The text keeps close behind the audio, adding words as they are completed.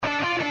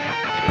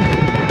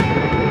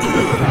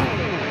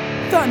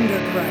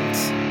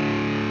Thundergrunt.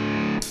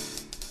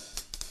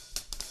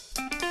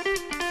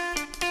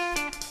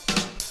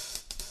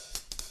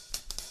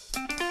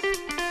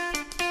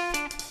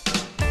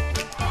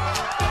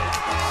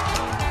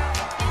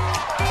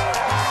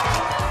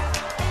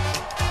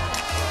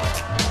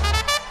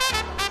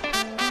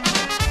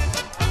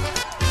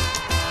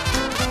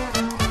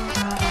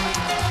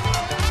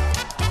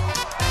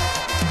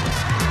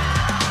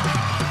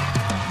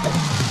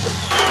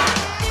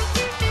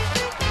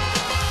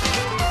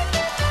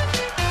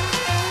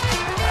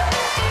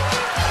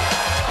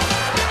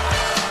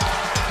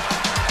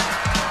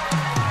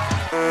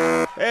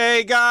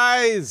 Hey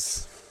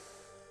guys!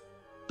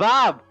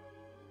 Bob!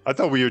 I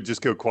thought we would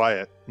just go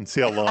quiet and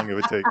see how long it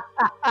would take.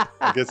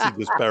 I guess he'd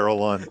just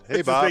barrel on. Hey,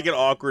 This Bob. is making it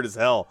awkward as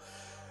hell.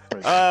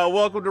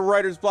 Welcome to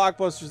Writers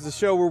Blockbusters, the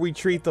show where we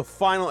treat the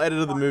final edit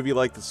of the movie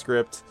like the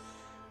script.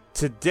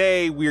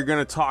 Today we are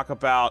going to talk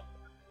about,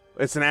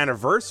 it's an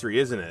anniversary,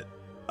 isn't it?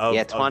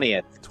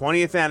 20th.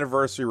 20th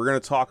anniversary. We're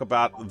going to talk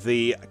about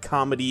the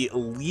comedy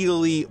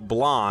Legally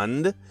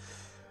Blonde.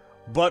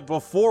 But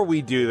before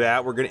we do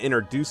that, we're going to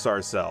introduce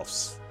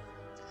ourselves.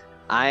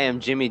 I am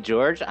Jimmy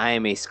George. I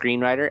am a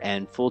screenwriter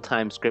and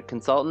full-time script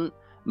consultant.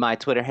 My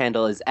Twitter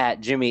handle is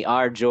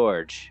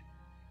 @JimmyRGeorge.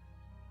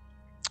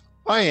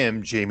 I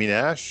am Jamie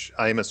Nash.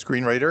 I am a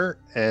screenwriter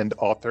and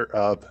author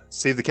of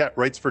Save the Cat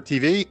Writes for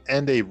TV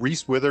and a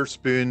Reese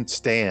Witherspoon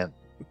stan.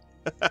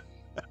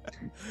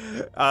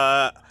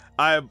 I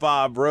am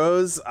Bob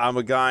Rose. I'm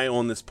a guy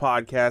on this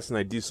podcast and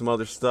I do some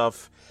other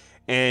stuff.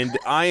 And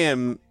I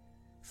am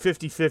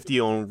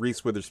 50-50 on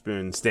Reese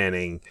Witherspoon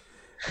standing.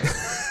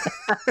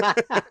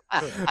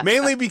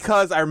 Mainly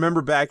because I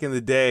remember back in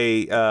the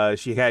day,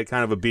 she had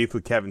kind of a beef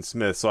with Kevin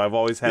Smith, so I've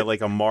always had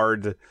like a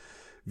marred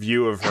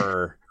view of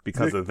her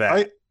because of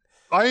that.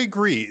 I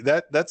agree.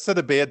 That set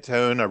a bad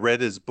tone. I read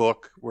his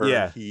book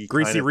where he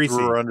Greasy kind of Reese.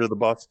 threw her under the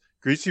bus.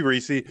 Greasy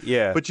Reese.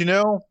 Yeah. But you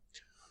know,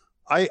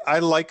 I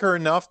like her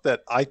enough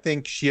that I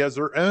think she has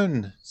her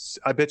own.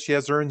 I bet she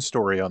has her own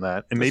story on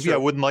that. And maybe sure. I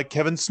wouldn't like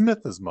Kevin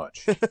Smith as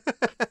much.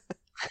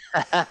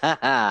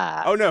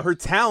 Oh no, her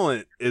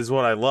talent is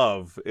what I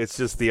love. It's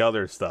just the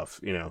other stuff,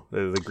 you know,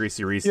 the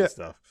Greasy Reese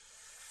stuff.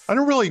 I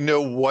don't really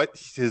know what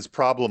his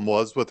problem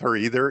was with her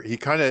either. He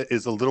kind of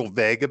is a little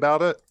vague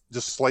about it,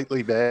 just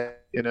slightly vague,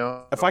 you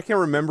know. If I can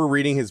remember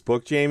reading his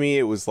book, Jamie,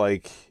 it was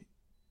like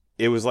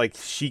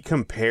she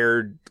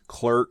compared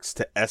Clerks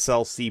to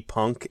SLC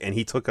Punk, and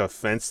he took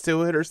offense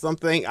to it or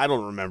something. I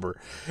don't remember.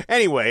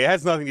 Anyway, it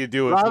has nothing to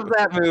do with. Love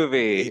that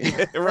movie.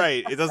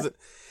 Right? It doesn't.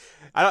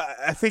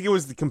 I think it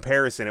was the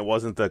comparison. It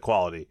wasn't the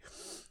quality.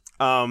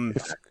 Freeway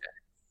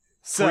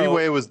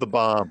was the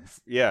bomb.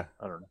 Yeah,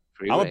 I don't know.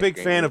 Freeway, I'm a big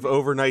great fan movie. of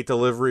Overnight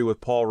Delivery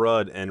with Paul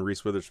Rudd and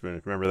Reese Witherspoon.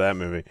 If you remember that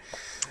movie.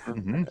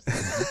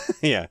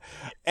 Mm-hmm. Yeah.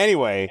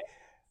 Anyway,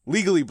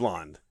 Legally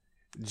Blonde.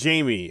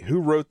 Jamie, who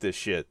wrote this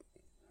shit?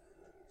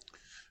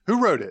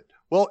 Who wrote it?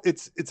 Well,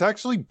 it's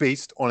actually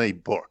based on a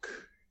book,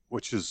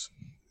 which is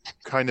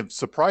kind of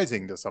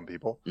surprising to some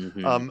people.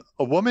 Mhm.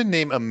 A woman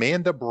named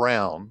Amanda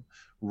Brown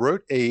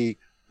wrote I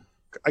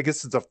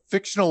guess it's a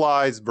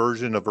fictionalized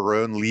version of her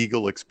own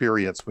legal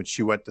experience when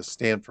she went to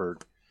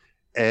Stanford.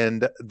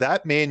 And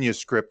that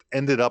manuscript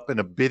ended up in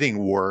a bidding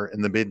war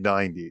in the mid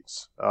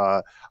 90s.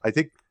 I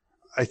think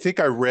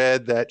I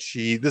read that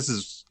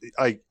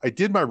I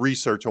did my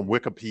research on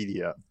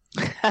Wikipedia.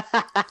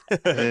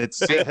 And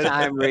it's Big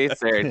time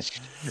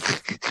research.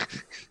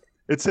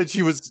 It said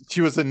she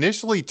was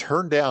initially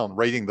turned down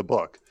writing the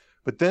book,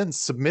 but then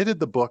submitted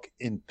the book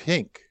in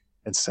pink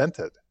and sent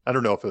it. I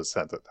don't know if it was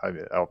sent it.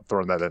 I'm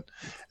throwing that in.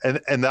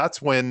 And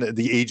that's when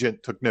the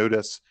agent took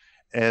notice.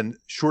 And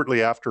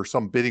shortly after,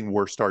 some bidding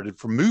war started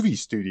for movie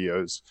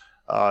studios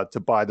to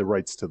buy the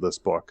rights to this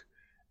book.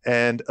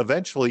 And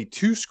eventually,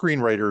 two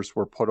screenwriters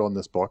were put on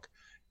this book.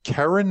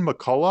 Karen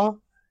McCullough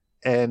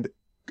and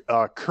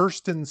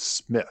Kirsten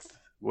Smith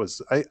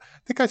I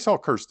think I saw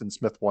Kirsten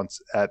Smith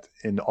once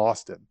in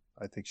Austin.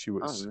 I think she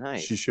was. Oh,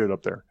 nice. She showed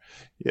up there.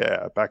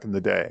 Yeah, back in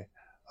the day.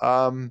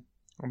 I'm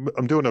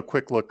doing a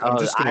quick look. I'm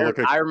just going to look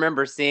at. I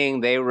remember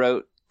seeing they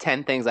wrote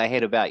 10 Things I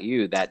Hate About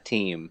You, that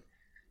team.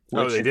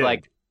 Oh, Which they is did.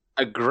 like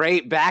a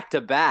great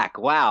back-to-back.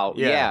 Wow.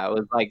 Yeah. Yeah, it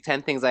was like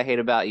 10 Things I Hate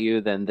About You,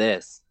 then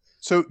this.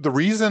 So the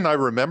reason I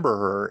remember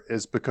her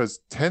is because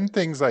 10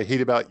 Things I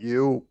Hate About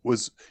You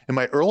was in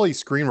my early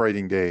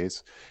screenwriting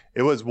days.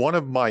 It was one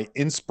of my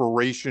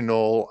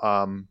inspirational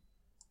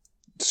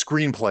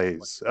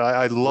screenplays.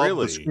 I love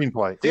Really? the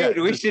screenplay. Dude,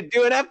 Yeah, we should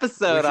do an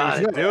episode on We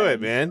it. should do it,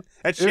 man.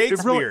 That's It really-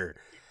 Shakespeare.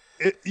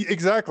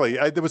 exactly.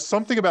 There was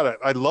something about it.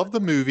 I loved the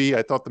movie.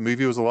 I thought the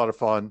movie was a lot of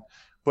fun.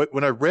 But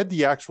when I read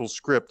the actual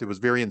script, it was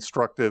very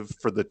instructive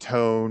for the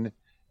tone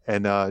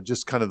and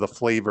just kind of the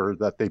flavor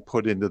that they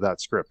put into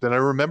that script. And I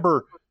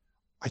remember,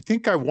 I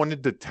think I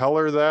wanted to tell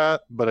her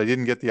that, but I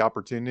didn't get the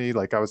opportunity.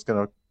 Like I was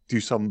going to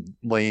do some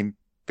lame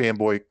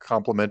fanboy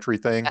complimentary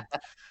thing.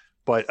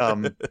 But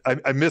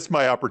I missed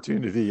my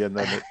opportunity, and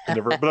then it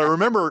never. But I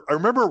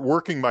remember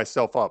working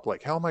myself up,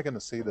 like, how am I going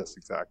to say this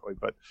exactly?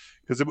 But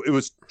because it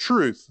was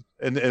truth,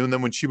 And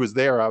then when she was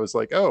there, I was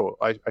like, oh,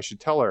 I should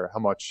tell her how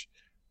much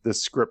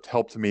this script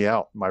helped me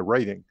out in my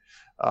writing.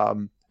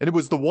 And it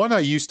was the one I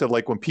used to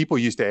like when people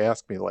used to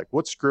ask me, like,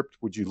 what script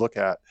would you look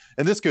at?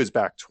 And this goes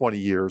back 20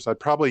 years. I'd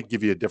probably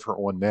give you a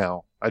different one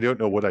now. I don't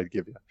know what I'd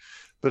give you.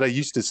 But I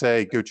used to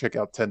say, go check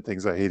out 10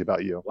 Things I Hate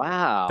About You.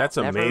 Wow. That's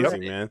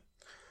amazing, man.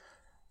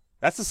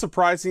 That's a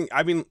surprising.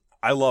 I mean,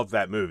 I love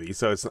that movie,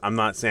 so I'm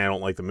not saying I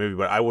don't like the movie,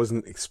 but I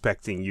wasn't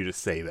expecting you to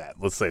say that.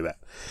 Let's say that.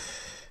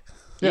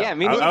 Yeah,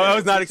 me I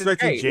was not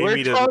expecting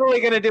Jamie to. We're totally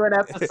going to do an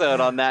episode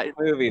on that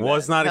movie.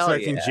 Was not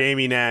expecting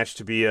Jamie Nash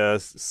to be a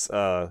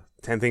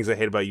 10 Things I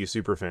Hate About You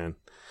super fan.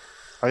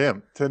 I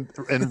am.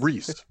 And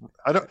Reese.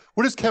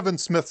 What does Kevin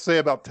Smith say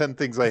about 10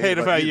 Things I Hate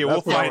About You?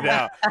 We'll find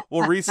out.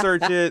 We'll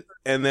research it,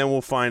 and then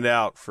we'll find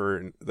out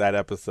for that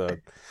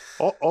episode.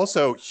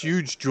 Also,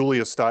 huge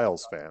Julia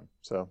Stiles fan.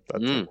 So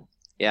that's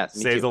yeah.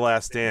 Save the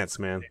Last Dance,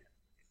 man.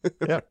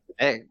 Yeah.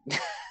 Hey.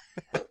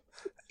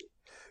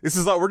 This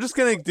is we're just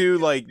gonna do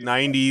like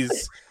 90s.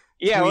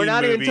 Yeah, we're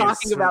not movies. even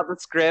talking about the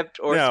script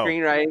or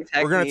screenwriting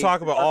techniques. We're gonna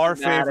talk about all our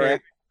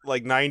favorite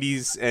like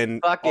 90s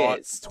and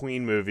aughts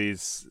tween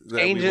movies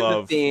that we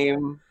love. The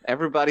theme.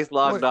 Everybody's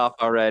logged off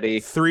already.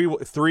 Three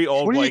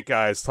old white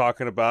guys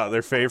talking about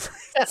their favorite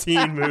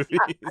teen movies.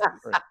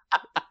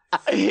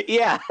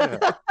 Yeah.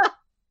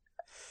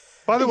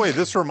 By the way,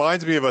 this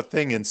reminds me of a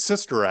thing in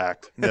Sister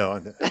Act.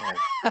 No.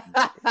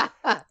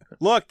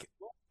 Look,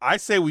 I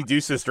say we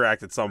do Sister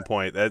Act at some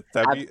point. That'd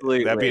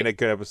be a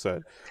good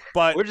episode.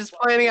 But we're just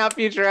planning out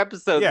future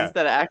episodes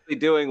instead of actually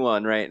doing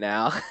one right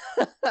now.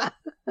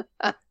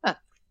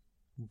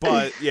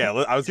 But yeah,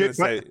 I was going to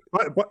say.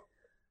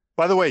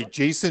 By the way,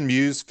 Jason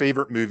Mewes'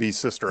 favorite movie,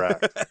 Sister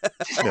Act.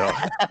 No.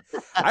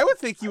 I would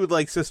think you would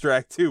like Sister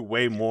Act 2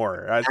 way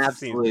more.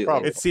 Absolutely.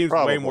 It seems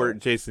way more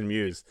Jason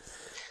Mewes.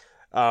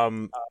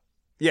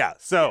 Yeah,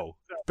 so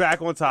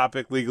back on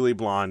topic, Legally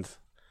Blonde.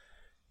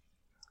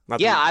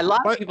 A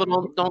lot of people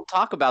don't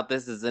talk about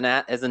this as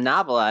a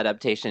novel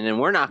adaptation, and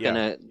we're not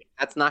gonna.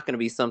 That's not gonna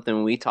be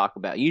something we talk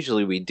about.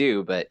 Usually we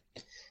do, but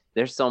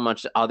there's so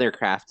much other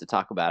craft to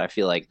talk about. I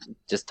feel like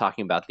just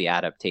talking about the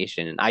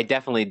adaptation, and I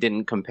definitely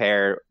didn't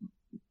compare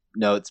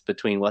notes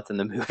between what's in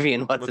the movie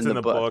and what's in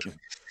the book.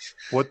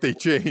 What they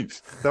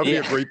changed. That'll be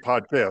a great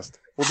podcast.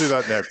 We'll do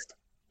that next.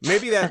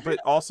 Maybe that, but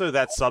also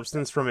that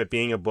substance from it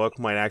being a book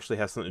might actually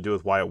have something to do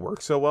with why it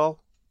works so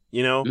well.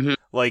 You know,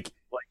 like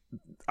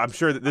I'm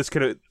sure that this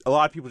could have. A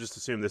lot of people just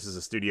assume this is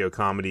a studio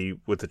comedy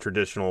with the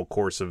traditional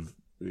course of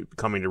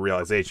coming to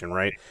realization,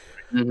 right?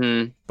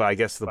 Mm-hmm. But I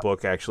guess the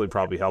book actually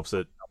probably helps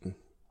it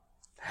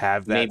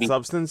have that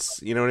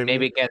substance. You know what I mean?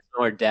 Maybe it gets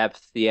more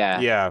depth.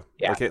 Yeah. Yeah.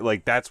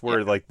 Like that's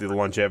where like the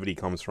longevity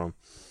comes from.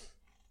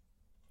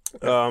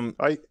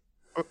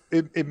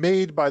 It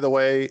made, by the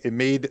way,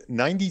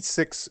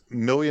 $96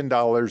 million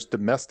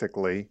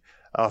domestically,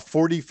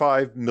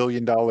 $45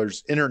 million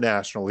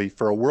internationally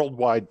for a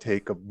worldwide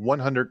take of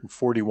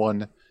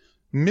 $141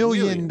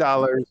 million.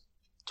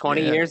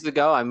 20 years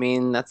ago, I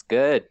mean, that's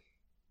good.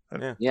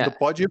 Yeah.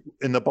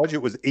 The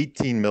budget was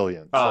 $18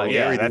 million. Oh,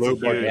 yeah, that's a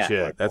huge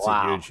hit. That's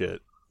a huge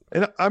hit.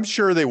 And I'm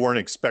sure they weren't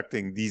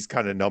expecting these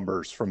kind of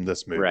numbers from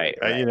this movie. Right.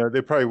 You know,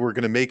 they probably were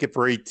going to make it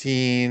for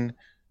 18,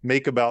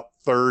 make about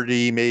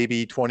 30,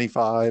 maybe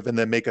 25, and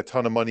then make a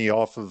ton of money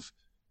off of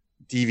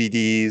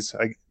DVDs.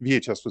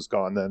 VHS was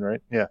gone then,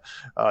 right? Yeah.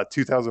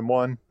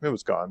 2001, it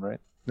was gone, right?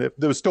 It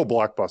was still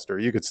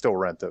Blockbuster. You could still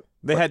rent it.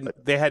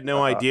 They had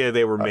no idea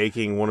they were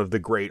making one of the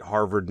great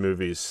Harvard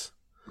movies.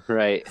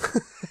 Right.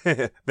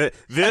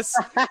 This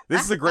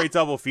is a great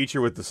double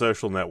feature with The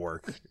Social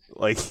Network.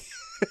 Like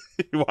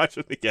you watch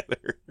them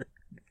together.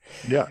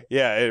 Yeah.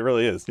 Yeah, it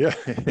really is. Yeah.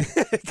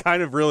 It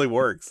kind of really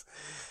works.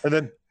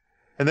 And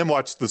then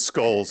watch The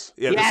Skulls.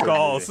 Yeah, The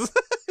Skulls.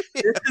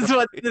 This is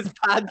what this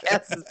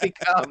podcast has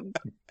become.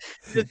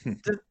 Just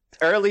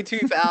early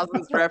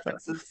 2000s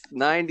references,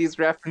 90s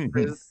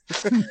references.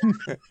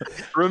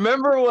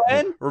 Remember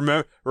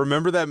when?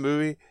 Remember that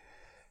movie?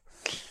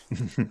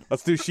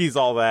 Let's do She's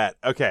All That.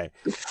 Okay.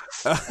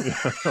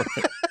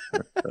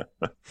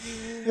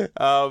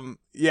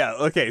 Yeah,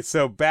 okay,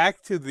 so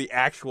back to the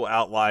actual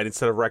outline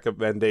instead of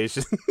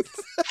recommendations.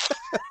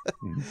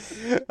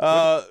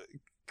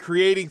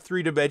 Creating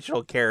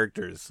three-dimensional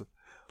characters.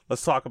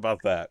 Let's talk about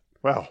that.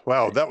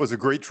 Wow, that was a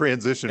great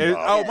transition,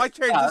 Bob. My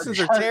transitions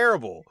are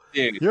terrible.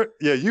 Dude.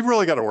 You've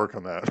really got to work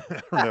on that.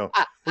 I don't know.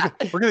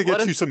 We're going to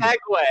get you some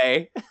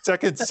segue.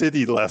 Second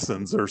City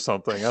lessons or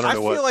something. I don't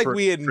know what. I feel like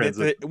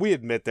we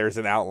admit there's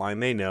an outline.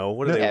 They know.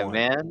 What do they want?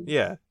 Man.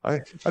 Yeah. I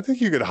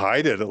think you could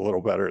hide it a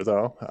little better,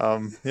 though.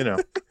 You know,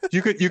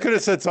 you could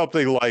have said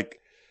something like,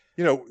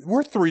 you know,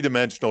 we're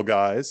three-dimensional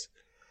guys.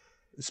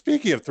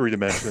 Speaking of three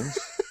dimensions,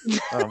 you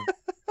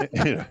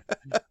know,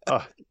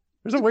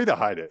 there's a way to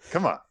hide it.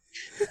 Come on.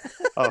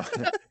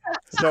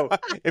 So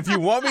if you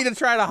want me to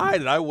try to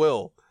hide it, I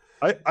will.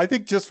 I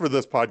think just for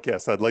this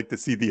podcast, I'd like to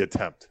see the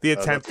attempt. The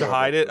attempt to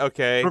hide it?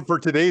 Okay. For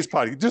today's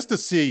podcast, just to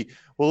see.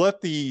 We'll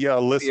let the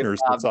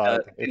listeners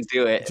decide.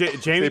 Do it.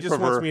 Jamie just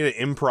wants me to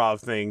improv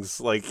things.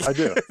 Like I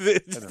do.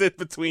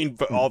 Between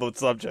all the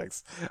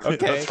subjects. Okay.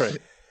 That's right.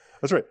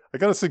 That's right. I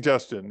got a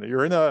suggestion.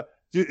 You're in a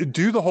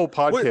do the whole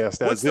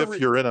podcast as if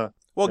you're in a.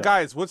 Well,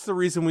 guys, what's the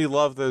reason we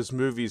love those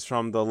movies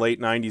from the late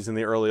 90s and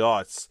the early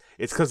aughts?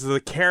 It's because of the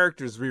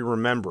characters we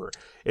remember.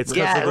 It's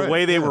because of the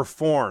way they were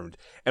formed.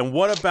 And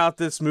what about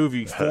this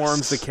movie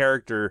forms the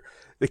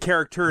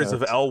characters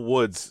of Elle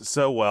Woods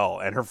so well,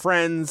 and her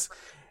friends,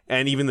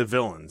 and even the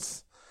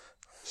villains?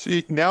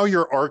 See, now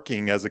you're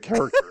arcing as a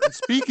character.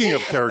 Speaking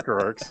of character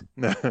arcs,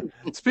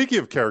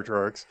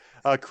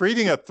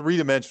 creating a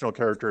three-dimensional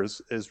character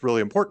is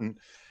really important.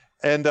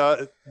 And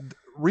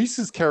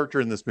Reese's character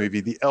in this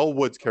movie, the Elle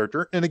Woods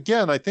character, and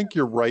again, I think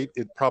you're right,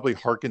 it probably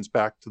harkens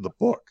back to the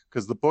book,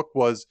 because the book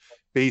was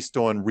based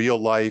on real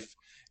life.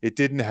 It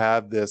didn't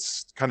have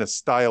this kind of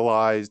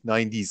stylized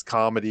 90s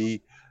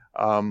comedy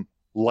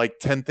like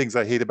 10 Things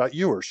I Hate About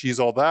You or She's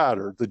All That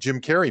or the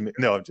Jim Carrey.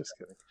 No, I'm just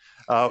kidding.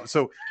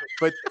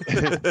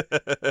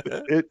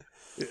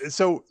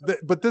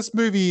 But this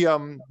movie,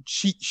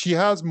 she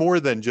has more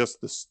than just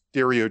the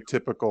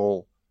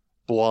stereotypical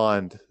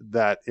blonde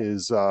that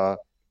is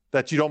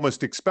that you'd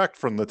almost expect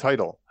from the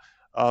title.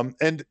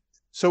 And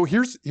so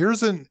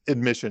here's an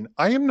admission.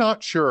 I am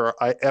not sure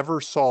I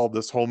ever saw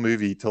this whole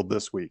movie till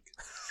this week.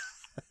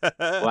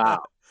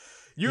 Wow.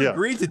 You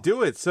agreed to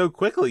do it so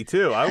quickly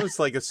too. I was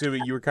like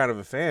assuming you were kind of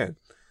a fan.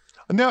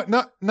 No,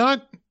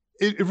 not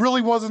it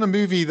really wasn't a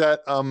movie that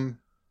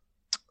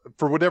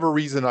for whatever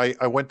reason I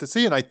went to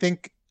see. And I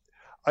think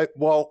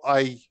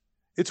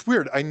it's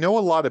weird. I know a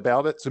lot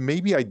about it, so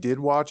maybe I did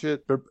watch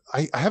it, but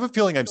I have a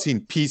feeling I've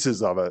seen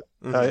pieces of it,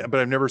 but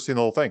I've never seen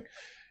the whole thing.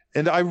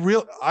 And I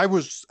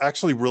was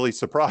actually really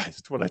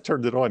surprised when I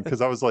turned it on,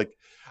 because I was like,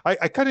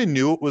 I kind of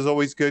knew it was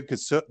always good,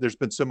 because there's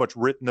been so much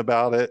written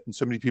about it and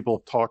so many people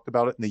have talked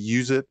about it, and they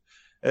use it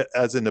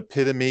as an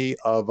epitome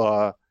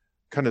of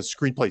kind of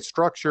screenplay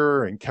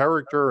structure and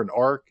character and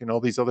arc and all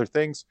these other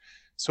things.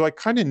 So I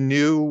kind of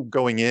knew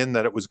going in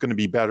that it was going to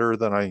be better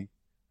than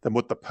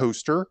what the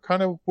poster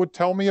kind of would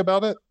tell me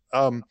about it.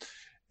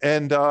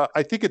 And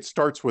I think it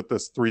starts with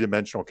this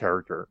three-dimensional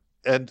character.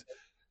 And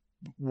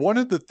one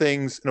of the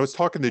things, and I was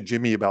talking to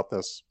Jimmy about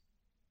this,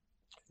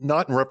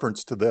 not in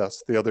reference to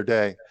this the other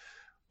day,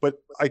 but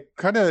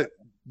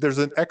there's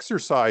an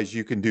exercise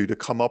you can do to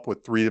come up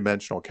with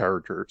three-dimensional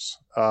characters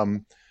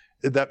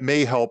that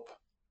may help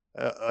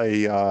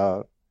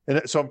and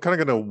so I'm kind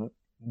of going to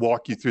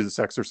walk you through this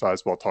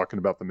exercise while talking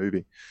about the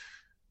movie.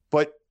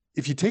 But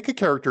if you take a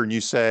character and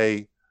you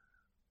say,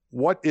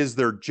 what is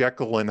their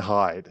Jekyll and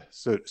Hyde,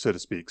 so to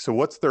speak? So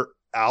what's their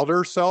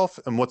outer self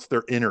and what's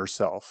their inner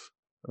self?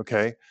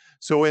 Okay.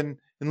 So in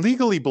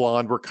Legally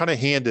Blonde, we're kind of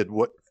handed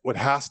what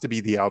has to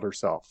be the outer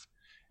self.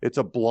 It's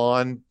a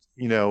blonde,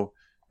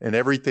 and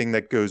everything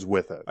that goes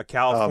with it. A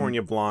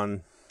California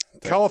blonde.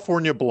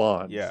 California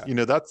blonde. Yeah.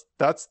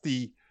 That's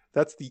the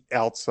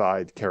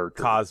outside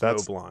character.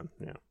 Blonde.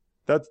 Yeah.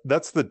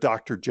 That's the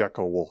Dr.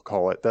 Jekyll, we'll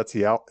call it. That's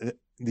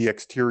the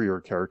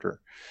exterior character.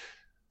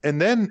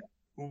 And then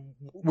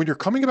when you're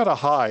coming about a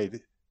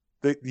Hyde,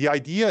 the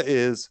idea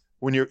is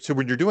when you're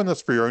doing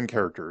this for your own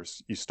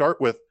characters, you start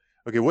with,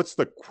 okay, what's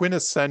the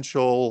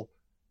quintessential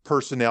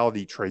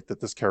personality trait that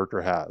this character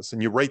has?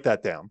 And you write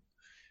that down.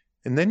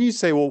 And then you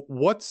say, well,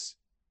 what's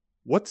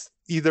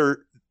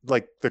either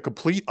like the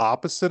complete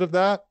opposite of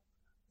that,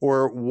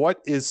 or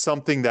what is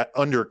something that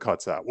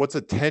undercuts that? What's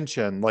a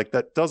tension like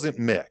that doesn't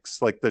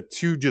mix? Like the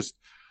two just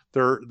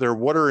they're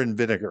water and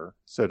vinegar,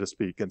 so to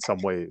speak, in some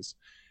ways.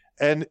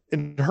 And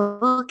in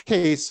her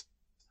case,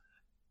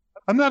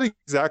 I'm not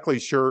exactly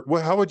sure.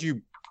 Well, how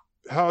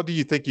do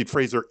you think you'd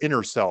phrase her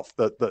inner self?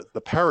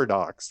 The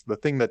paradox, the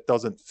thing that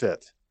doesn't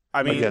fit.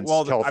 I mean,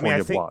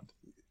 California Blonde.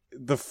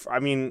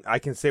 I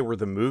can say where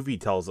the movie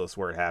tells us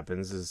where it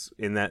happens is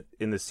in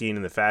the scene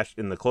in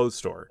the clothes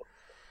store.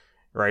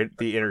 Right,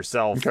 the inner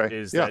self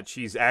is that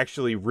she's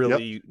actually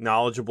really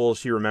knowledgeable.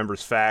 She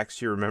remembers facts.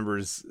 She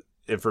remembers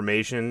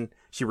information.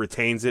 She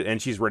retains it,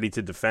 and she's ready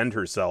to defend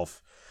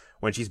herself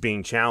when she's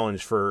being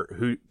challenged for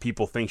who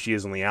people think she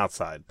is on the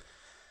outside.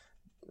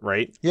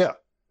 Right? Yeah.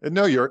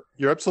 No, you're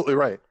absolutely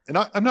right. And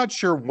I'm not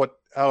sure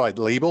how I'd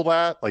label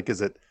that. Like, is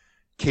it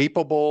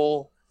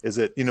capable? Is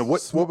it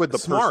what would the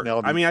smart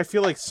personality? I mean, I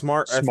feel like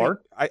smart.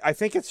 Smart. I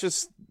think it's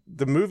just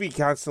the movie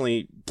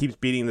constantly keeps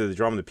beating to the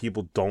drum that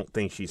people don't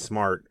think she's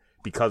smart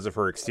because of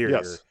her exterior.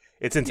 Yes.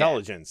 It's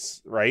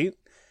intelligence, right?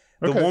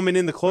 The woman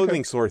in the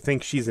clothing store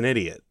thinks she's an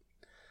idiot.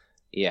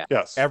 Yeah.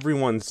 Yes.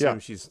 Everyone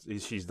assumes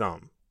she's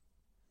dumb.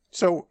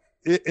 So,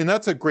 and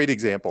that's a great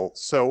example.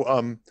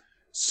 So,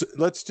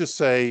 let's just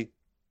say,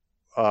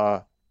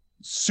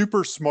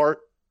 super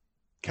smart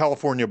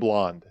California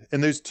blonde,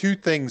 and those two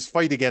things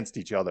fight against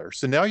each other.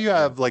 So now you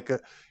have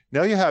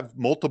now you have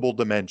multiple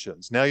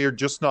dimensions. Now you're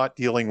just not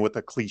dealing with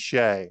a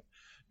cliche.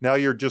 Now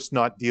you're just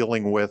not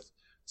dealing with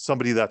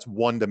somebody that's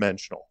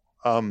one-dimensional.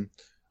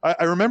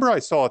 I remember I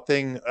saw a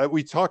thing,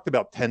 we talked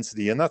about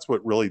tensity, and that's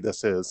what really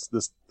this is,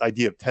 this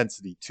idea of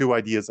tensity, two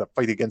ideas that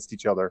fight against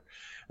each other.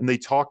 And they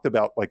talked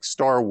about like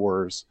Star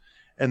Wars,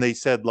 and they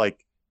said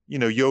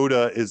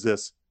Yoda is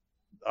this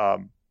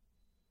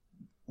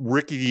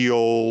rickety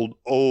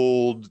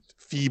old,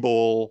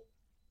 feeble,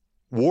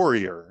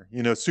 warrior,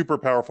 super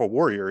powerful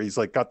warrior. He's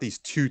like got these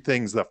two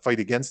things that fight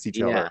against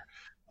each other.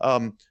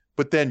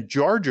 But then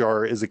Jar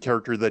Jar is a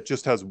character that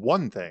just has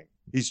one thing.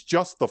 He's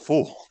just the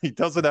fool. He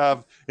doesn't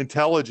have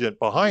intelligent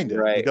behind it.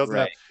 Right, he doesn't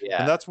right, have,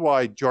 and that's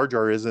why Jar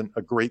Jar isn't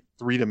a great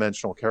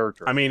three-dimensional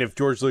character. I mean, if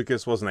George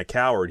Lucas wasn't a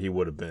coward, he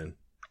would have been.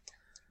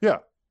 Yeah.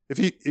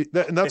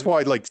 And that's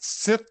why like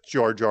Sith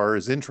Jar Jar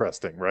is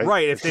interesting, right?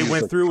 Right. If they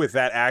went through with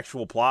that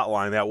actual plot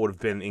line, that would have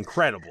been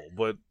incredible.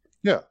 But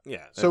yeah,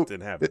 that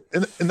didn't happen.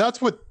 And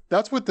that's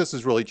what this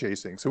is really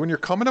chasing. So when you're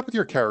coming up with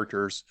your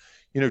characters,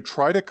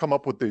 try to come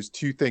up with those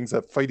two things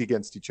that fight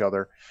against each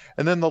other.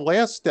 And then the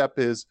last step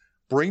is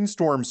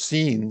brainstorm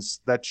scenes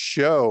that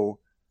show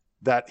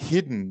that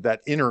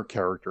inner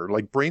character,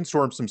 like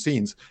brainstorm some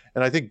scenes.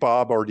 And I think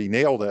Bob already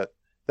nailed it.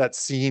 That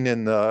scene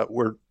in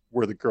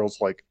where the girl's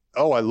like,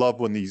 oh, I love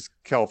when these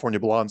California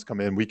blondes come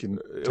in. We can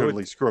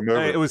totally screw them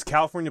over. It was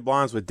California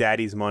blondes with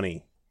daddy's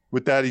money.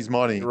 With daddy's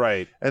money.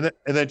 Right. And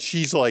then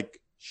she's like,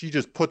 she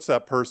just puts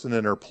that person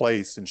in her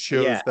place and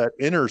shows that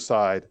inner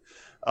side.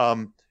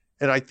 And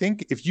I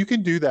think if you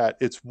can do that,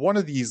 it's one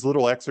of these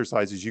little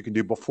exercises you can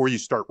do before you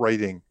start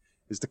writing,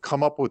 is to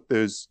come up with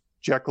those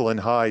Jekyll and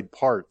Hyde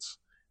parts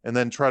and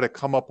then try to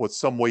come up with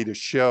some way to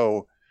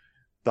show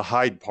the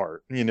Hyde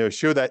part,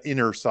 show that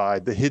inner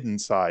side, the hidden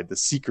side, the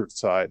secret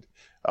side,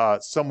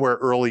 somewhere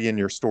early in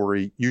your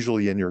story,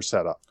 usually in your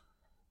setup.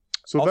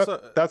 So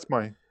also, that's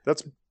my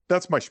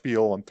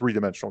spiel on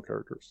three-dimensional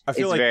characters. I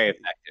feel it's very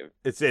effective.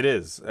 It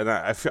is. And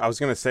I was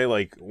going to say,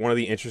 like, one of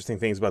the interesting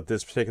things about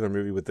this particular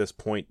movie with this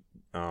point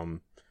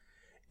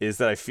is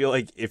that I feel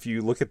like if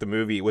you look at the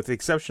movie, with the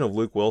exception of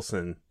Luke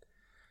Wilson,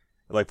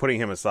 like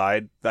putting him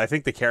aside, I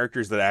think the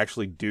characters that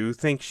actually do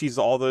think she's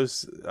all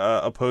those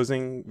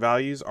opposing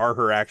values are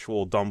her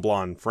actual dumb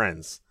blonde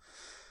friends.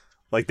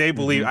 Like they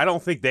believe, I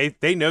don't think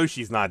they know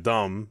she's not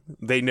dumb.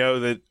 They know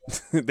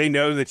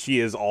that she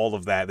is all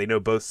of that. They know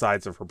both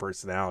sides of her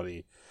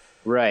personality.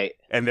 Right.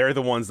 And they're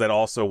the ones that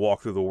also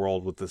walk through the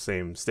world with the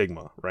same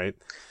stigma, right?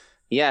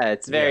 Yeah,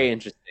 it's very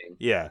interesting.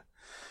 Yeah.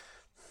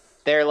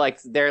 They're like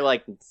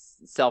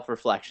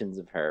self-reflections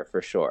of her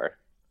for sure.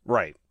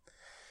 Right.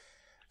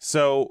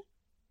 So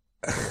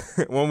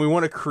when we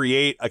want to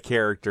create a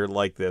character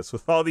like this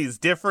with all these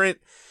different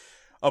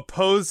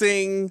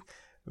opposing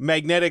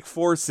magnetic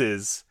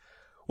forces,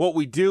 what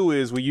we do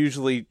is we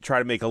usually try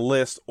to make a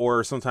list,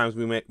 or sometimes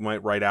we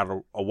might write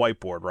out a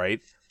whiteboard,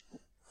 right?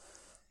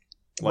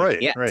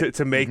 Like, right.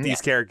 To make these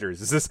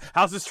characters.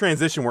 How's this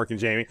transition working,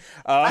 Jamie?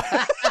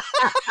 I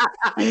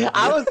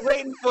was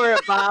waiting for it,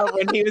 Bob,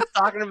 when he was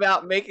talking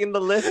about making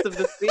the list of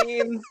the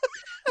scenes.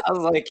 I was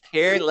like,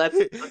 let's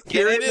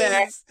get it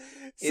there.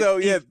 So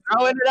he's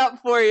throwing it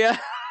up for you.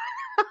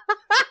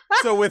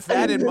 So with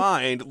that in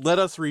mind, let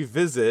us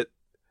revisit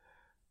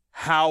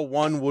how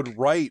one would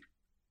write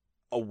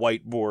a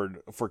whiteboard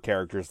for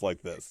characters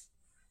like this.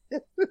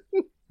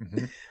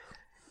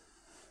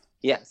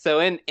 Yeah, so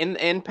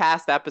in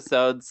past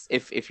episodes,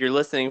 if you're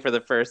listening for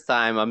the first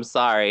time, I'm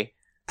sorry.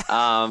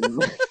 But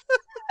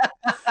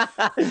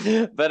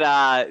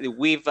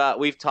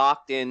we've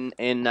talked in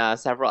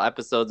several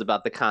episodes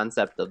about the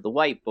concept of the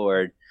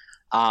whiteboard.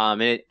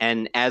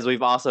 And as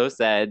we've also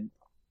said,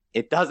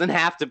 it doesn't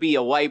have to be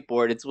a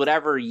whiteboard. It's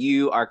whatever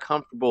you are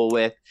comfortable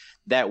with,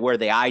 where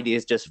the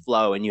ideas just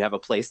flow and you have a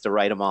place to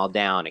write them all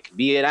down. It can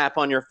be an app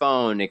on your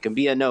phone. It can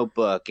be a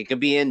notebook. It can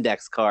be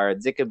index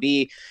cards. It could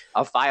be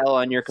a file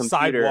on your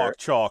computer. Sidewalk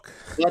chalk.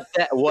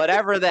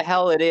 Whatever the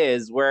hell it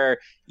is, where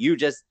you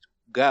just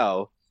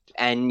go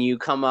and you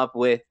come up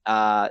with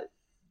the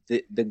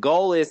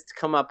goal is to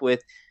come up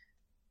with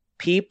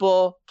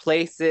people,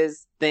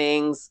 places,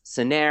 things,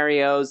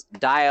 scenarios,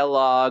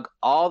 dialogue,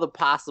 all the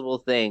possible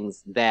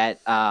things that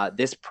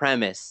this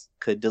premise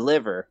could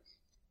deliver.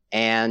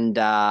 And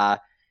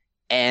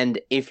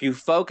if you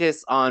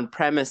focus on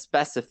premise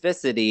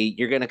specificity,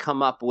 you're going to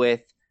come up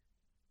with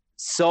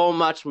so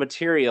much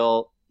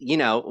material.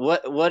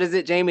 What is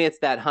it, Jamie? It's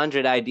that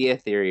 100 idea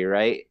theory,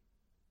 right?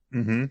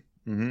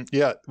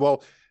 Yeah.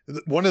 Well,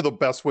 one of the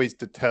best ways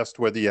to test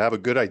whether you have a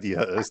good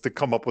idea is to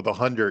come up with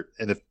 100.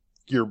 And if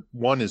your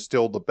one is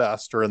still the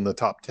best or in the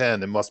top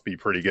 10, it must be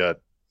pretty good.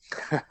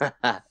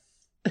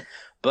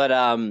 But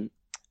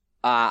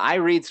I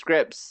read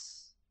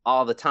scripts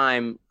all the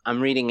time.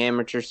 I'm reading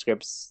amateur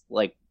scripts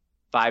like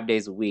 5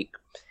 days a week.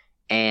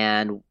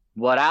 And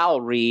what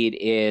I'll read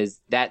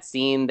is that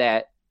scene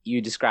that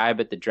you describe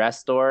at the dress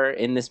store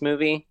in this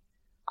movie.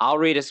 I'll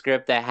read a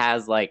script that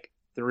has like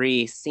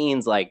 3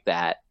 scenes like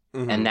that,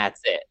 and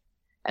that's it.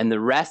 And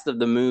the rest of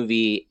the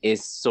movie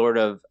is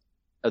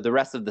the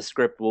rest of the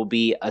script will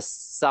be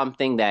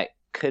something that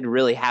could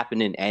really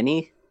happen in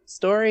any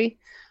story.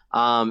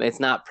 It's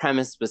not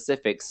premise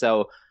specific.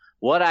 So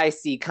what I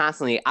see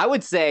constantly, I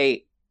would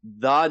say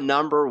the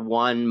number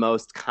one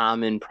most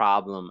common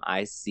problem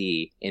I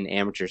see in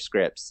amateur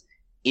scripts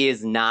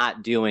is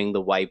not doing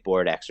the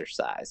whiteboard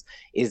exercise,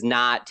 is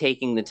not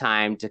taking the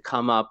time to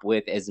come up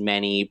with as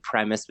many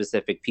premise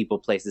specific people,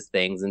 places,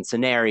 things, and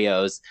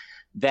scenarios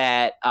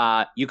that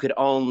you could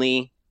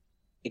only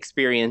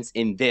experience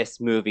in this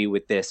movie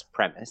with this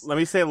premise. Let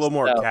me say a little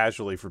more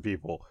casually for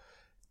people.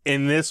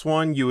 In this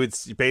one,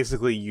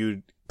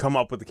 you'd come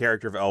up with the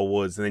character of Elle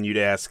Woods, and then you'd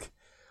ask,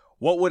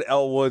 what would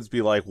Elle Woods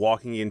be like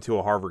walking into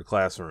a Harvard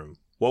classroom?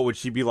 What would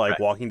she be like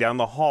walking down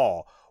the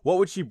hall? What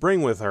would she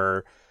bring with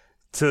her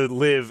to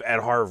live at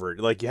Harvard?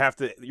 Like,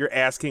 you're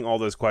asking all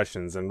those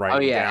questions and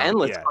writing down.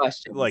 Endless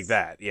questions. Like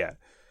that, yeah.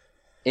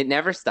 It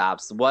never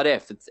stops. What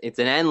if? It's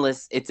an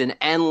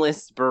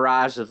endless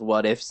barrage of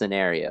what if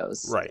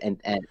scenarios. Right. And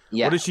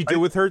yeah. What does she do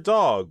with her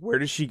dog? Where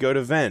does she go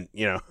to vent?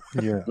 You know.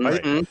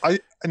 Yeah.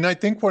 I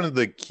think one of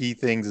the key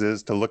things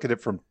is to look at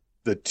it from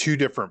the two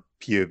different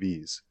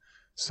POVs.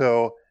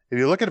 So if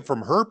you look at it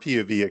from her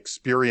POV,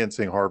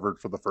 experiencing Harvard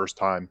for the first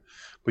time,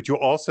 but you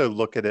also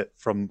look at it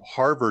from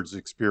Harvard's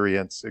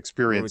experiencing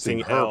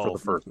her for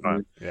the first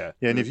time. Yeah.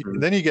 And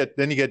then you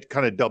get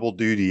kind of double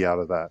duty out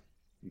of that.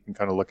 You can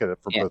kind of look at it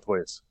from both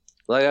ways.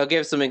 Like, I'll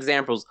give some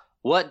examples.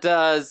 What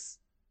does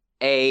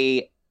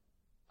a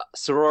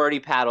sorority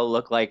paddle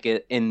look like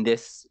in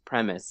this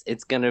premise?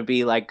 It's going to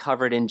be like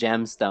covered in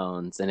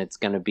gemstones, and it's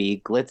going to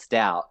be glitzed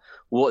out.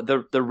 Well,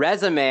 the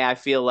resume, I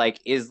feel like,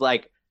 is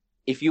like,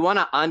 if you want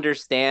to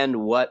understand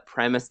what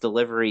premise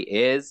delivery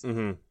is,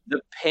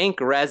 the pink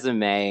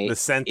resume, the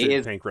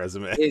scented pink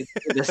resume, is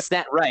the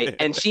scent, right?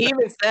 And she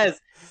even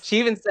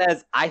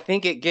says, I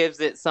think it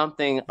gives it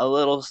something a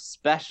little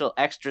special,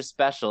 extra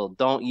special,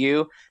 don't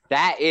you?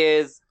 That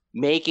is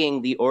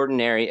making the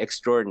ordinary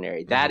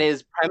extraordinary. That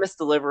is, premise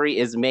delivery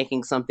is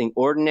making something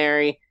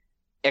ordinary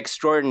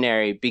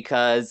extraordinary,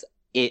 because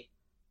it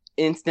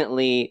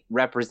instantly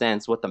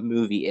represents what the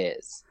movie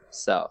is.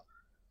 So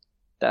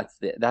that's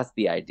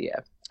the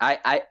idea.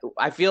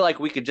 I feel like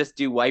we could just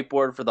do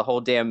whiteboard for the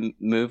whole damn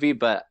movie,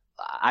 but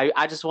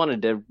I just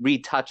wanted to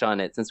retouch on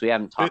it since we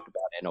haven't talked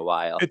about it in a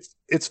while.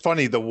 It's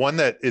funny. The one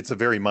that it's a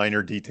very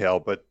minor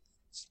detail, but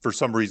for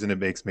some reason it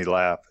makes me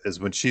laugh, is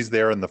when she's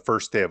there on the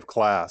first day of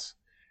class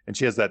and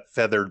she has that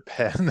feathered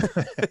pen.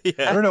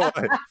 I don't know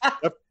why.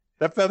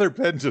 That feathered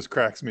pen just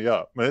cracks me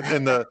up.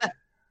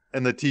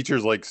 And the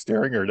teacher's like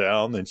staring her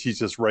down, and she's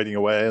just writing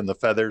away, and the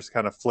feathers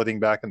kind of flitting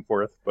back and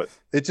forth. But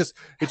it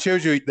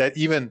shows you that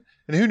even,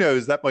 and who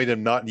knows, that might have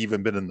not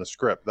even been in the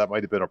script. That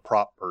might have been a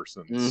prop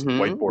person's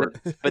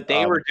whiteboard. But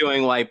they were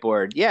doing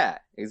whiteboard. Yeah,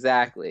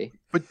 exactly.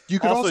 But you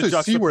can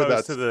also see where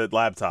that's to the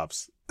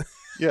laptops.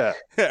 Yeah,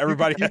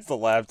 everybody has the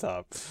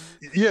laptop.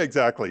 Yeah,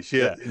 exactly. She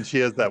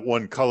has that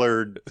one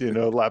colored,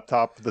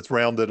 laptop that's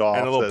rounded off,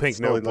 and a little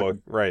pink notebook.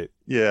 Right.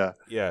 Yeah.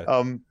 Yeah.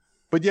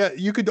 But yeah,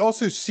 you could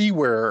also see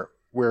where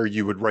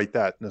you would write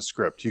that in a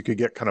script. You could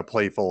get kind of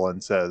playful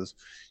and says,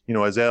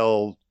 as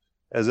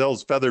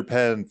Elle's feather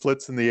pen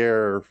flits in the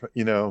air,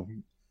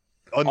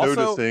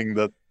 unnoticing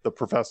also, the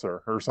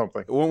professor or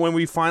something. When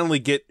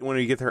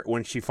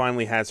she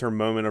finally has her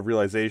moment of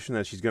realization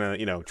that she's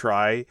gonna,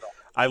 try.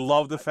 I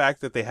love the fact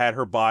that they had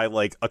her buy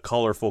like a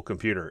colorful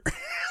computer.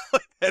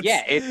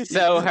 It's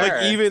so her.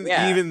 Like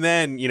even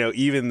then,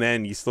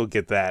 you still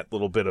get that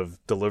little bit of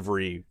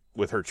delivery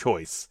with her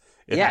choice.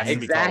 It has to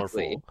be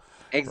colorful.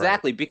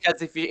 Exactly, right. Because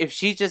if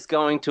she's just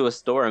going to a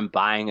store and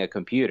buying a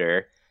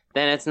computer,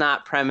 then it's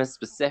not premise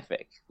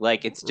specific.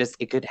 Like, it's just,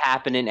 it could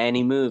happen in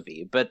any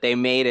movie, but they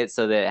made it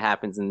so that it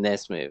happens in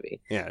this movie.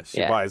 Yeah,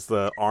 she buys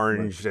the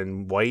orange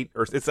and white,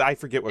 or I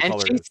forget what color.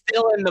 And she's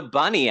still in the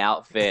bunny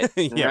outfit.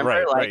 Yeah,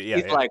 right.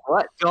 He's like,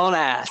 what? Don't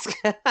ask.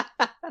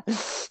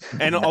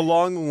 And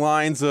along the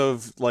lines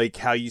of like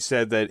how you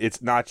said that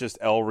it's not just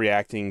Elle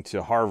reacting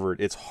to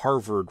Harvard, it's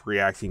Harvard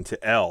reacting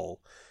to Elle.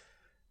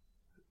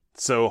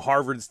 So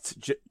Harvard's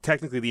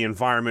technically the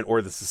environment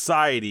or the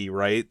society,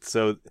 right?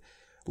 So,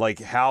 like,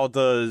 how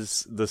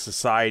does the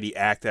society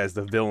act as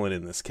the villain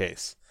in this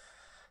case?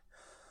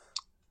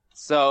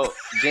 So,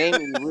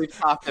 Jamie, we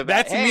talked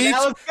about... That's me.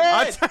 That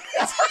was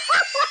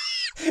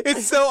good.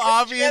 It's so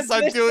obvious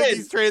I'm doing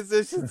these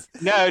transitions.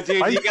 No,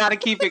 dude, you got to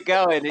keep it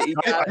going.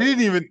 I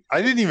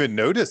didn't even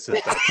notice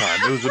it that time.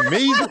 It was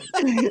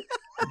amazing.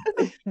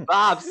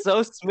 Bob,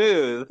 so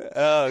smooth.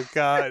 Oh,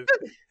 God.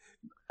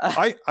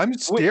 I'm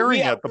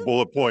staring at the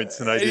bullet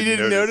points, and I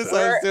didn't notice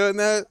I was doing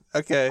that.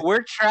 Okay,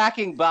 we're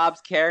tracking Bob's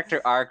character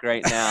arc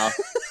right now.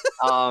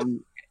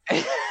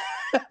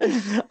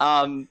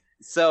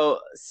 So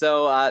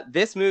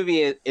this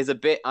movie is a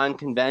bit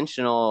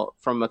unconventional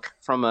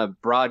from a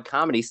broad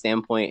comedy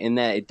standpoint in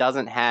that it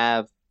doesn't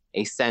have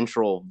a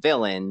central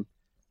villain,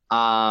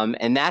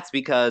 and that's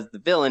because the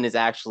villain is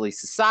actually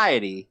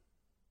society.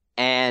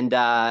 And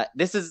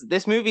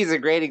this movie is a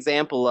great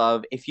example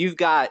of, if you've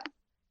got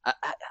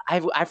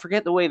I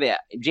forget the way that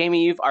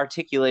Jamie, you've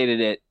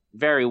articulated it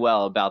very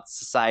well about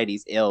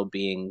society's ill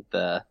being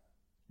the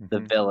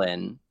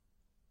villain.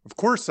 Of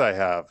course I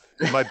have.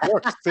 In my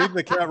book, Save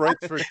the Cat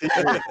Writes for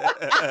Teachers.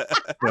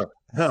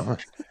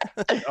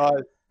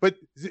 But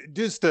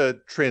just to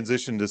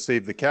transition to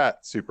Save the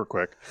Cat super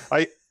quick,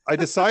 I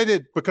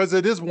decided, because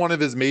it is one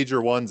of his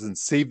major ones and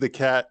Save the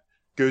Cat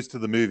goes to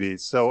the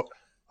movies. So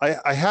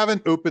I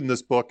haven't opened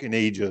this book in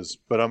ages,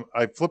 but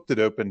I flipped it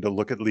open to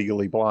look at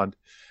Legally Blonde.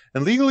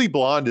 And Legally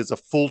Blonde is a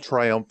full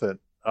triumphant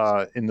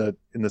in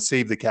the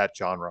Save the Cat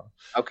genre.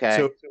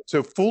 Okay.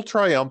 So Full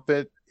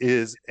Triumphant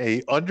is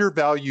a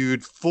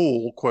undervalued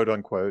fool, quote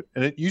unquote,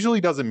 and it usually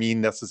doesn't mean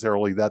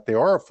necessarily that they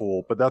are a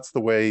fool, but that's the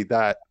way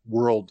that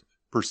world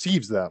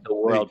perceives them. The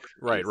world,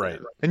 right.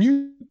 And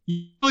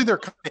usually they're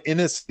kind of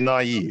innocent,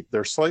 naive.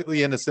 They're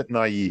slightly innocent,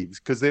 naive,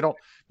 because they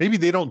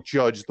don't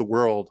judge the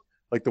world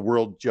like the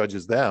world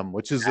judges them,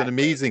 which is an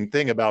amazing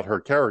thing about her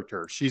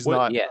character. She's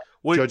not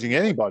judging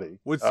anybody.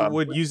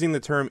 Would using the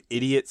term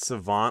idiot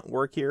savant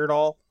work here at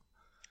all?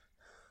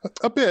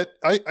 A bit.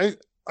 I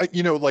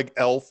like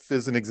Elf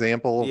is an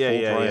example of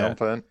Full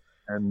Triumphant,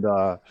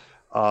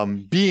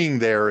 and Being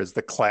There is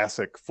the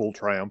classic Full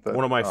Triumphant.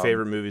 One of my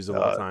favorite movies of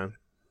all time.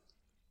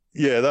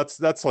 Yeah,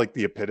 that's like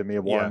the epitome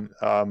of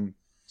one.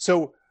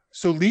 So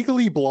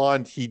Legally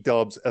Blonde he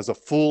dubs as a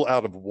fool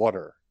out of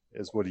water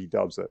is what he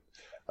dubs it.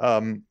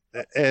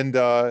 And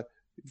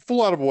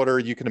Full Out of Water,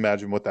 you can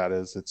imagine what that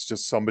is. It's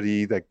just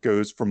somebody that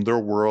goes from their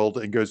world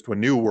and goes to a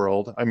new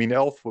world. I mean,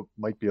 Elf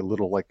might be a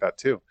little like that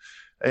too.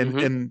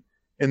 And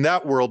in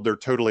that world, they're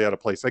totally out of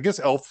place. I guess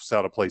Elf's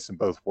out of place in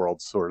both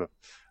worlds, sort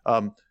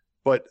of.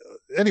 But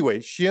anyway,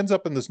 she ends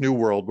up in this new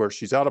world where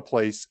she's out of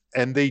place,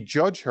 and they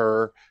judge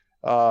her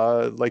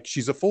like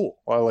she's a fool,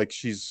 like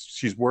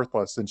she's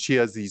worthless, and she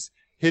has these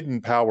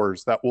hidden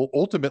powers that will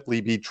ultimately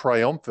be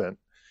triumphant,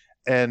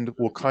 and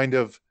will kind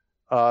of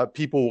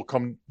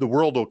the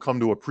world will come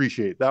to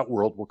appreciate, that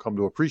world will come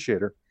to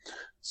appreciate her.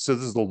 So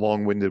this is a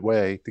long-winded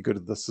way to go to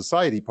the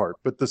society part,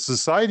 but the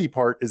society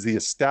part is the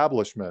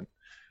establishment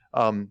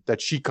that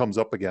she comes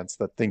up against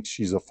that thinks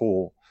she's a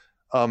fool.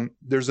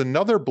 There's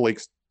another Blake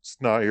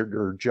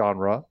Snyder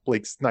genre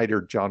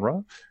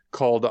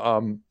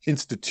called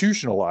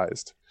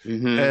Institutionalized.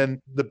 And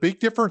the big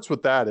difference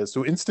with that is,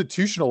 so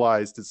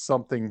Institutionalized is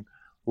something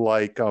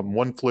like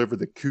One Flew Over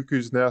the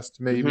Cuckoo's Nest,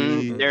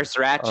 maybe. Nurse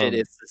Ratched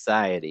is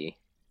society.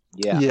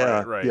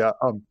 Right.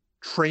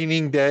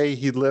 Training Day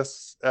he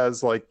lists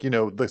as like,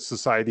 the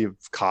Society of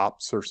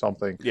Cops or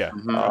something. That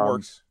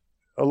works.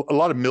 A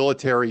lot of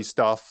military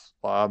stuff.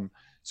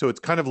 So it's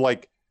kind of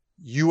like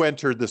you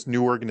enter this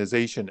new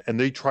organization and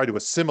they try to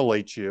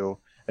assimilate you.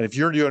 And if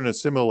you're going to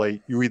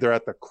assimilate, you either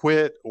have to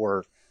quit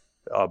or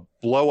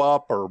blow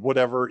up or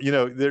whatever.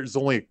 There's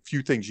only a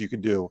few things you can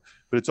do,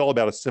 but it's all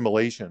about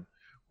assimilation.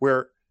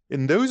 Where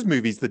in those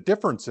movies, the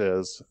difference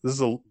is,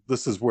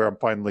 this is where I'm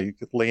finally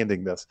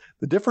landing this.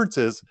 The difference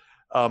is,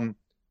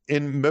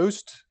 in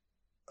most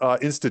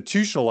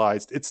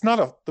Institutionalized, it's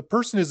not the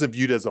person isn't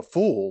viewed as a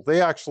fool.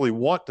 They actually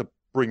want to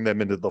bring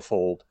them into the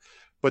fold,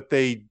 but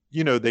they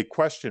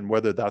question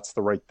whether that's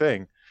the right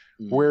thing.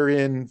 Where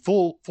in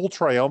Full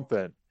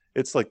Triumphant,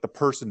 it's like the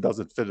person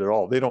doesn't fit at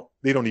all. They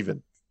don't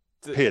even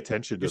pay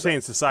attention to You're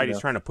saying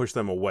society's trying to push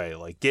them away,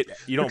 like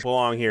you don't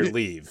belong here,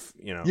 leave.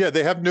 Yeah,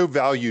 they have no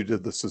value to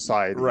the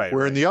society. Right.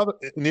 Where in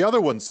the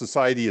other one,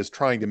 society is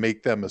trying to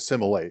make them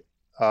assimilate,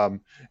 and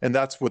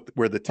that's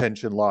where the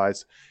tension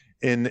lies.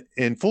 In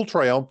Full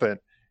Triumphant,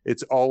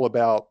 it's all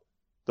about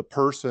the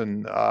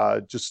person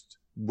just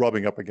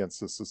rubbing up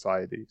against the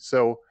society.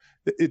 So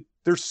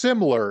they're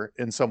similar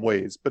in some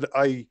ways, but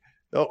a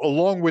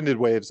long-winded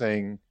way of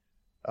saying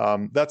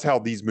that's how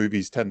these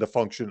movies tend to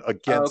function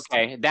against.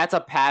 Okay, that's a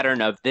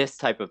pattern of this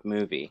type of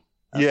movie.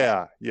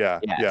 Okay.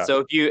 Yeah.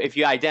 So if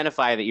you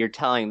identify that you're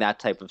telling that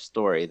type of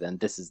story, then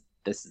this is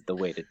the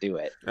way to do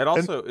it. And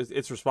also,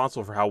 it's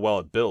responsible for how well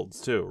it builds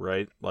too,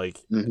 right? Like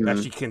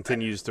as she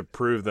continues to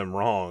prove them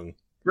wrong.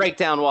 Break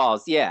down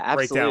walls, yeah,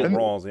 absolutely. Break down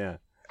walls, yeah.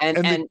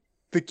 And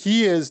the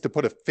key is to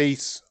put a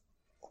face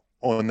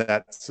on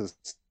that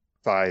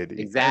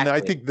society. Exactly. And I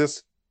think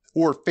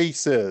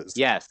faces.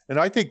 Yes. And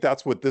I think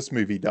that's what this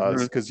movie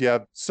does, because you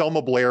have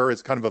Selma Blair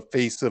as kind of a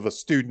face of a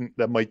student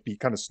that might be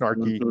kind of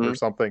snarky or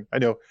something. I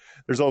know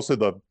there's also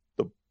the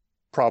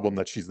problem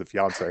that she's the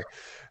fiance.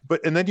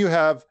 And then you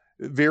have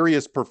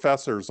various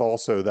professors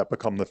also that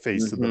become the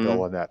face of the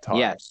villain at times.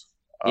 Yes.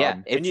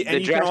 And you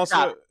can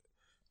also...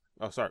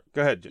 Oh, sorry.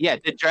 Go ahead. Yeah,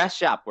 the dress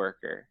shop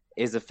worker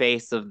is a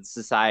face of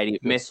society.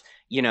 Yes.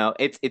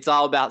 It's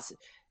all about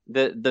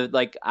the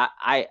like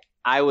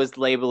I was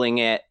labeling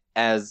it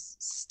as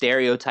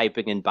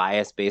stereotyping and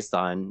bias based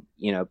on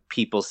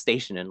people's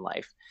station in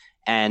life,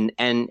 and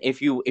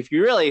if you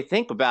really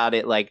think about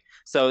it, like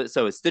so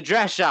it's the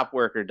dress shop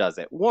worker does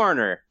it.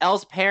 Warner,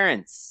 Elle's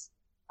parents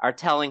are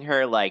telling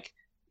her like,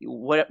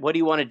 what do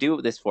you want to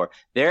do this for?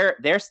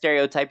 They're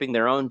stereotyping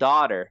their own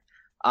daughter.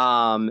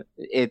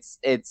 It's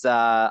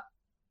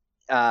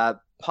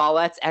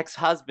Paulette's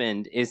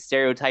ex-husband is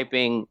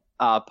stereotyping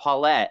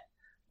Paulette.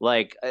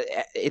 Like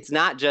it's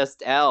not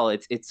just Elle.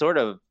 It's sort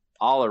of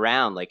all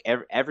around. Like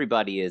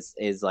everybody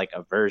is like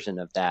a version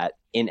of that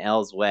in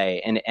Elle's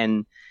way.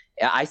 And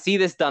I see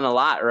this done a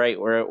lot, right?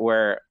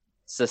 Where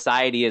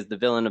society is the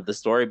villain of the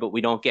story, but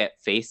we don't get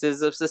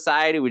faces of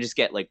society. We just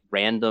get like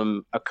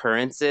random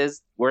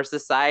occurrences where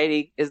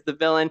society is the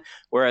villain.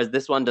 Whereas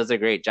this one does a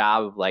great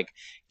job of like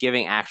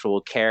giving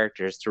actual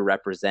characters to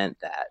represent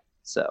that.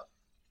 So.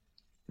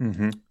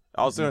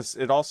 Also,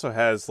 it also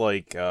has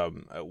like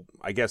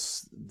I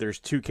guess there's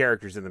two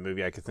characters in the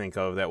movie I could think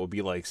of that would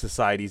be like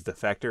society's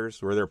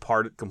defectors, where they're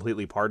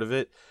completely part of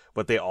it,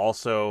 but they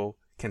also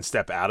can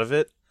step out of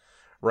it,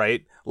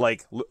 right?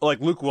 Like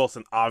Luke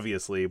Wilson,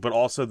 obviously, but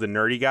also the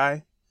nerdy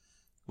guy.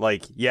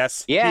 Like,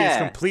 yes, he is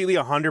completely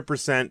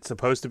 100%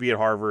 supposed to be at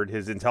Harvard.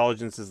 His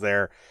intelligence is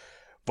there,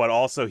 but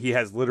also he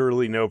has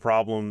literally no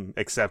problem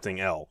accepting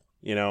L.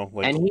 You know,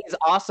 like, and he's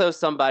also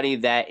somebody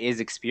that is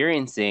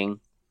experiencing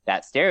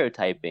that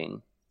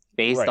stereotyping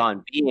based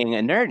on being a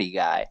nerdy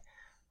guy.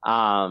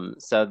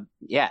 So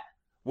yeah,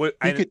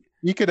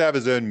 he could have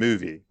his own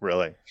movie,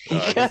 really.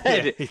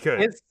 He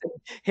could.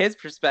 His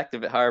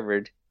perspective at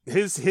Harvard.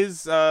 His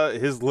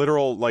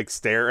literal like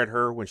stare at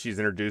her when she's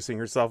introducing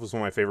herself is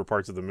one of my favorite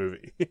parts of the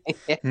movie.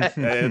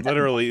 And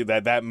literally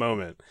that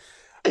moment.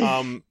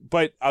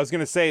 But I was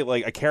gonna say,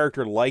 like, a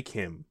character like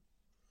him,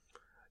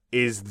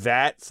 is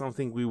that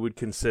something we would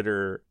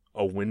consider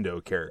a window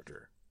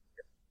character?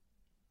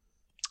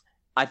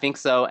 I think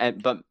so,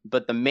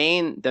 but the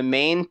main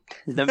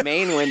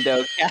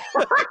window.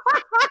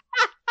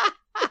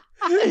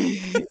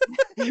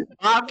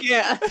 Bob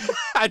can't.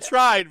 I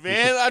tried,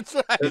 man. I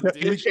tried.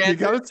 You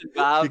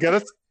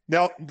gotta.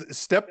 Now,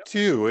 step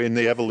 2 in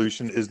the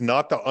evolution is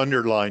not to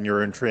underline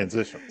your in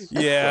transitions.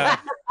 Yeah,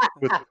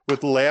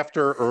 with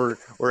laughter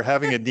or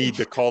having a need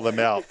to call them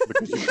out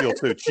because you feel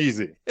so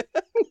cheesy.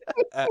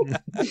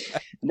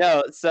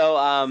 No,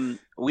 so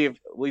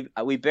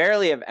we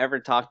barely have ever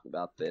talked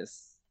about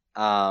this.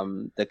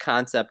 The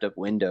concept of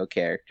window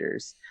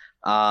characters.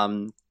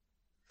 What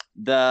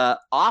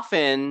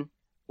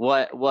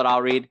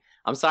I'll read.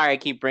 I'm sorry I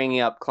keep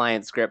bringing up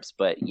client scripts,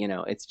 but you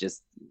know it's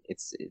just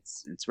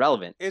it's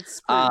relevant.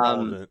 It's pretty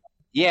relevant.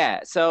 Yeah.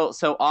 So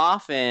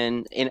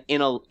often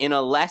in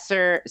a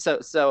lesser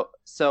so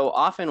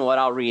often what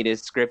I'll read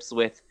is scripts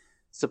with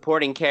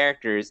supporting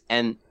characters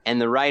and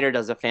the writer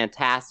does a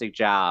fantastic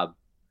job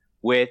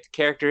with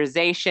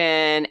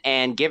characterization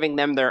and giving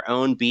them their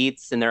own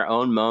beats and their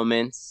own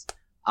moments.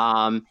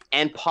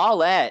 And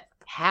Paulette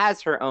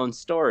has her own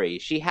story.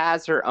 She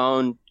has her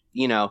own,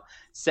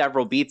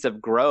 several beats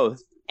of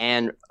growth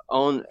and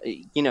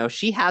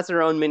she has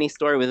her own mini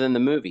story within the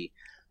movie.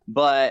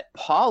 But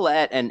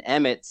Paulette and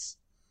Emmett's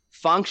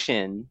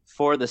function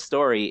for the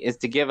story is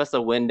to give us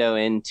a window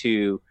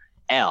into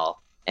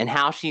Elle and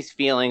how she's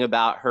feeling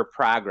about her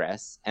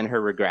progress and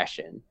her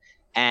regression.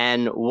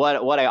 And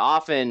what I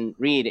often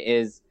read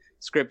is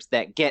scripts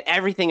that get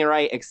everything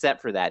right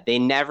except for that. They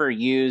never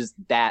use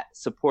that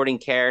supporting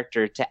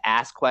character to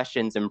ask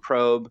questions and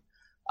probe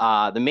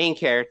the main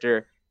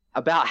character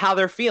about how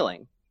they're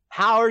feeling.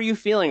 How are you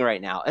feeling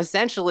right now?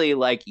 Essentially,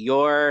 like,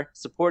 your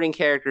supporting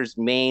character's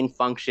main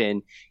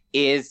function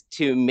is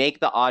to give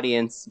the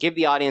audience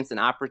an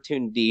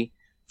opportunity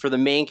for the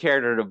main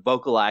character to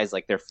vocalize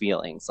like their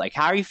feelings. Like,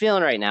 how are you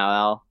feeling right now,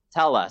 Elle?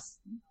 Tell us.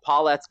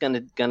 Paulette's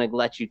gonna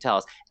let you tell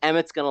us.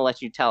 Emmett's gonna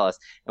let you tell us.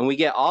 And we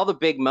get all the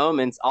big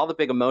moments, all the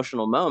big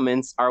emotional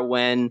moments are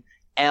when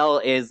Elle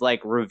is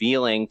like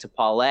revealing to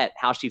Paulette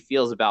how she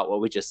feels about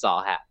what we just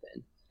saw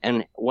happen.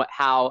 And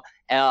how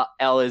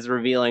Elle is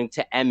revealing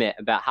to Emmett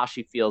about how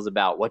she feels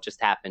about what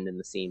just happened in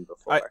the scene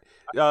before.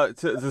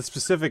 The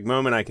specific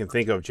moment I can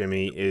think of,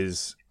 Jimmy,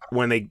 is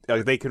when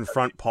they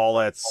confront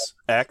Paulette's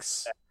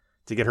ex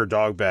to get her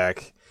dog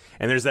back.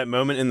 And there's that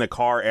moment in the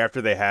car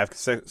after they have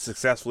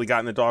successfully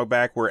gotten the dog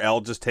back where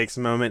Elle just takes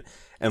a moment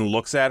and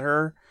looks at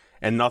her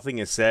and nothing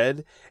is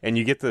said. And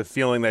you get the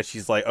feeling that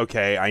she's like,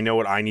 okay, I know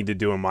what I need to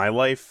do in my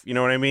life. You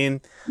know what I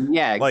mean?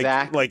 Yeah,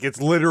 exactly. Like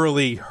it's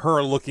literally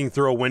her looking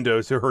through a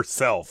window to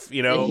herself,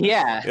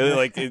 Yeah.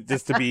 Like,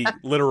 just to be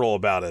literal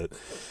about it.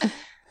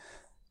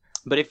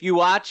 But if you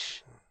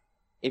watch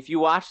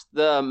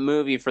the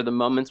movie for the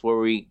moments where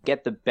we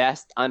get the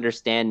best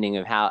understanding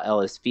of how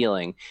Elle is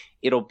feeling,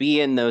 it'll be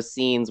in those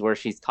scenes where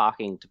she's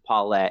talking to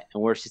Paulette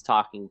and where she's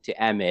talking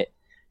to Emmett,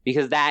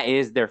 because that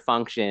is their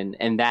function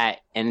and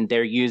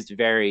they're used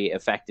very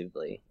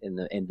effectively in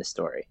the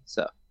story.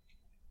 So.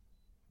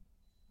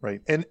 Right.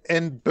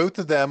 And both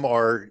of them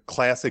are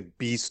classic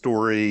B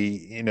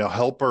story,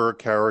 helper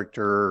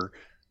character.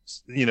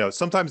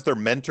 Sometimes they're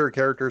mentor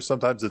characters,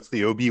 sometimes it's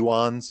the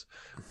Obi-Wans,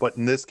 but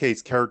in this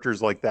case,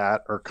 characters like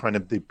that are kind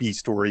of the B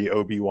story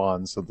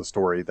Obi-Wans of the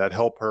story that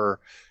help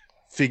her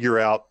figure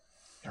out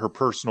her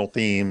personal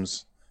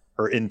themes,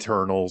 her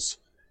internals,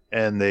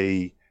 and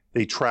they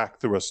track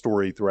through a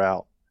story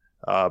throughout.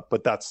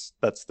 But that's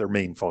their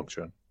main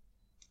function.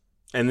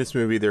 And this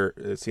movie,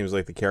 it seems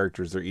like the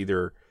characters are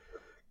either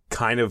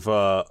kind of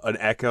an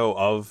echo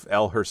of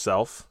Elle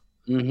herself.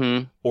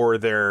 Mm-hmm. Or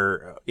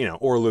they're,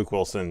 or Luke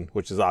Wilson,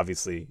 which is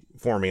obviously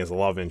forming as a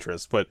love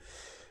interest. But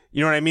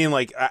you know what I mean?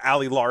 Like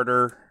Ali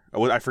Larter,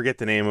 I forget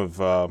the name of...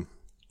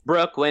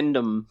 Brooke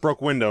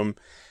Wyndham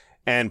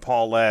and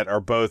Paulette are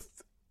both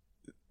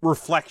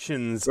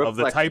reflections of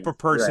the type of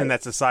person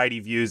that society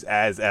views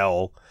as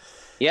Elle.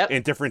 Yep.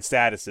 In different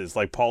statuses.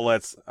 Like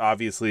Paulette's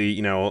obviously,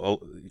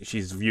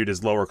 she's viewed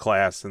as lower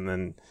class, and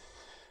then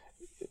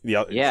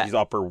she's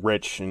upper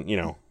rich, and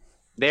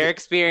They're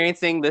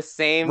experiencing the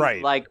same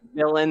like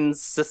villain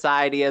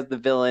society as the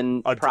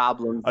villain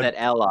problems that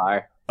Elle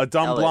are. A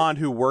dumb blonde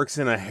who works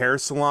in a hair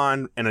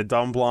salon and a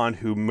dumb blonde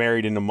who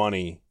married into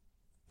money.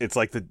 It's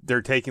like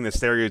they're taking the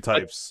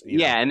stereotypes.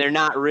 And they're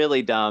not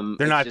really dumb.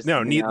 They're not. Just,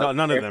 none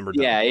of them are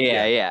dumb.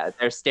 Yeah.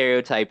 They're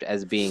stereotyped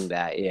as being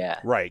that. Yeah.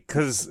 Right,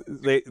 because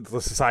the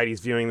society's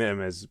viewing them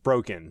as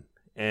broken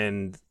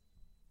and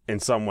in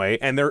some way,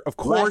 and they're of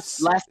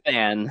course less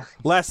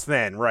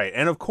than right,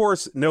 and of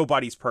course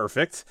nobody's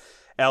perfect.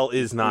 Elle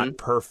is not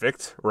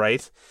perfect,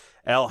 right?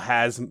 Elle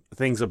has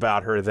things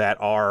about her that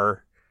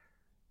are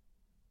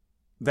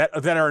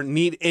in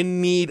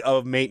need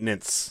of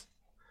maintenance.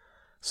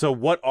 So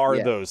what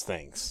are those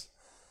things?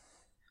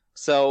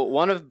 So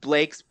one of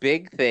Blake's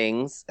big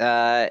things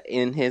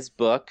in his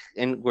book,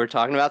 and we're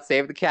talking about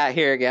Save the Cat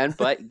here again,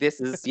 but this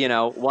is,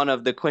 one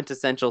of the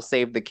quintessential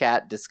Save the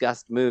Cat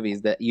discussed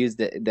movies that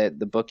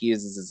the book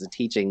uses as a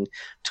teaching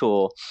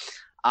tool.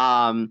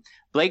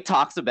 Blake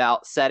talks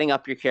about setting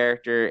up your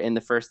character in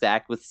the first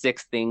act with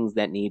 6 things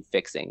that need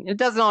fixing. It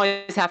doesn't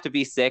always have to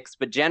be 6,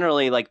 but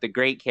generally, like, the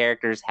great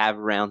characters have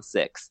around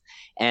 6.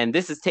 And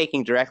this is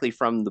taking directly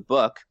from the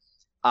book.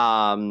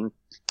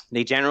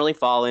 They generally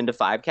fall into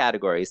 5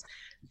 categories: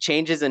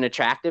 changes in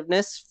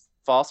attractiveness,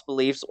 false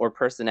beliefs or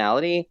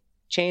personality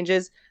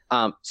changes,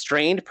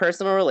 strained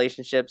personal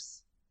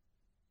relationships,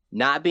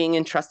 not being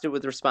entrusted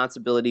with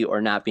responsibility or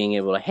not being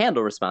able to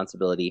handle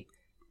responsibility,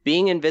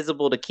 being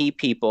invisible to key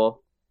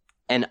people,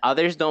 and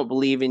others don't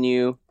believe in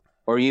you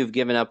or you've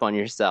given up on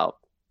yourself.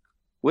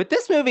 With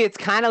this movie,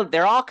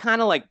 they're all kind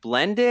of like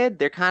blended.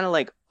 They're kind of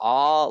like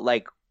all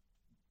like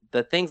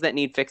the things that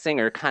need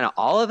fixing are kind of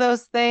all of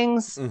those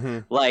things.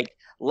 Like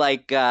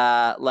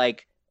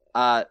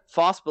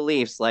false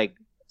beliefs. Like,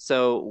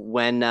 so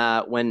when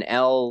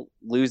Elle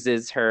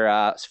loses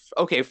her,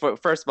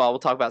 first of all, we'll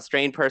talk about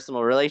strained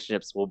personal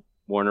relationships. Well,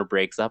 Warner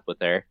breaks up with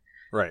her.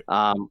 Right.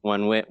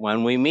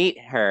 When we meet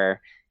her,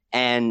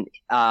 and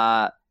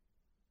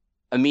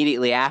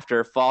immediately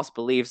after, false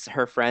beliefs,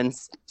 her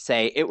friends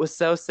say, "It was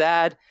so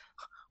sad.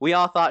 We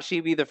all thought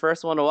she'd be the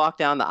first one to walk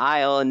down the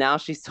aisle, and now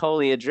she's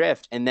totally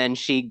adrift." And then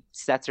she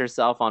sets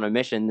herself on a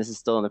mission, this is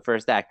still in the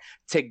first act,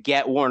 to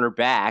get Warner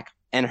back.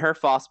 And her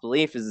false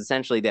belief is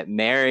essentially that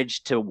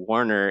marriage to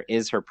Warner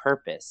is her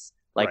purpose.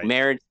 Like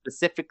marriage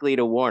specifically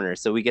to Warner.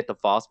 So we get the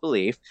false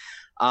belief.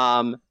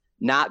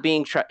 Not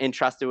being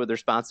entrusted with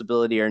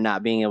responsibility or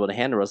not being able to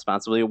handle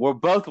responsibility. Where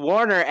both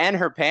Warner and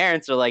her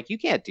parents are like, you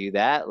can't do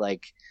that.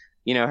 Like,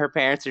 her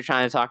parents are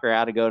trying to talk her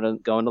out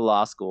of going to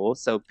law school.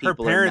 So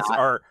people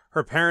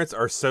her parents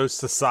are so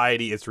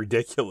society, it's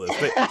ridiculous.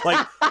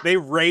 They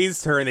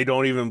raised her and they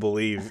don't even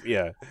believe.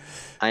 Yeah,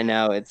 I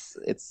know it's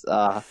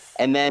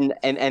and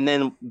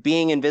then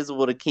being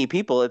invisible to key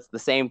people, it's the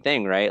same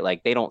thing, right?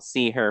 Like they don't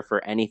see her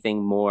for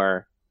anything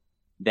more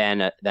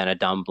than a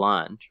dumb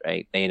blonde,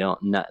 right? They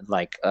don't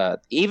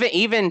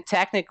even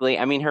technically.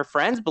 I mean, her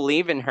friends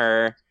believe in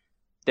her.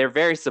 They're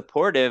very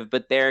supportive,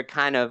 but they're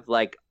kind of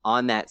like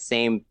on that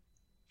same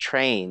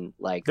train.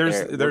 Like there's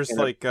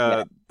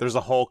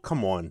a whole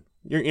come on,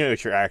 you know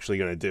what you're actually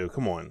gonna do,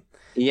 come on.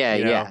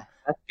 Yeah,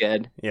 that's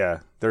good. Yeah,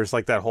 there's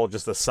like that whole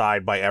just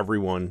aside by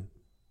everyone,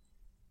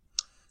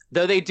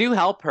 though they do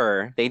help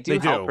her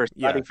help her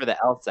study for the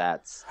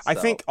LSATs. So. I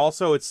think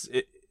also it's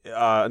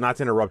not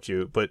to interrupt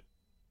you, but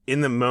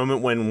in the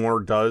moment when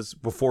Warner does,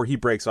 before he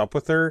breaks up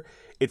with her,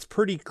 it's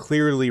pretty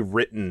clearly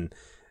written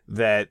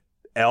that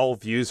Elle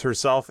views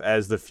herself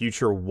as the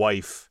future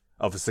wife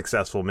of a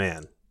successful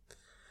man.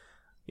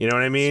 You know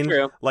what I mean?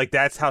 True. Like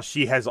that's how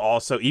she has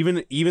also,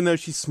 even though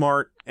she's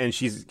smart and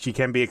she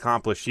can be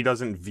accomplished,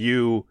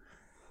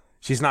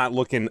 she's not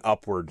looking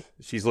upward.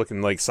 She's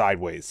looking like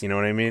sideways. You know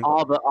what I mean?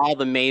 All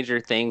the major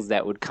things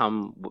that would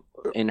come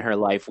in her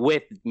life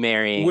with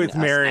marrying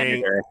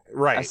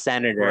a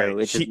senator,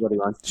 which is what he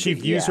wants to She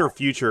views her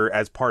future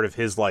as part of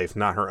his life,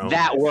 not her own.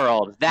 That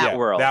world.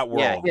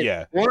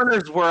 Yeah.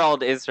 Warner's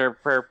world is her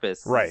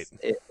purpose. Right.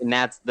 And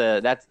that's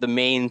the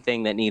main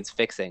thing that needs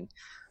fixing.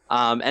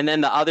 And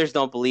then the others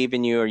don't believe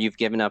in you or you've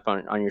given up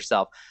on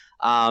yourself.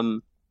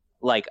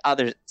 Like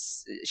others,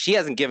 she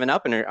hasn't given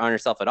up on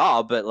herself at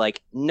all, but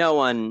like no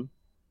one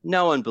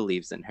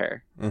believes in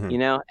her.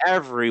 Mm-hmm.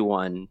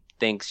 Everyone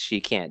thinks she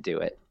can't do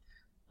it.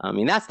 I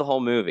mean, that's the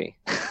whole movie.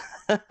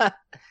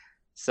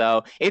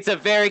 So it's a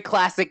very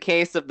classic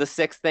case of the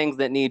 6 things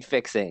that need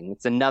fixing.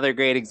 It's another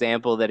great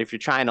example that if you're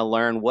trying to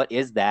learn what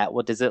is that,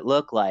 what does it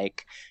look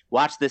like,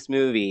 watch this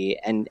movie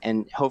and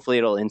hopefully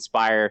it'll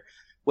inspire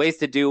ways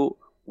to do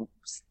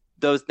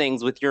those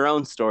things with your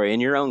own story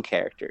and your own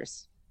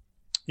characters.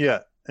 Yeah.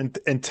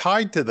 And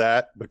tied to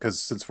that,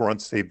 because since we're on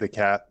Save the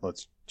Cat,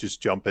 let's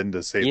just jump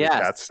into Save the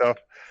Cat stuff.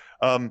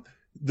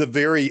 The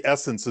very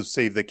essence of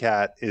Save the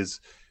Cat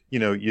is,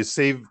 you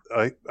save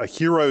a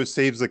hero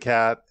saves a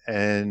cat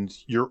and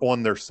you're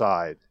on their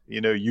side.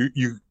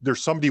 You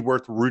there's somebody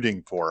worth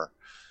rooting for.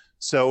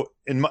 So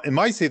in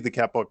my Save the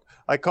Cat book,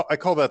 I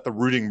call that the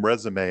rooting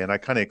resume, and I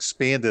kind of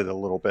expanded a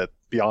little bit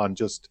beyond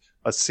just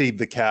a Save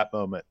the Cat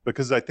moment,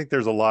 because I think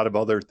there's a lot of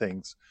other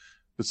things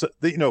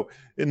You know,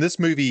 in this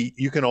movie,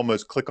 you can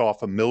almost click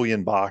off a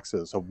million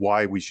boxes of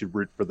why we should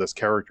root for this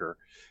character.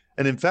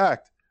 And in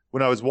fact,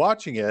 when I was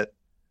watching it,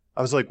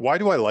 I was like, why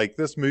do I like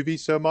this movie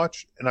so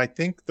much? And I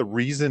think the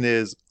reason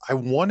is I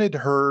wanted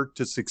her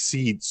to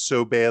succeed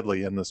so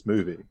badly in this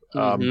movie.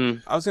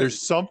 There's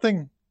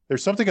something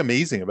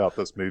amazing about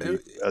this movie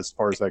as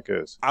far as that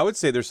goes. I would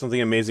say there's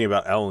something amazing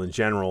about Elle in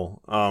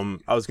general.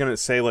 I was going to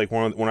say, like,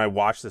 when I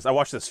watched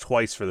this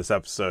twice for this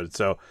episode.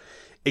 So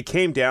it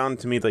came down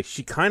to me, like,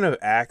 she kind of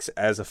acts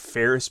as a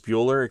Ferris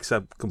Bueller,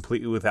 except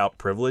completely without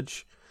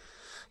privilege.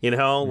 You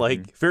know,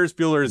 like, Ferris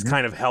Bueller is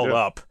kind of held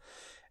up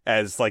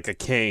as, like, a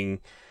king.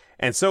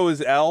 And so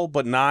is Elle,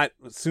 but not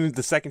as soon as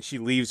the second she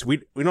leaves, we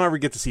don't ever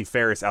get to see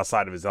Ferris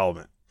outside of his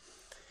element.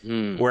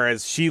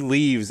 Whereas she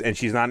leaves and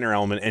she's not in her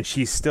element, and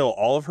she's still,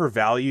 all of her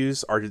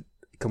values are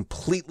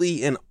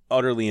completely and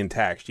utterly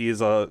intact. She is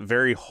a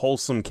very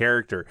wholesome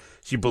character.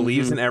 She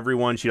believes in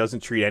everyone. She doesn't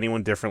treat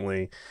anyone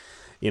differently.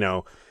 You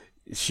know,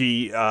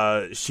 she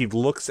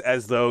looks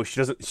as though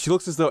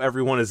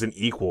everyone is an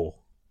equal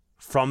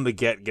from the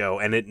get-go,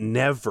 and it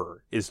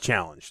never is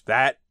challenged.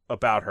 That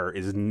about her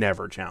is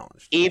never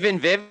challenged. Even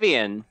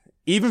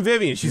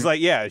Vivian, she's like,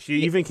 yeah,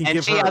 she even can give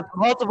her.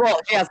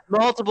 She has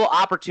multiple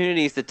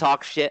opportunities to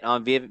talk shit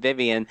on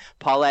Vivian.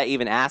 Paulette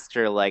even asked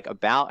her, like,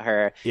 about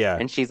her. Yeah.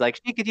 And she's like,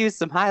 she could use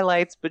some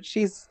highlights, but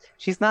she's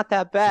not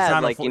that bad.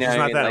 She's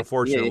not that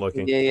unfortunate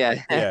looking.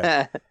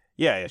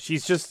 Yeah.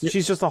 She's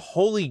just a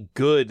wholly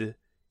good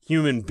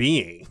human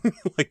being.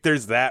 Like,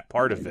 there's that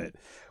part of it,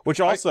 which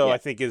also I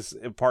think is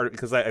a part of,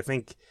 because I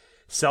think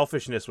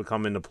selfishness would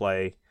come into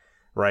play,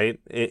 right,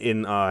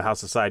 in how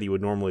society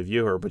would normally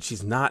view her, but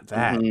she's not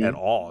that at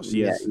all.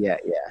 She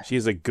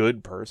is a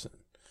good person.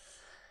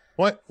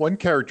 One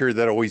character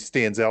that always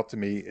stands out to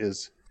me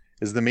is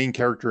the main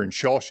character in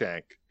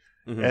Shawshank.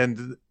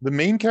 And the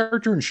main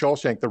character in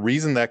Shawshank, the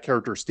reason that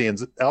character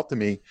stands out to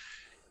me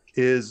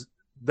is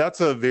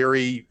that's a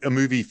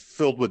movie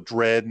filled with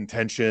dread and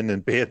tension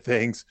and bad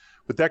things,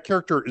 but that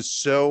character is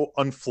so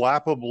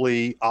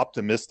unflappably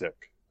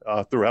optimistic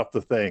throughout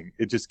the thing.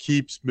 It just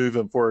keeps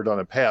moving forward on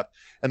a path,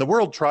 and the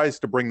world tries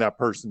to bring that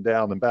person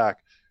down and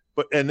back,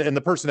 but and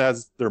the person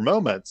has their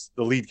moments,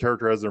 the lead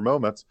character has their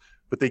moments,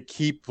 but they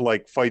keep,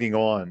 like, fighting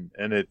on,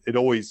 and it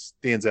always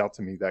stands out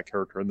to me, that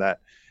character, and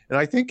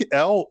I think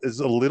Elle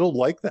is a little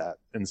like that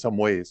in some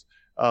ways.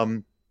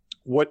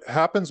 What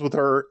happens with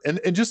her, and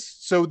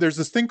just so there's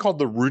this thing called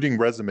the rooting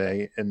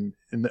resume, and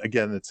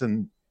again, it's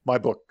in my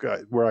book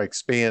where I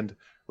expand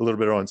a little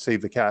bit on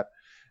Save the Cat.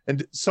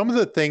 And some of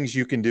the things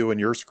you can do in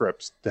your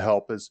scripts to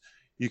help is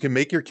you can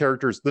make your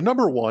characters, the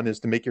number one is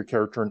to make your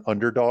character an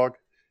underdog.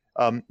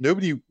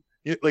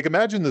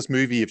 Imagine this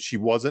movie if she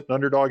wasn't an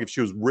underdog, if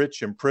she was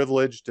rich and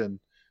privileged and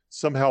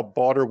somehow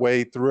bought her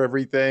way through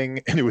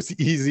everything and it was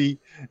easy.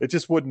 It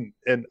just wouldn't,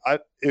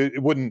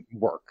 it wouldn't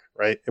work,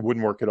 right? It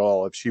wouldn't work at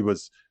all if she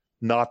was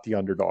not the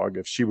underdog.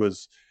 If she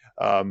was,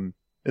 and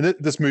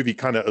this movie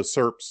kind of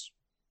usurps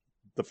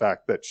the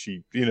fact that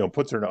she,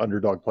 puts her in an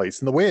underdog place.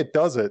 And the way it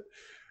does it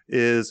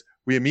is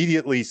we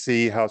immediately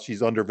see how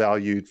she's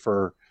undervalued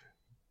for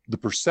the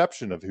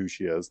perception of who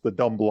she is, the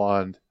dumb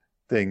blonde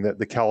thing, that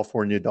the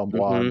California dumb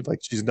blonde, like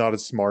she's not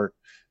as smart.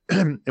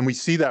 And we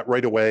see that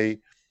right away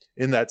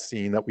in that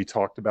scene that we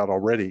talked about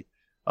already.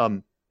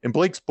 In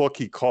Blake's book,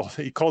 he calls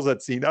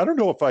that scene, I don't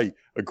know if I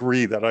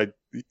agree that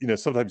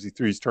sometimes he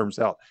threw these terms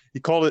out. He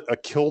called it a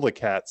kill the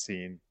cat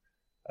scene.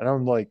 And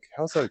I'm like,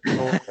 how's that a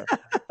kill the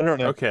cat? I don't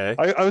know. Okay.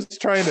 I was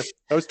trying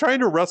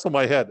to wrestle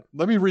my head.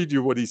 Let me read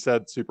you what he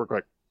said super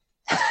quick.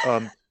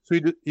 So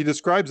he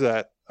describes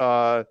that.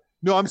 No,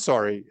 I'm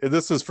sorry.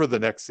 This is for the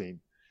next scene.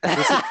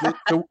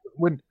 So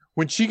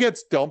when she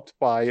gets dumped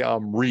by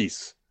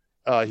Reese,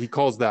 he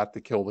calls that the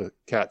kill the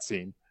cat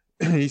scene.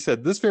 He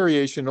said this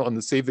variation on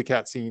the Save the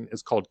Cat scene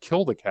is called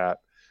Kill the Cat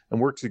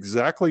and works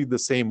exactly the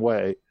same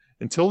way.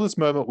 Until this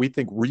moment, we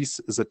think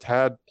Reese is a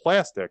tad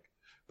plastic,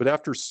 but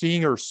after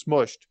seeing her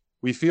smushed,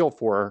 we feel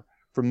for her.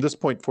 From this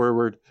point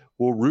forward,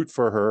 we'll root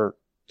for her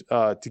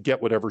to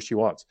get whatever she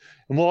wants.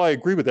 And while I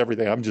agree with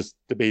everything, I'm just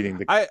debating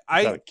the cat.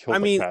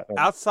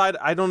 Outside,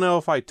 I don't know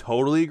if I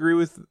totally agree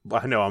with.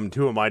 I know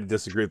who am I to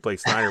disagree with Blake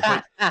Snyder,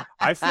 but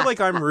I feel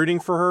like I'm rooting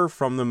for her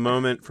from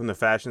the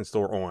fashion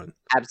store on.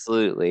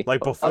 Absolutely,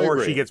 like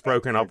before she gets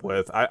broken up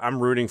with. I'm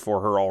rooting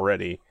for her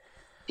already.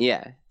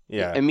 Yeah,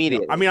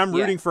 immediately. I mean, I'm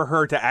rooting for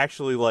her to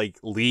actually like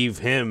leave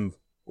him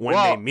when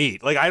they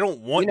meet. Like, I don't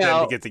want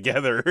them to get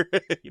together.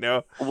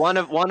 One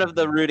of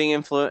the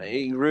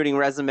rooting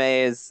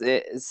resume is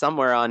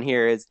somewhere on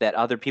here is that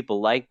other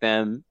people like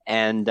them,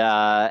 and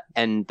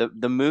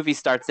the movie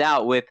starts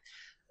out with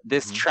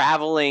this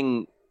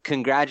traveling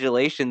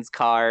congratulations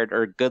card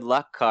or good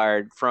luck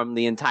card from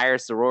the entire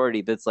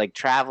sorority that's like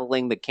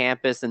traveling the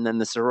campus and then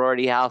the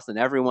sorority house, and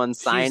everyone's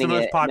signing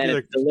it.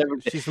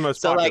 She's the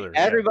most popular. So like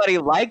everybody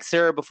likes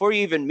her. Before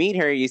you even meet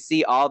her, you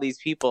see all these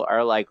people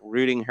are like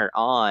rooting her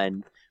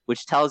on,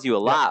 which tells you a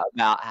lot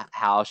about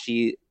how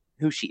she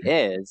who she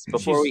is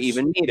before we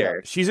even meet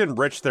her. She's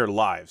enriched their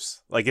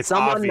lives. Like, it's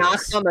someone obvious.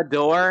 knocks on the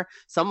door.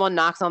 Someone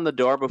knocks on the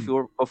door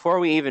before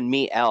we even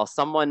meet Elle.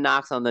 Someone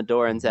knocks on the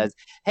door and says,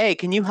 "Hey,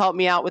 can you help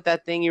me out with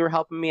that thing you were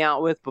helping me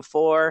out with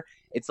before?"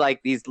 It's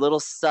like these little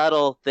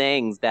subtle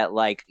things that,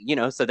 like, you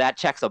know, so that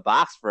checks a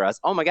box for us.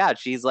 Oh my God,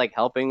 she's like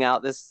helping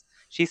out this.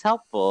 She's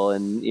helpful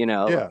and, you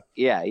know,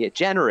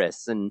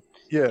 generous and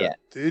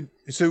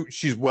so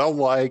she's well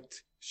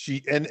liked.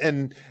 She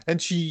and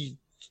she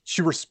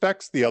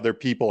respects the other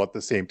people at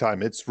the same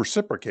time. It's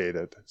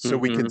reciprocated. So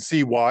we can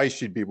see why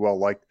she'd be well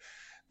liked.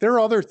 There are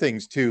other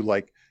things too,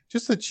 like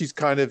just that she's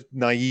kind of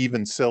naive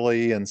and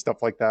silly and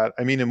stuff like that.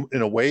 I mean,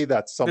 in a way,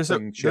 that's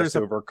something she has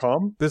to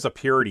overcome. There's a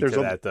purity to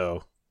that,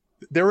 though.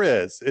 There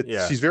is.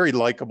 She's very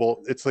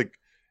likable. It's like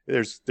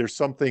there's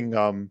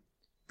something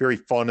very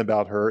fun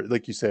about her.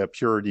 Like you say, a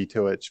purity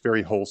to it. It's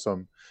very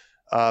wholesome.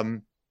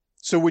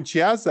 So when she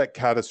has that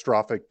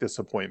catastrophic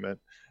disappointment,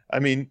 I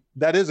mean,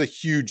 that is a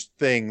huge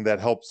thing that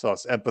helps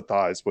us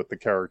empathize with the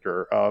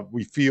character.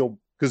 We feel,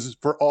 because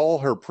for all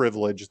her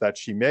privilege that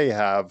she may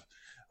have,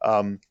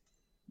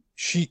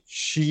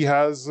 she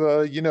has,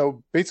 you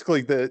know,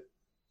 basically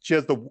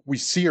we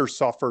see her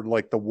suffer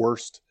like the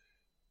worst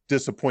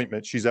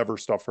disappointment she's ever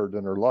suffered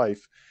in her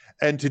life,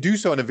 and to do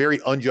so in a very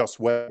unjust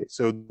way.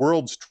 So the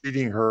world's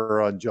treating her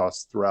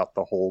unjust throughout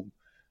the whole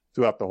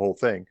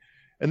thing.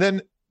 And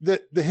then the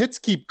hits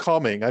keep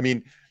coming. I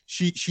mean,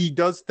 she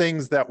does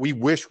things that we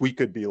wish we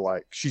could be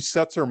like. She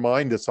sets her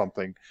mind to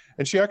something,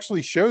 and she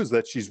actually shows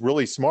that she's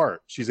really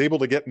smart. She's able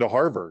to get into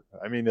Harvard.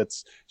 I mean,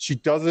 she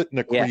does it in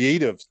a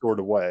creative sort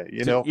of way,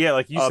 you know? Yeah,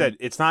 like you said,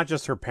 it's not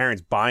just her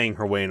parents buying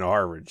her way into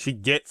Harvard. She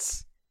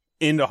gets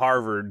into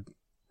Harvard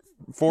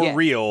for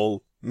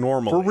real,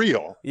 normally. For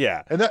real.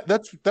 Yeah. And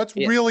that's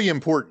really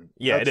important.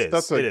 Yeah, it is.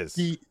 That's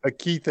a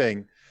key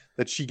thing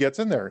that she gets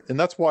in there. And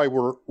that's why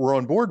we're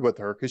on board with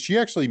her, because she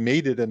actually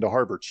made it into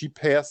Harvard. She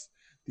passed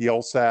the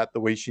LSAT the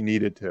way she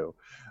needed to.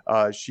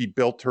 She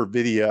built her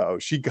video.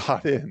 She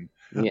got in.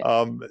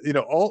 Yeah. You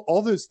know,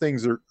 all those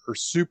things are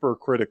super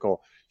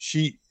critical.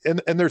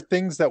 And there are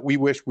things that we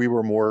wish we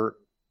were more,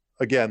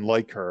 again,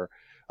 like her.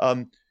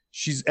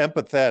 She's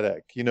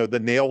empathetic. You know, the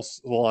nail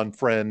salon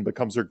friend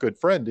becomes her good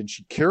friend, and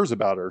she cares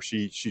about her.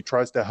 She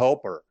tries to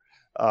help her.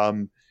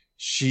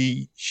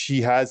 She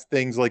has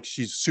things like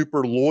she's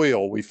super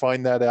loyal. We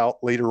find that out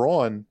later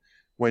on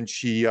when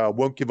she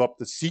won't give up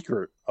the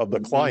secret of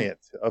the client,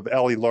 of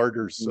Ali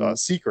Larter's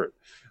secret,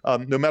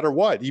 no matter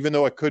what, even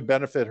though it could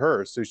benefit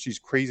her. So she's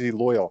crazy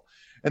loyal.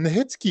 And the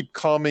hits keep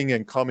coming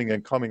and coming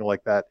and coming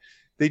like that.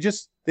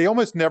 They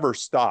almost never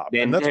stop.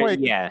 And that's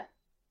why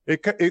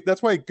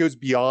that's why it goes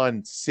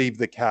beyond Save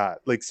the Cat.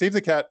 Like, Save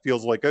the Cat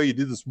feels like, oh, you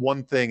do this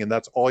one thing and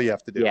that's all you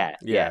have to do.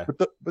 Yeah.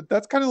 But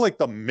that's kind of like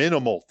the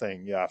minimal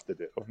thing you have to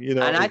do, you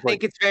know. And I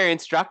think it's very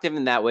instructive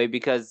in that way,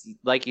 because,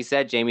 like you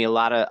said, Jamie, a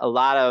lot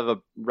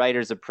of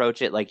writers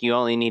approach it like you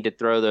only need to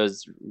throw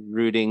those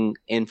rooting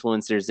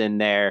influencers in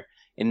there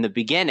in the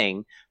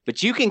beginning,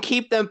 but you can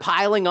keep them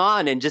piling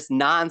on and just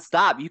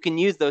nonstop. You can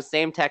use those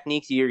same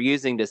techniques you're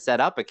using to set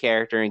up a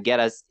character and get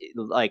us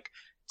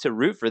to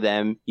root for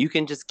them. You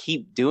can just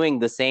keep doing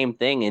the same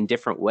thing in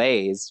different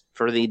ways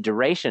for the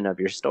duration of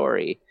your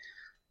story,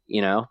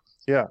 you know?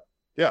 Yeah.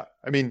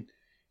 I mean,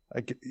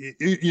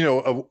 you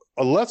know,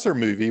 a lesser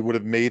movie would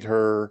have made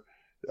her,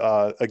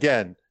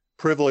 again,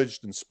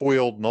 privileged and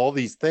spoiled and all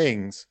these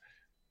things,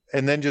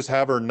 and then just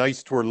have her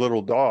nice to her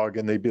little dog,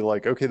 and they'd be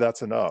like, okay,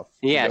 that's enough.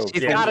 Yeah,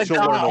 she's got a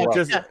dog.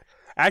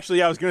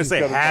 Actually, I was going to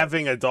say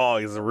having a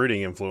dog is a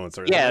rooting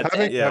influencer. Yeah,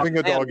 having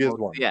a dog is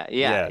one.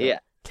 Yeah.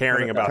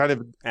 Caring about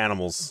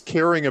animals,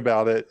 caring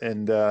about it,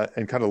 and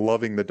kind of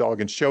loving the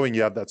dog and showing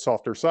you have that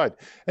softer side.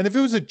 And if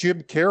it was a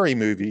Jim Carrey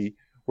movie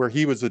where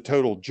he was a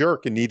total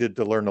jerk and needed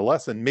to learn a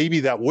lesson, maybe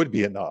that would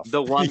be enough.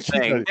 The one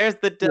thing, there's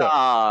the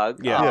dog.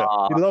 Yeah,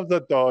 he loves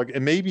that dog,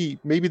 and maybe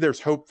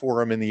there's hope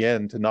for him in the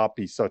end to not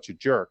be such a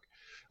jerk.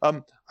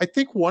 I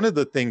think one of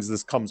the things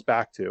this comes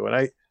back to, and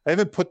I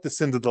haven't put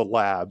this into the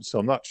lab, so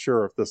I'm not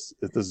sure if this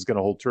is going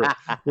to hold true.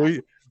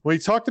 We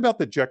talked about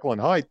the Jekyll and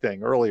Hyde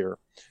thing earlier.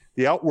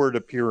 The outward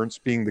appearance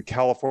being the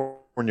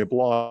California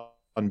blonde,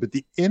 but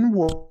the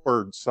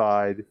inward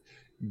side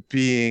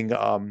being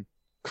kind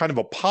of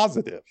a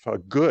positive, a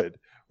good.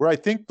 Where I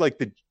think like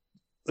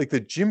the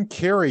Jim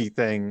Carrey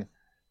thing,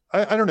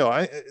 I don't know.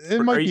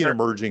 It might be an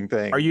emerging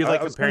thing. Are you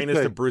comparing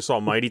this to Bruce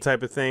Almighty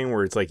type of thing,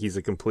 where it's like he's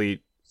a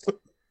complete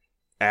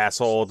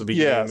asshole at the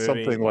beginning of the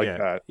movie? Something like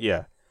that.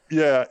 Yeah.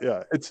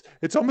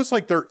 It's almost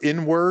like their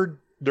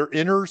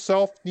inner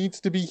self needs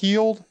to be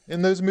healed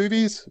in those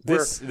movies.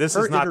 This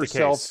is not the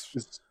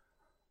case.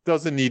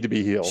 Doesn't need to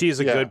be healed. She's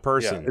a good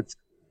person.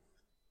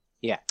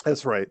 Yeah,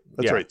 that's right.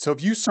 That's right. So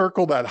if you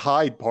circle that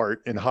Hyde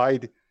part, and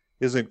Hyde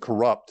isn't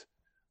corrupt,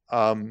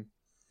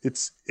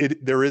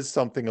 there is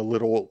something a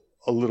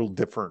little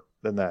different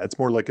than that. It's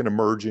more like an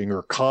emerging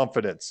or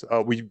confidence.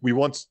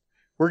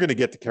 We're going to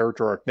get to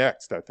character arc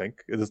next. I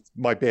think it's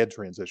my bad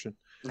transition.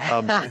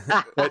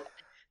 But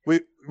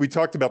we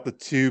talked about the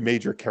two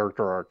major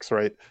character arcs,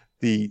 right?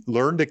 The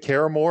learn to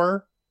care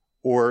more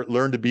or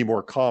learn to be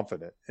more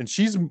confident. And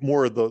she's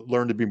more of the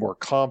learn to be more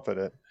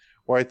confident,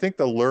 where I think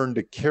the learn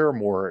to care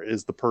more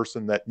is the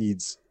person that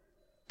needs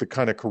the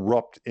kind of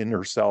corrupt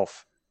inner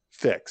self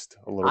fixed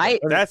a little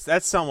bit.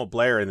 That's Selma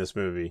Blair in this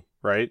movie,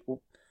 right?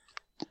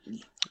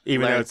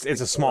 Even though it's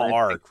a small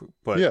arc,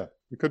 but yeah,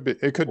 it could be.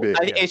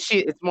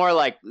 It's more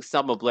like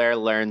Selma Blair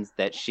learns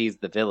that she's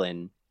the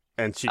villain.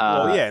 And she,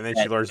 and then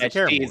she learns to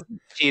care more.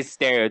 She's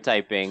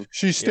stereotying.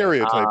 She's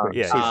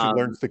stereotyping, so she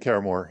learns to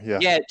care more. Yeah.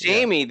 Yeah,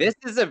 Jamie, this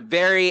is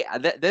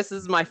this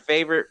is my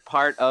favorite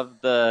part of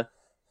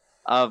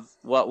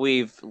what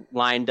we've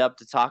lined up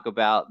to talk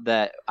about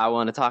that I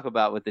want to talk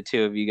about with the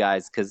two of you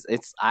guys, because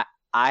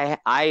I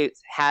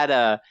had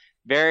a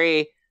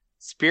very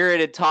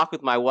spirited talk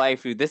with my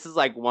wife, who this is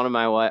like one of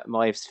my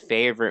wife's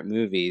favorite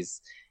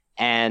movies,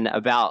 and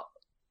about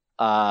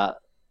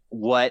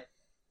what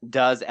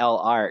does El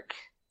Arc.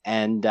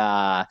 And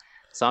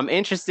so I'm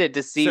interested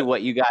to see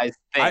what you guys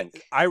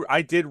think.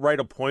 I did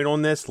write a point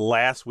on this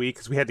last week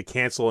because we had to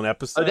cancel an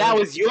episode. Oh, that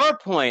was your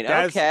point.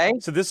 Okay.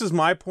 So this is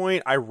my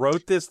point. I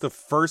wrote this the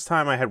first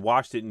time I had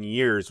watched it in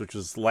years, which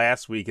was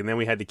last week, and then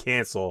we had to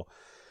cancel.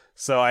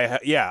 So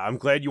I'm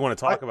glad you want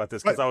to talk about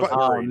this because I was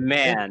worried. Oh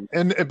man!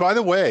 And by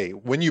the way,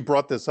 when you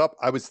brought this up,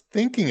 I was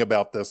thinking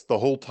about this the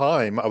whole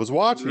time I was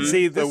watching.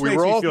 See, this so we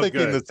were all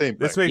thinking the same thing.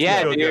 This makes me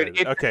feel good.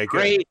 It's okay,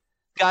 great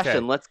discussion.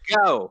 Okay. Let's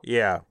go.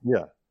 Yeah.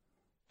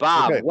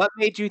 Bob, what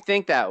made you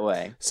think that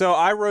way? So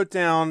I wrote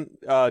down,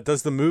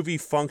 does the movie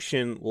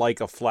function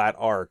like a flat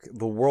arc?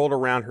 The world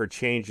around her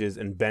changes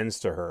and bends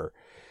to her.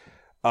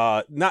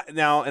 Not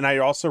now, and I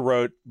also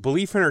wrote,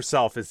 belief in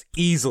herself is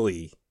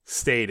easily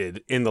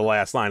stated in the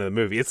last line of the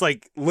movie. It's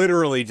like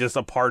literally just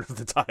a part of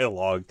the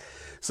dialogue.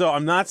 So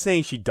I'm not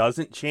saying she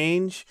doesn't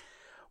change,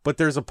 but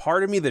there's a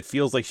part of me that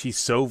feels like she's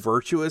so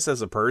virtuous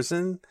as a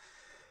person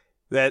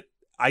that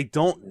I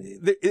don't...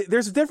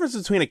 There's a difference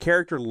between a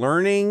character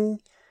learning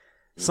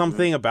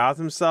something about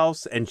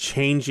themselves and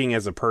changing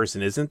as a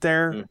person, isn't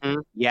there?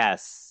 Mm-hmm.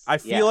 Yes. I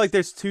feel like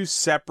there's two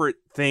separate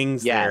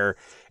things there.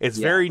 It's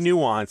very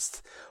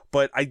nuanced,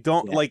 but I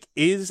don't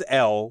is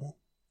Elle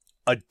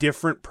a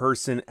different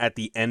person at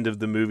the end of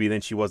the movie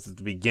than she was at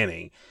the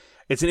beginning?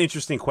 It's an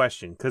interesting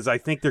question because I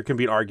think there can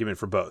be an argument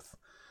for both.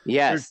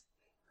 Yes.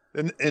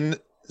 And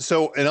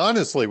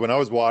honestly, when I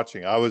was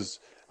watching, I was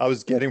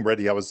getting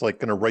ready. I was like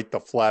going to write the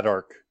flat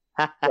arc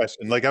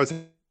question. Like I was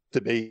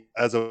debate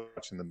as I was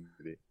watching the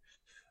movie.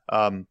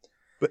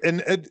 But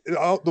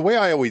the way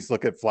I always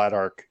look at flat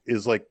arc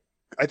is like,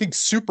 I think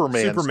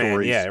Superman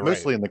stories,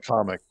 mostly in the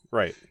comic,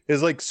 right,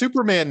 is like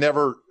Superman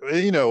never,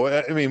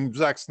 I mean,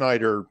 Zack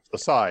Snyder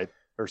aside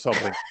or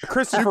something.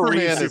 Christopher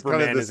Reeve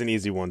Superman is an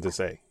easy one to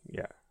say.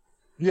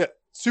 Yeah.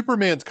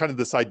 Superman's kind of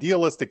this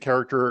idealistic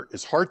character.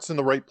 His heart's in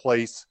the right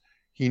place.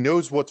 He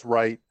knows what's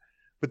right.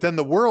 But then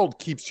the world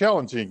keeps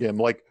challenging him.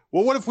 Like,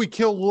 well, what if we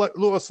kill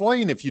Lois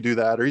Lane if you do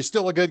that? Are you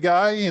still a good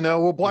guy?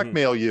 We'll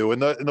blackmail you.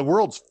 And the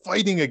world's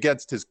fighting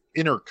against his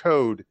inner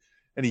code,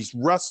 and he's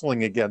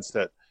wrestling against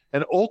it.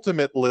 And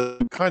ultimately,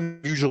 kind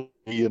of usually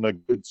in a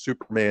good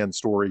Superman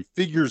story,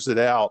 figures it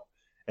out,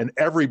 and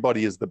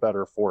everybody is the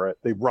better for it.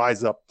 They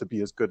rise up to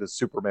be as good as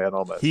Superman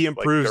almost. He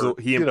improves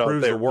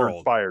the world.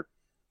 Inspired.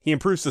 He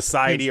improves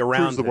society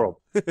around the world.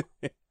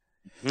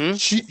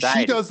 She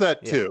does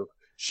that too.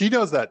 She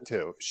does that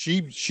too.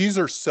 She's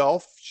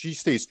herself. She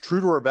stays true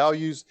to her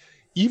values.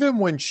 Even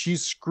when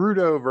she's screwed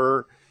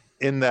over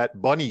in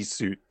that bunny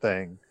suit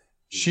thing,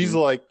 she's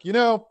like,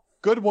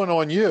 good one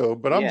on you,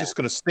 but I'm just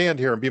going to stand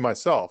here and be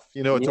myself.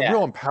 It's a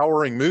real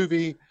empowering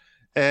movie.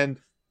 And,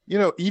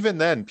 even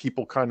then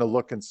people kind of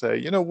look and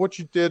say, what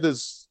you did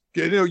is,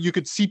 you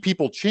could see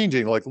people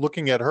changing, like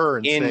looking at her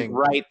and saying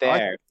right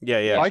there.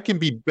 I can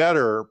be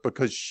better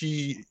because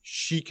she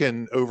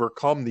can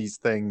overcome these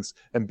things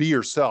and be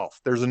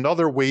herself. There's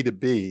another way to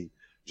be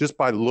just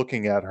by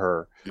looking at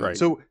her. Right.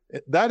 So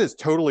that is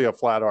totally a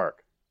flat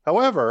arc.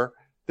 However,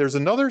 there's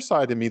another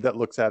side of me that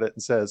looks at it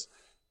and says,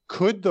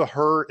 could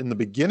her in the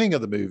beginning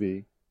of the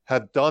movie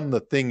have done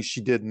the things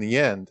she did in the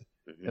end?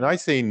 And I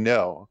say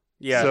no.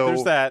 Yeah,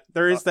 there's that.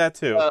 There is that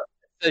too.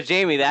 So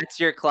Jamie, that's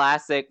your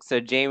classic. So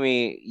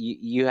Jamie,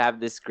 you have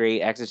this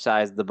great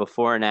exercise, the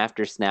before and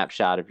after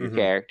snapshot of your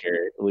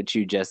character, which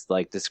you just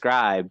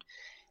described.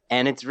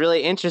 And it's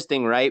really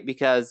interesting, right?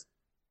 Because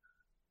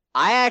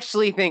I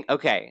actually think,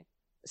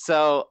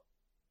 so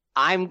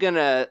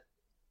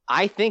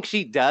I think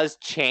she does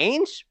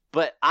change,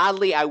 but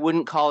oddly, I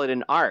wouldn't call it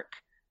an arc.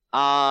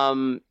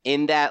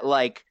 In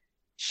that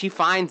she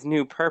finds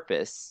new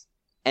purpose,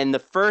 and the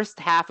first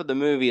half of the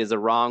movie is a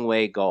wrong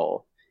way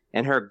goal.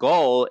 And her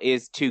goal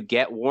is to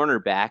get Warner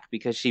back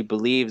because she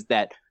believes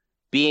that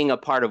being a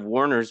part of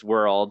Warner's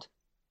world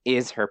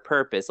is her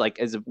purpose,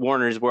 as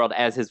Warner's world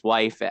as his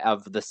wife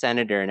of the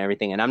senator and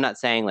everything. And I'm not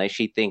saying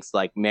she thinks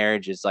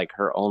marriage is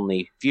her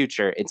only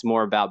future. It's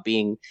more about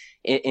being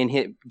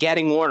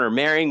getting Warner,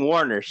 marrying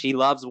Warner. She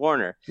loves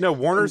Warner. No,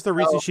 Warner's the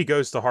reason she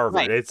goes to Harvard.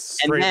 Right.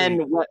 It's and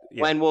then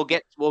when we'll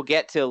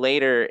get to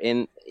later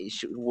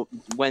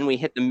when we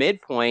hit the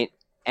midpoint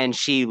and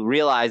she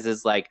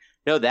realizes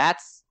no,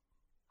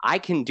 I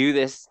can do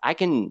this. I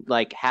can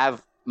like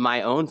have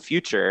my own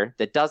future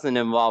that doesn't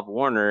involve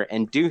Warner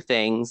and do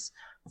things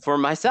for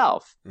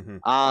myself.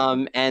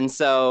 And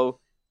so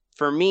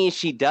for me,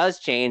 she does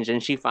change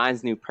and she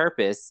finds new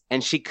purpose,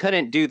 and she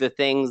couldn't do the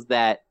things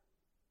that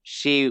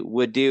she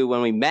would do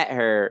when we met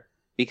her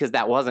because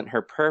that wasn't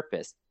her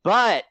purpose.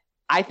 But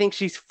I think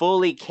she's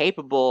fully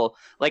capable.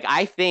 Like,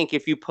 I think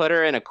if you put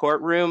her in a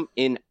courtroom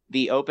in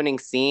the opening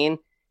scene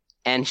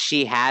and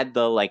she had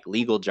the like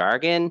legal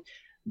jargon,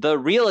 the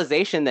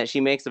realization that she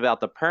makes about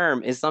the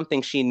perm is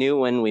something she knew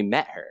when we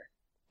met her.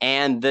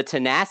 And the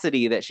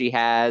tenacity that she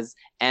has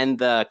and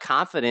the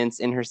confidence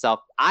in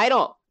herself,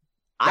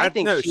 I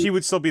think she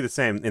would still be the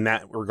same in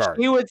that regard.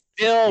 She would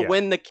still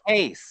win the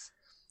case.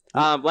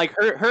 Like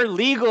her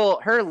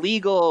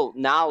legal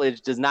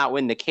knowledge does not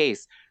win the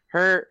case.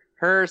 Her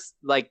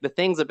like the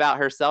things about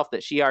herself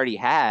that she already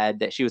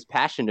had that she was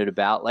passionate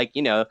about, like,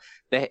 you know,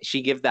 that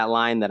she gives that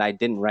line that I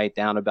didn't write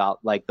down about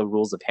like the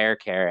rules of hair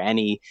care.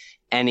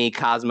 Any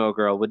Cosmo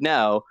girl would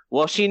know.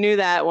 Well, she knew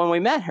that when we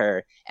met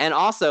her. And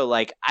also,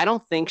 like, I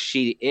don't think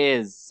she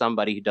is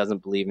somebody who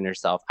doesn't believe in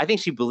herself. I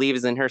think she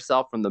believes in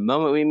herself from the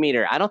moment we meet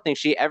her. I don't think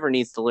she ever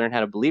needs to learn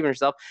how to believe in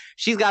herself.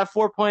 She's got a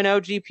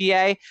 4.0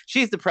 GPA.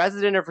 She's the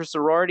president of her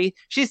sorority.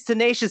 She's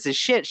tenacious as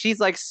shit. She's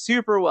like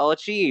super well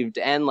achieved.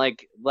 And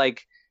like,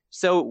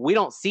 so we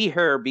don't see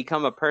her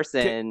become a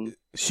person.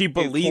 She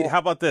believes, how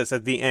about this?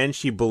 At the end,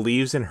 she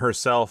believes in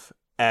herself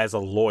as a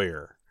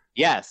lawyer.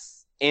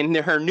 Yes. In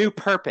her new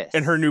purpose.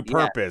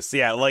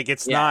 Yeah. Like,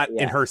 it's not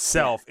in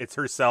herself. It's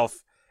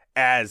herself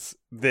as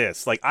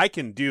this. Like, I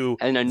can do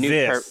and a new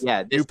this.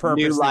 New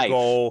purpose, new life. New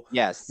goal.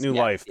 Yes. New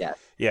life.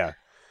 Yeah.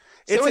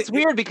 So it's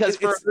weird because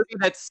for a movie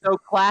that's so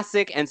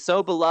classic and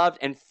so beloved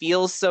and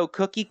feels so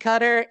cookie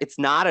cutter, it's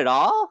not at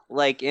all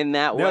like in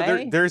that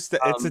way.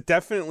 It's a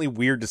definitely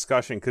weird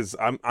discussion because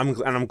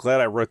I'm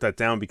glad I wrote that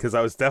down because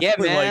I was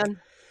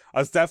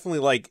definitely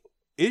like,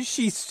 is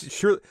she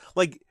sure?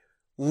 Like,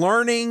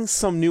 learning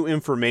some new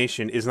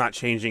information is not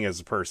changing as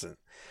a person.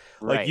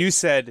 Like you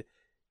said,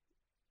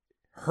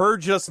 her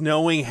just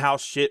knowing how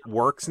shit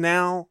works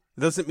now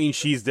doesn't mean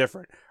she's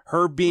different.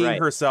 Her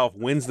being herself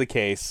wins the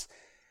case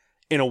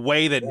in a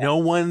way that no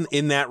one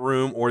in that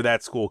room or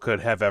that school could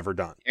have ever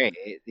done.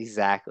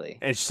 Exactly.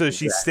 And so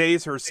she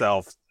stays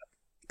herself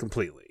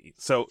completely.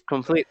 So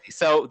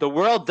the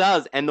world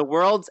does, and the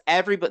world's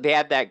everybody. They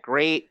have that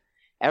great.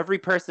 Every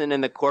person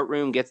in the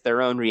courtroom gets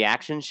their own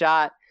reaction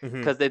shot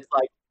because it's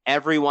like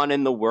everyone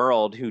in the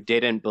world who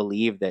didn't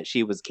believe that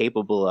she was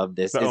capable of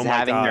this is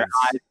having their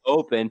eyes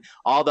open.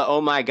 All the oh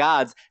my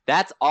gods.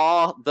 That's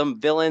all the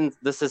villains,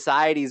 the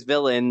society's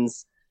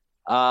villains.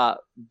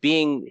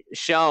 Being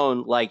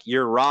shown like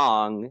you're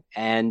wrong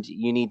and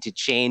you need to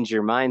change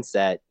your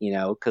mindset, you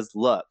know, because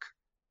look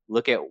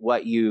at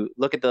what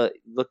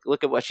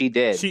she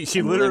did.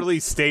 She literally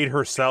stayed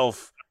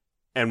herself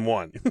and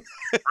won.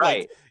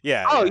 Right.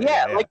 Yeah.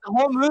 Like the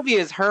whole movie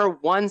is her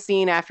one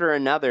scene after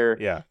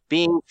another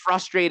being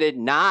frustrated,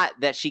 not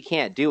that she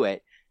can't do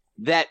it,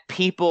 that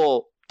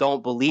people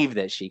don't believe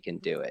that she can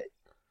do it.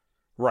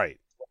 Right.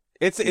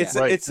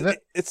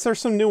 There's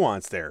some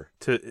nuance there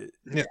to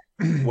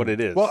what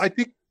it is. Well, I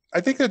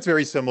think that's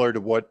very similar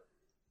to what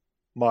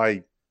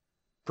my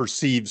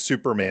perceived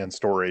Superman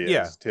story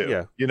is too.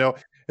 Yeah. You know,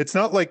 it's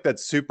not like that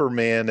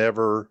Superman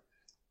ever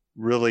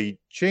really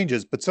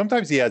changes, but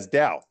sometimes he has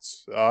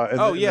doubts. And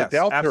the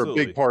doubts are a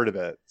big part of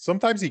it.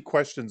 Sometimes he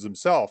questions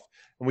himself,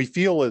 and we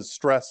feel his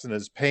stress and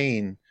his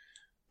pain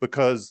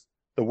because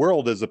the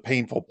world is a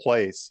painful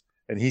place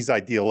and he's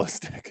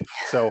idealistic.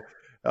 So,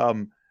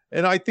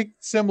 and I think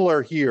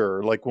similar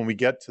here, like when we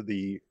get to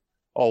the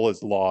all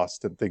is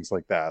lost and things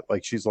like that,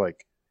 like she's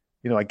like,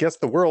 you know, I guess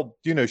the world,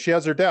 you know, she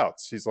has her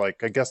doubts. She's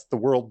like, I guess the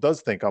world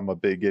does think I'm a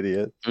big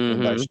idiot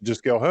and I should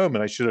just go home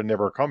and I should have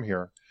never come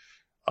here.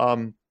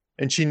 And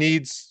she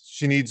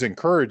needs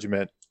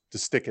encouragement to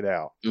stick it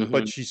out,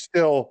 but she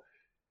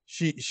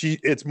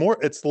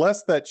it's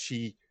less that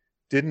she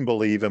didn't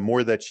believe and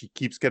more that she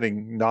keeps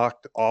getting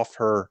knocked off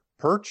her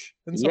perch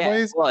in some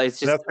ways. Well,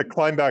 it's just has to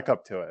climb back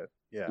up to it.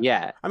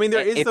 Yeah. I mean,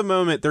 there is the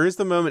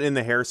moment in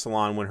the hair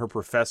salon when her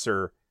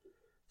professor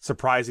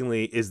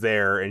surprisingly is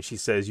there and she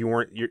says,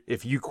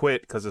 if you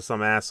quit because of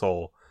some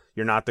asshole,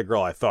 you're not the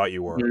girl I thought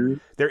you were.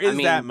 There is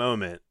that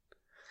moment.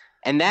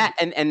 And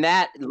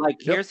that like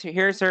here's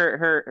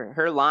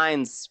her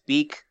lines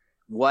speak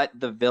what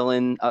the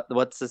villain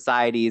what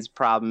society's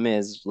problem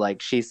is.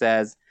 Like she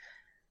says,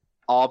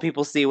 all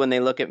people see when they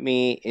look at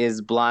me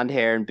is blonde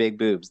hair and big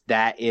boobs.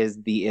 That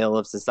is the ill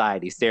of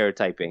society,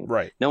 stereotyping.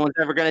 Right. No one's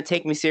ever going to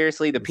take me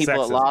seriously. The people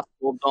Sexism. at law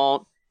school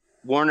don't.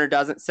 Warner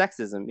doesn't.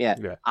 Sexism.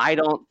 Yeah. I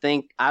don't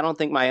think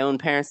my own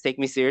parents take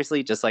me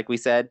seriously. Just like we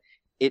said,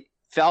 it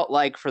felt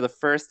like for the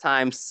first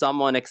time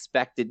someone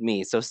expected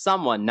me. So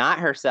someone, not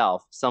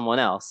herself, someone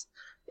else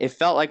It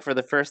felt like for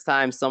the first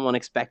time someone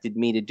expected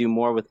me to do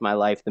more with my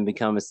life than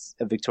become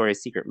a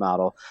Victoria's Secret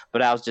model,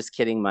 but I was just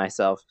kidding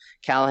myself.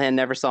 Callahan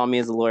never saw me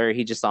as a lawyer.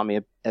 He just saw me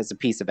as a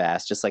piece of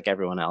ass, just like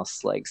everyone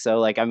else. Like, so,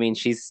 like, I mean,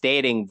 she's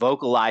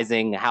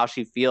vocalizing how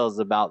she feels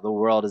about the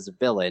world as a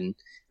villain.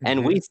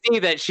 And we see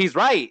that she's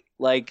right.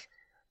 Like,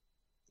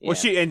 yeah. Well,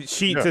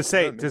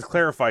 to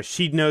clarify,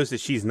 she knows that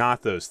she's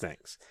not those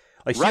things.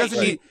 Like,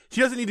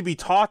 she doesn't need to be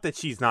taught that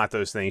she's not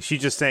those things.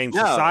 She's just saying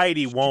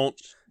society won't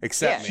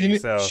accept me.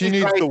 She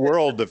needs the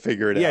world to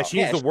figure it out. Yeah,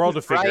 she needs the world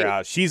to figure it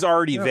out. She's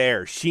already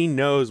there. She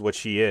knows what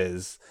she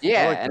is.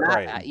 Yeah,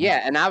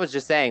 and I was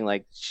just saying,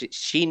 like,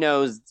 she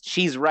knows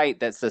she's right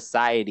that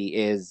society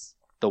is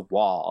the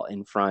wall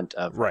in front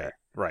of her.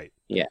 Right.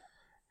 Yeah.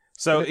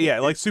 So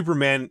like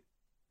Superman,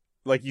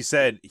 like you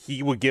said,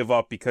 he would give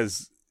up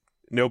because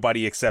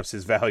nobody accepts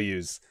his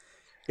values.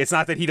 It's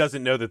not that he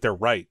doesn't know that they're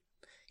right.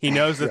 He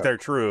knows that they're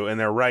true and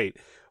they're right,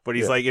 but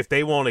he's like,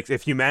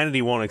 if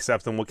humanity won't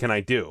accept them, what can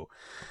I do?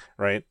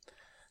 Right.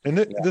 And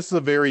this is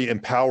a very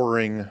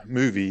empowering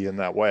movie in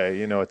that way.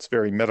 You know, it's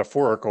very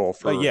metaphorical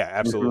for,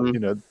 absolutely. You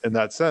know, in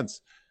that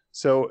sense.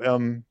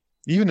 So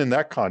even in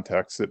that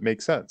context, it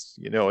makes sense.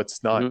 You know,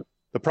 it's not,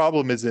 the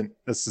problem isn't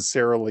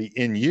necessarily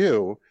in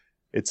you.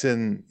 It's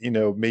in, you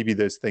know, maybe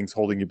there's things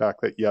holding you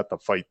back that you have to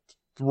fight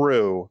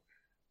through.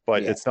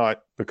 But it's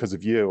not because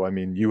of you. I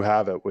mean, you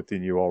have it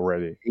within you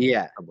already.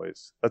 Yeah. In some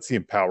ways. That's the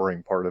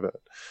empowering part of it.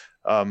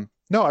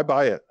 No, I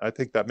buy it. I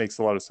think that makes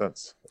a lot of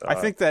sense. I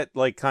think that,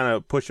 like, kind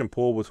of push and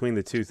pull between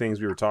the two things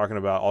we were talking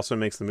about also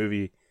makes the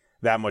movie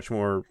that much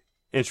more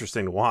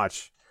interesting to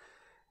watch.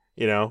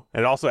 You know?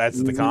 And it also adds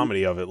to the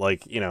comedy of it.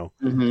 Like, you know,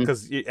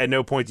 because at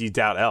no point do you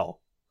doubt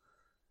Elle.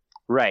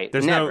 Right.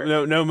 There's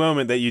no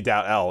moment that you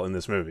doubt Elle in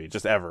this movie.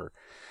 Just ever.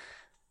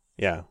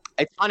 Yeah.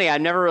 It's funny. I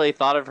never really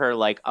thought of her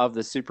like of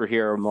the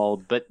superhero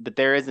mold, but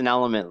there is an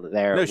element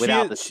there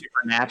without the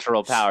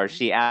supernatural power.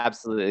 She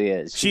absolutely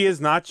is. She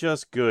is not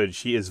just good;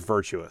 she is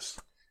virtuous.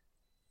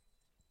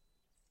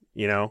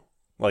 You know,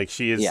 like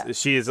she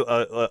is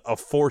a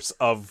force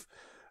of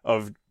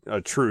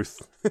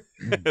truth.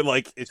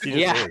 Like she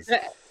just is.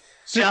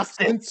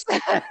 Justice.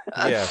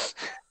 Yeah.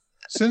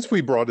 Since we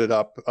brought it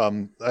up,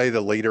 I had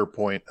a later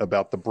point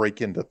about the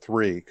break into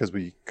 3 because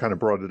we kind of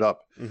brought it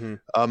up.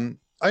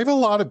 I have a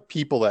lot of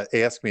people that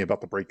ask me about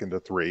the break into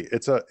 3.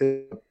 It's a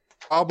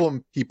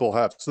problem people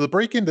have. So the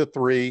break into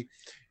 3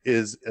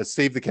 is a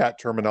save the cat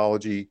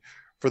terminology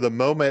for the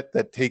moment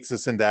that takes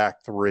us into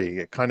Act 3.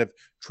 It kind of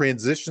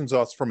transitions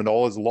us from an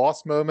all is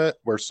lost moment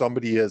where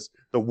somebody is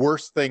the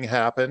worst thing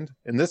happened.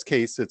 In this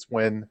case, it's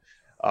when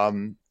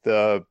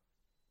her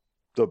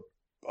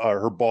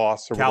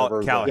boss or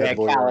whatever,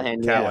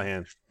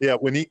 Callahan. Yeah,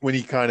 when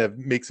he kind of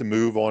makes a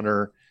move on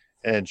her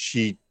and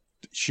she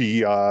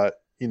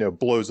you know,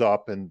 blows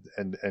up and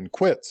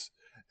quits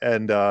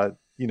and,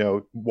 you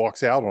know,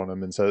 walks out on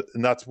him. And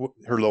that's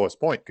her lowest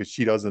point because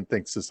she doesn't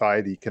think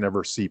society can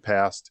ever see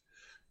past,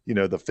 you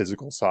know, the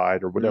physical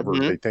side or whatever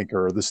they think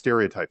are the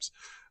stereotypes.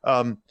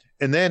 And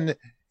then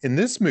in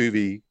this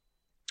movie,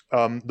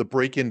 the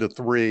break into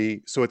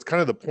 3. So it's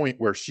kind of the point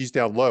where she's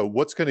down low.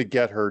 What's going to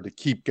get her to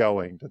keep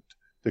going,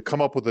 to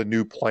come up with a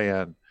new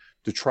plan,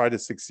 to try to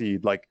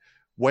succeed? Like,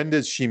 when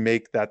does she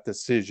make that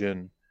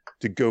decision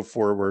to go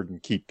forward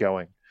and keep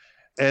going?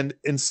 And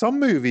in some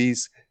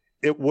movies,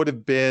 it would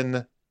have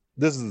been,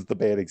 this is the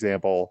bad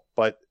example,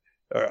 but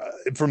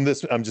from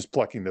this, I'm just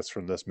plucking this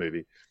from this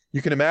movie.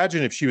 You can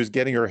imagine if she was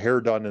getting her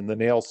hair done in the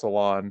nail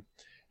salon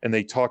and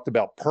they talked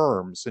about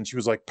perms and she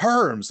was like,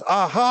 perms,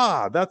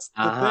 aha, that's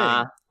the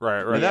thing.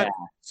 Right.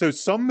 So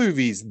some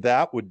movies,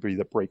 that would be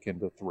the break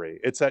into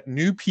 3. It's that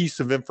new piece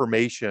of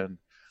information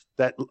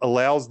that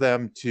allows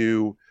them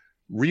to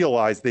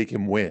realize they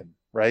can win,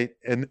 right?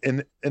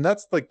 And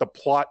that's like the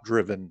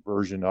plot-driven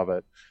version of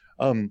it.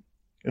 In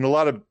a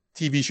lot of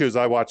TV shows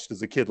I watched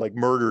as a kid, like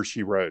Murder,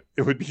 She Wrote,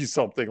 it would be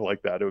something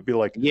like that. It would be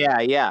like,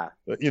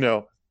 you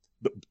know,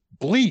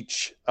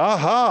 Bleach,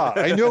 aha,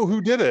 I know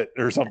who did it,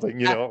 or something,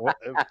 you know.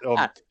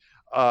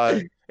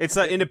 It's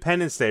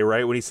Independence Day,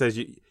 right? When he says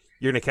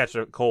you're gonna catch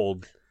a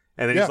cold,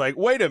 and then he's like,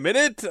 "Wait a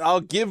minute, I'll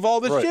give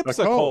all the ships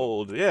a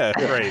cold." Yeah,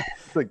 right.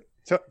 It's like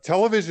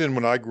television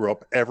when I grew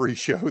up, every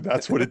show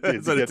that's what it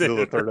did to get to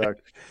the third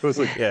act. It was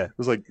like,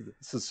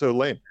 this is so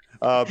lame.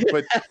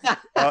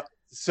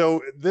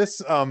 So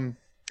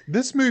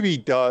this movie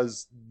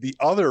does the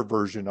other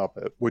version of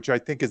it, which I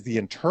think is the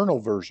internal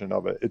version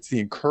of it. It's the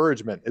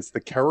encouragement. It's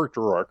the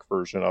character arc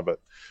version of it,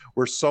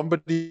 where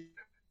somebody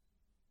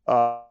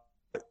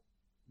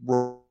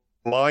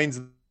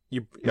reminds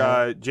you,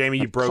 Jamie,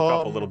 you broke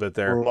up a little bit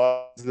there.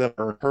 Reminds them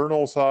their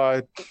internal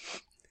side.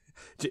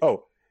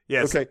 Oh,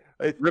 yes. Okay.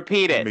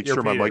 Repeat it. Make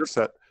sure my mic's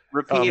set.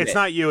 Repeat it. It's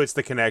not you. It's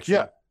the connection.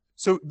 Yeah.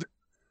 So.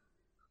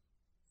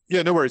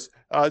 Yeah, no worries.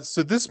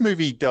 So this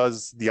movie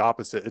does the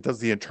opposite. It does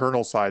the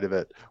internal side of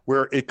it,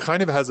 where it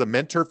kind of has a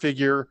mentor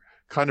figure,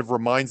 kind of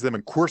reminds them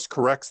and course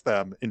corrects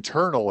them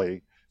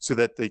internally so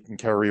that they can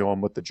carry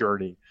on with the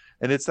journey.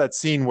 And it's that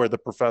scene where the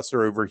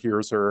professor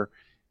overhears her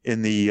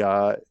in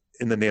the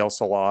in the nail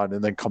salon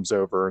and then comes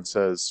over and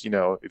says,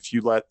 if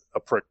you let a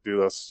prick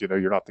do this,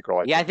 you're not the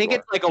girl. I think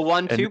it's like a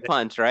 1-2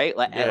 punch, right?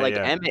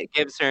 Emmett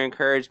gives her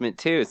encouragement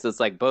too. So it's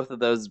like both of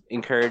those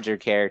encourage her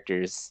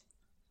characters.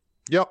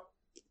 Yep.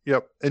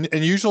 And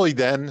usually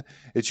then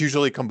it's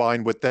usually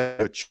combined with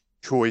that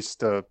choice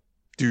to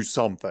do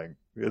something,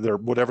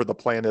 whatever the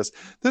plan is.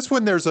 This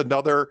one, there's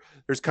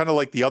kind of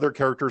like the other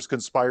characters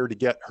conspire to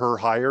get her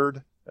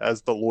hired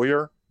as the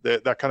lawyer.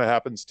 That kind of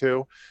happens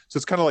too. So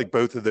it's kind of like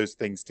both of those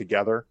things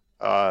together.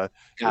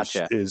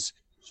 Gotcha. Is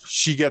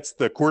she gets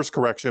the course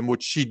correction,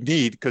 which she'd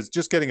need, because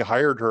just getting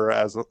hired her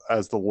as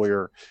the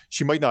lawyer,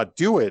 she might not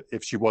do it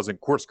if she wasn't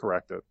course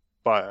corrected.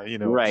 But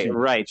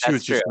right. She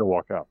was just going to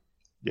walk out.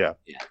 Yeah.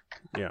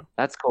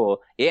 That's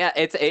cool. Yeah,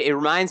 it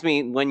reminds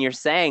me when you're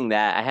saying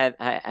that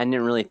I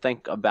didn't really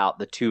think about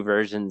the two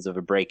versions of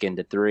A Break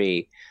Into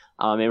 3.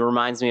 It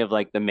reminds me of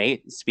like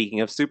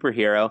speaking of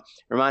superhero,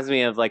 it reminds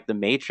me of like the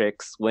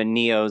Matrix when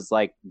Neo's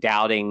like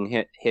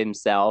doubting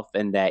himself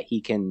and that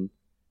he can,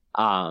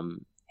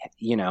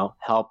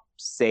 help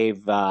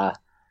save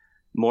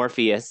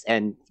Morpheus,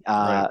 and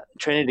right.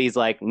 Trinity's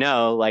like,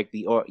 no, like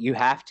you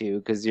have to,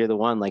 because you're the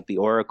one, like the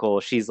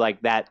Oracle. She's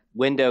like that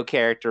window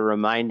character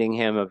reminding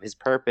him of his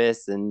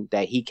purpose and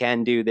that he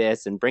can do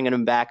this and bringing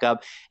him back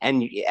up.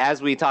 And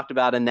as we talked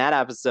about in that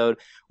episode,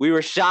 we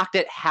were shocked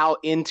at how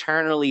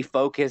internally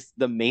focused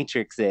the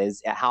Matrix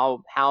is,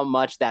 how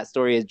much that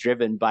story is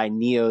driven by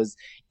Neo's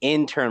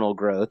internal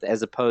growth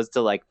as opposed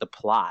to like the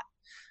plot.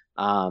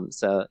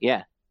 So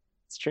yeah,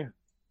 it's true.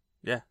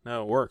 Yeah,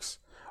 no, it works.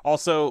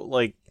 Also,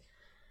 like,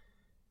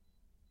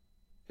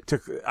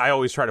 I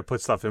always try to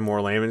put stuff in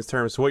more layman's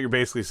terms. So what you're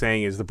basically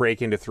saying is the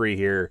Break Into 3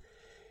 here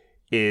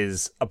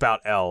is about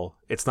Elle.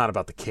 It's not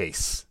about the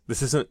case.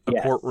 This isn't a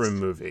courtroom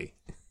movie.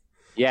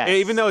 Yeah.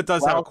 Even though it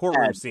does have a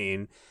courtroom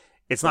scene,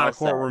 it's not a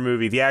courtroom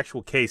movie. The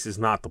actual case is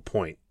not the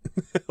point,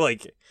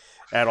 like,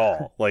 at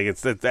all. Like,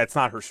 that's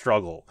not her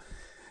struggle.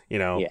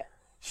 Yeah.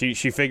 She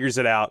figures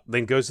it out,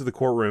 then goes to the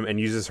courtroom and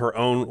uses her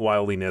own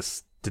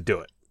wildiness to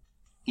do it.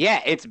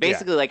 Yeah, it's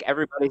basically like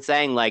everybody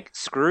saying like,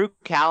 screw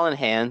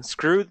Callahan,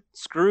 screw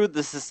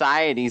the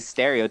society's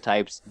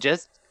stereotypes,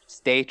 just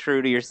stay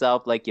true to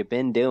yourself like you've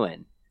been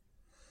doing.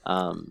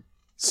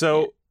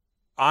 So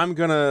I'm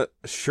gonna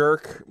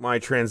shirk my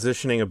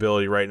transitioning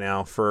ability right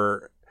now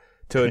to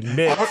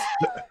admit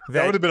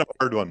that would have been a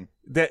hard one.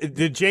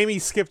 Did Jamie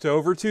skipped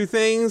over two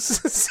things?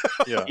 So,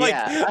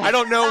 yeah. I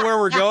don't know where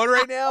we're going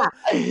right now,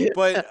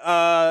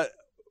 but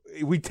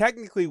we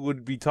technically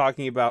would be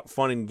talking about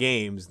fun and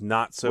games,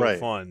 not so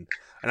fun.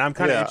 And I'm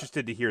kind of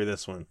interested to hear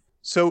this one.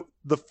 So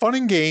the fun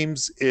and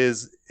games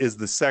is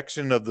the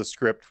section of the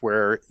script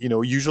where,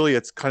 usually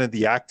it's kind of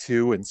the Act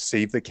 2 and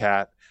Save the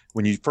Cat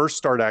when you first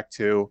start Act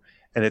 2,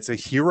 and it's a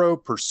hero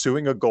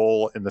pursuing a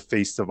goal in the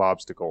face of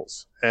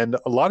obstacles. And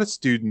a lot of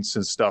students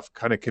and stuff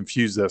kind of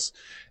confuse this.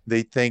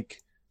 They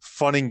think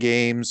fun and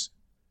games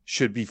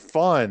should be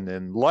fun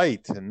and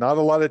light and not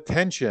a lot of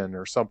tension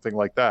or something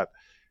like that.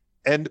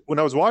 And when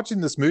I was watching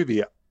this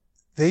movie,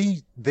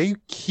 they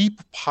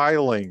keep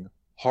piling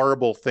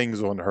horrible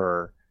things on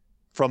her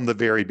from the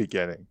very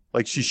beginning.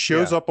 Like, she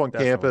shows up on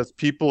campus,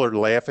 people are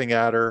laughing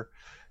at her.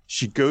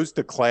 She goes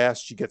to class,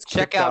 she gets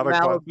kicked out of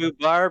class.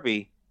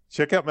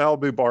 Check out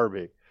Malibu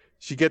Barbie.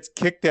 She gets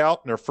kicked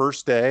out in her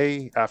first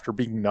day after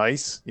being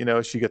nice.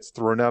 She gets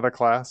thrown out of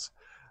class.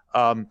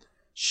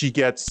 She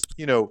gets,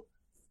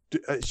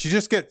 she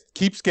just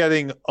keeps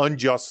getting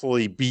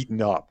unjustly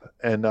beaten up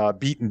and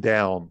beaten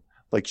down.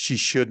 Like, she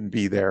shouldn't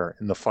be there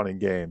in the fun and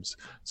games.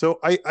 So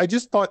I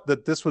just thought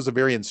that this was a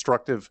very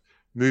instructive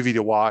movie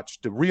to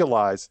watch, to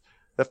realize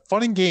that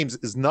fun and games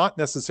is not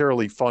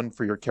necessarily fun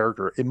for your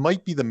character. It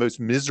might be the most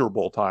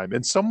miserable time.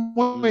 In some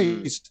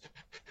ways,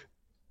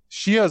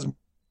 she has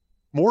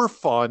more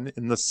fun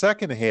in the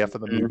second half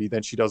of the movie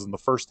than she does in the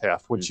first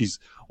half when she's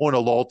on a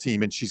law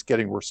team and she's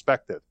getting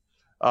respected.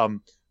 But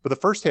the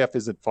first half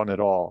isn't fun at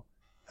all.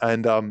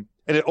 And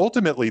it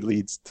ultimately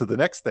leads to the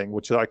next thing,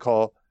 which I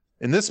call,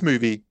 in this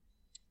movie,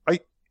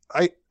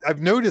 I've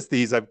noticed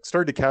these. I've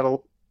started to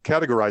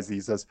categorize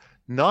these as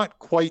not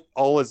quite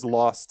all is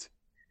lost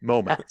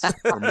moments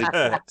or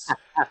midpoints.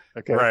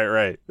 Okay,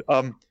 right.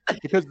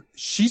 Because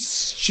she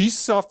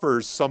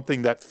suffers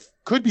something that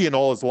could be an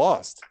all is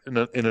lost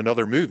in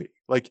another movie.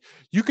 Like,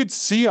 you could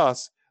see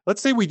us.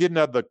 Let's say we didn't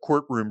have the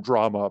courtroom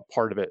drama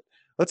part of it.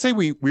 Let's say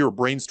we were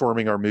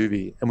brainstorming our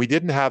movie and we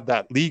didn't have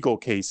that legal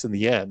case in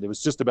the end. It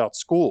was just about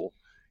school.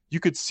 You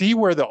could see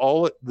where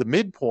the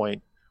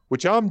midpoint,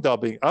 which I'm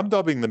dubbing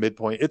the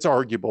midpoint. It's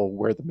arguable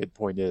where the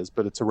midpoint is,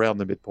 but it's around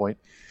the midpoint.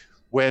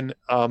 When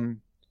what's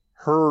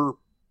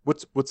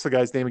the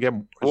guy's name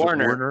again?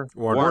 Warner.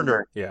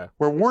 Warner. Yeah.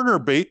 Where Warner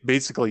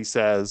basically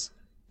says,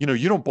 you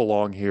don't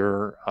belong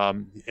here.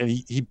 And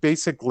he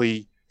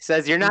basically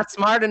says you're not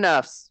smart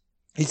enough.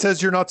 He says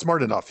you're not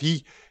smart enough.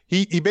 He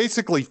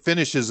basically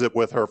finishes it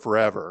with her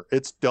forever.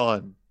 It's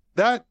done.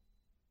 That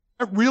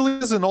really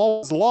is an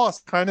all is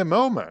lost kind of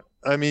moment.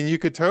 I mean, you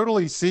could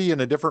totally see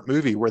in a different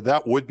movie where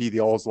that would be the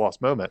all is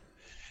lost moment.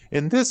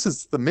 And this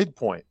is the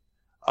midpoint.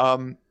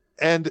 And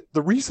And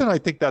the reason I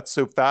think that's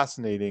so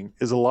fascinating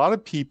is a lot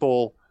of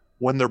people,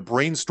 when they're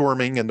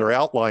brainstorming and they're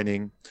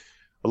outlining,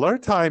 a lot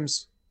of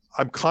times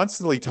I'm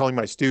constantly telling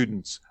my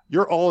students,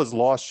 your all is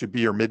lost should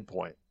be your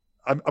midpoint.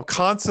 I'm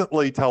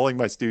constantly telling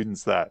my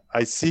students that.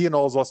 I see an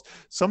all is lost.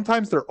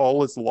 Sometimes their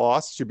all is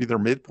lost should be their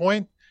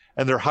midpoint,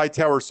 and their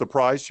Hightower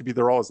surprise should be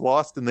their all is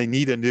lost, and they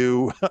need a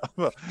new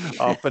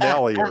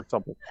finale or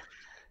something.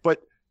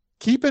 But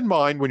keep in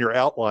mind when you're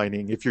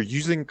outlining, if you're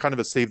using kind of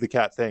a save the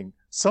cat thing,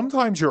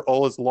 sometimes your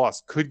all is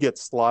lost could get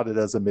slotted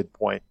as a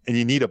midpoint, and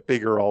you need a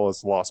bigger all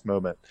is lost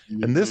moment.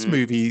 Mm-hmm. And this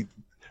movie,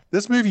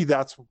 that's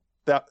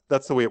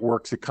the way it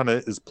works. It kind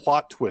of is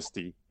plot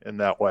twisty in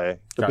that way.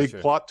 The big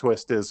plot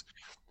twist is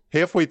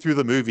halfway through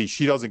the movie,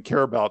 she doesn't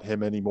care about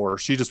him anymore.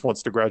 She just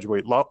wants to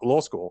graduate law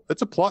school.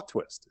 It's a plot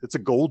twist. It's a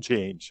goal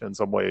change in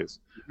some ways.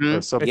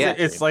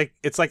 Mm-hmm.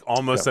 It's like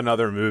almost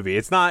another movie.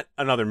 It's not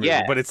another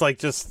movie, but it's like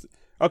just.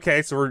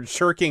 Okay, so we're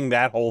shirking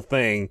that whole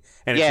thing,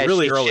 and it's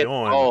really early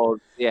on.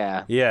 Old.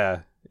 Yeah.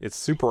 It's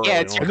super early on.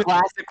 Yeah, it's your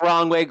classic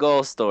wrong way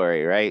goal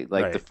story, right?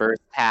 Like the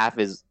first half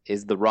is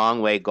the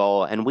wrong way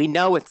goal, and we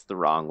know it's the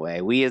wrong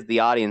way. We as the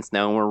audience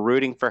know, and we're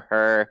rooting for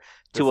her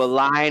to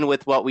align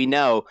with what we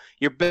know.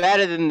 You're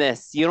better than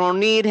this. You don't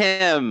need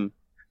him.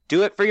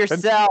 Do it for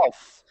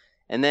yourself.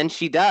 And then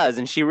she does,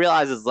 and she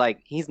realizes, like,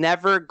 he's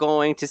never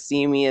going to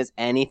see me as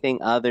anything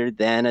other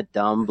than a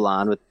dumb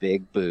blonde with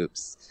big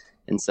boobs.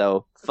 And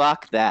so,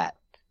 fuck that.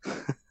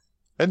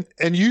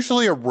 and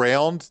usually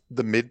around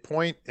the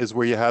midpoint is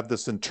where you have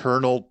this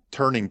internal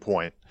turning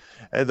point.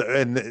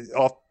 And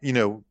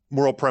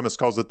moral premise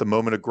calls it the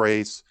moment of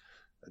grace.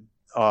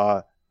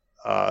 The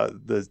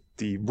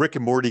Rick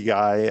and Morty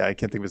guy, I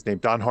can't think of his name,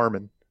 Don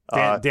Harmon.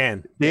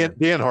 Dan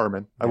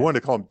Harmon. I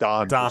wanted to call him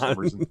Don.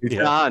 For some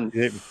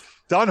reason.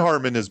 Don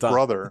Harmon, his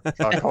brother,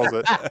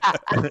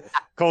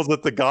 calls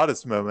it the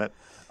goddess moment.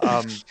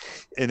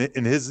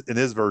 In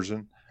his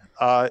version.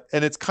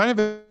 And it's kind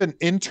of an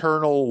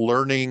internal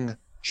learning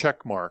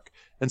check mark.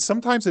 And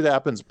sometimes it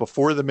happens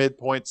before the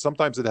midpoint.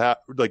 Sometimes it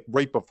like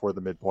right before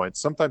the midpoint.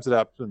 Sometimes it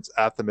happens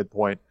at the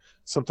midpoint.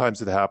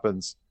 Sometimes it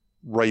happens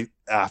right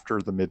after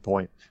the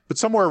midpoint. But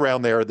somewhere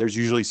around there's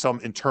usually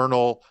some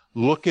internal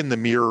look in the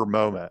mirror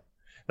moment.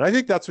 And I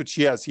think that's what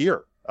she has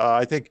here.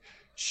 I think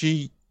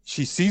she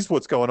sees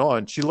what's going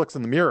on. She looks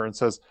in the mirror and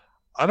says,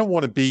 I don't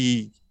want to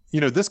be,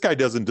 this guy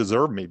doesn't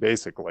deserve me,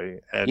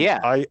 basically. And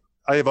I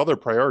have other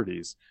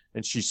priorities.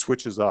 And she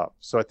switches up.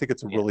 So I think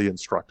it's a really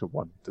instructive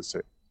one to see.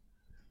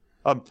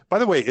 By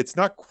the way, it's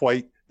not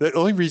quite the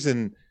only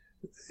reason.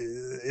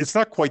 It's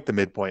not quite the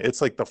midpoint.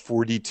 It's like the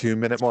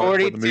 42-minute mark.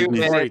 42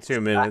 minutes.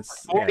 42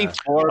 minutes.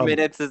 44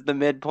 minutes is the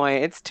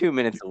midpoint. It's 2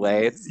 minutes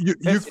away.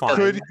 It's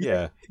fine.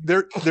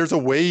 There's a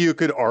way you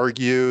could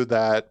argue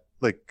that.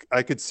 Like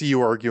I could see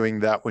you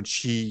arguing that when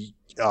she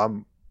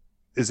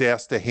is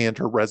asked to hand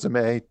her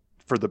resume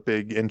for the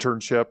big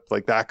internship,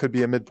 like that could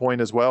be a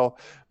midpoint as well.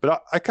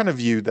 But I kind of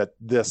view that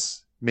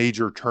this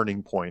major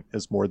turning point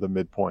is more the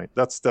midpoint.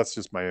 That's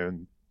just my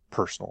own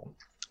personal.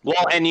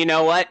 Well, and you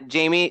know what,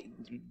 Jamie,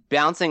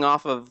 bouncing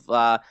off of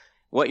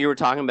what you were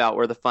talking about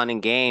were the fun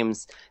and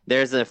games.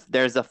 There's a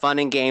fun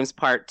and games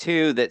part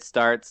 2 that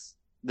starts.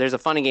 There's a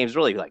fun and games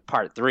really like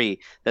part 3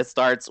 that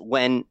starts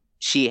when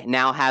she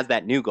now has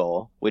that new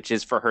goal, which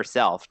is for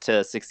herself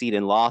to succeed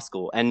in law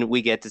school. And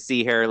we get to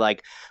see her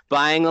like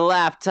buying a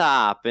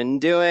laptop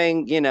and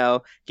doing,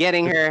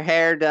 getting her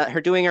hair done,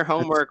 her doing her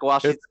homework while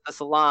she's at the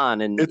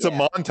salon. And it's a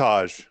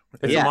montage.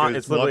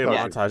 It's literally a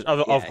montage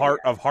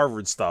of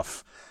Harvard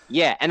stuff.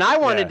 Yeah. And I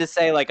wanted to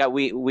say, like,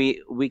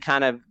 we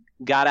kind of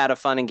got out of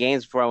fun and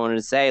games before I wanted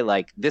to say,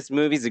 like, this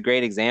movie's a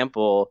great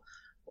example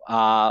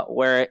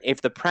where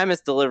if the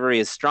premise delivery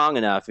is strong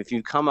enough, if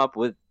you come up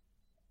with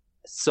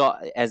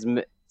as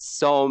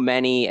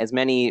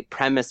many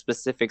premise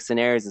specific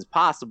scenarios as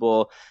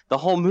possible, the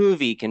whole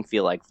movie can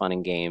feel like fun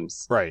and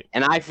games. Right.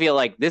 And I feel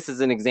like this is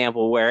an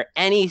example where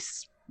any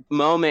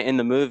moment in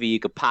the movie you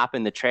could pop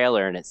in the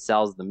trailer and it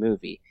sells the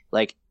movie.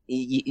 Like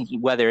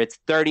whether it's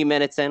 30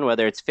 minutes in,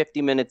 whether it's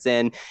 50 minutes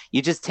in,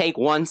 you just take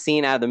one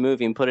scene out of the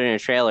movie and put it in a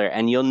trailer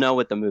and you'll know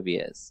what the movie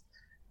is.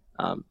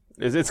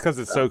 It's because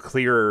it's so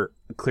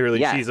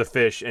clearly she's a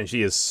fish and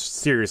she is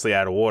seriously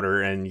out of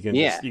water, and you can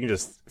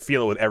just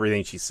feel it with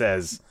everything she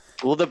says.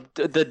 Well,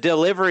 the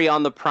delivery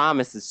on the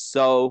promise is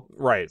so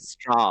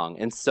strong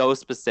and so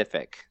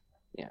specific.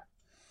 Yeah.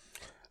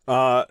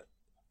 My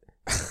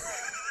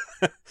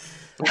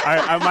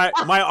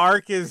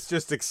arc is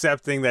just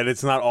accepting that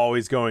it's not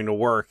always going to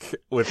work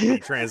with the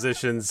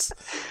transitions.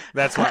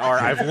 That's my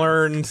arc. I've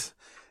learned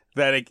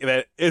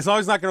that it's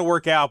always not going to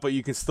work out, but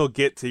you can still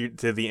get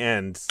to the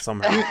end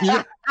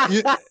somehow.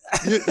 You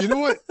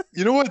know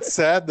what's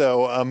sad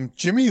though?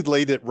 Jimmy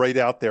laid it right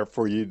out there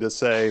for you to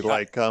say,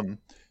 like,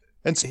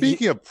 and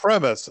speaking of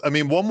premise, I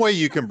mean, one way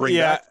you can bring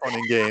back fun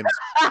and games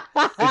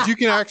is you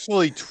can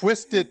actually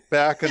twist it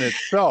back on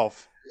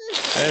itself.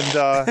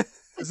 And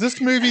does this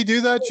movie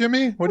do that,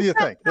 Jimmy? What do you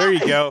think? There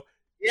you go.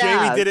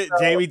 Jamie did it.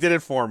 Jamie did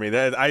it for me.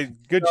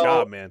 Good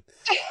job, man.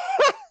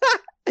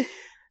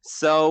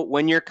 So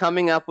when you're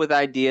coming up with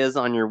ideas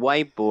on your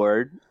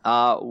whiteboard,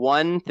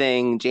 one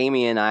thing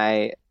Jamie and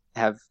I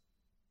have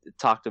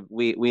talked of,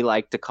 we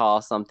like to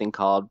call something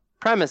called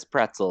premise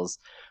pretzels,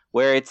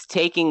 where it's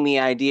taking the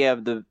idea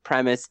of the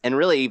premise and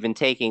really even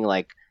taking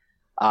like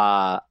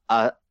a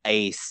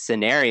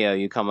scenario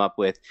you come up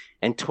with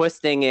and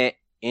twisting it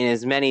in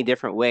as many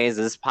different ways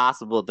as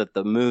possible that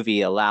the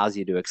movie allows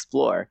you to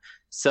explore.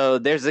 So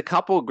there's a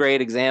couple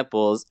great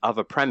examples of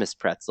a premise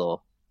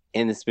pretzel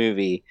in this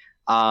movie.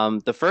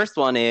 The first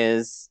one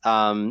is,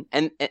 and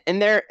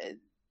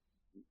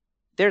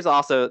there's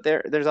also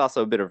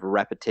a bit of a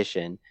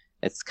repetition.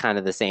 It's kind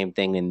of the same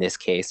thing in this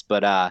case,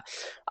 but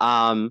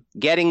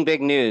getting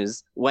big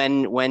news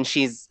when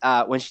she takes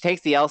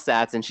the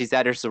LSATs and she's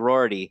at her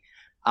sorority,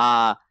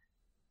 the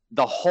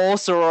whole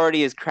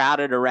sorority is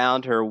crowded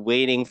around her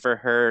waiting for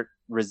her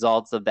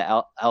results of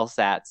the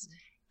LSATs.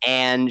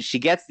 And she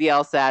gets the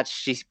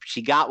LSATs.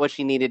 She got what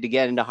she needed to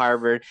get into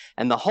Harvard.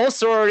 And the whole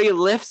sorority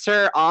lifts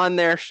her on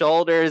their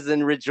shoulders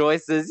and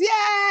rejoices.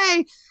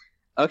 Yay!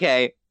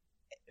 Okay,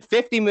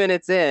 50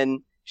 minutes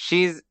in,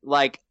 she's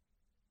like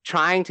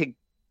trying to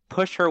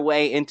push her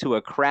way into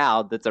a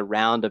crowd that's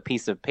around a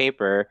piece of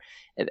paper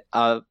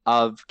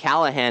of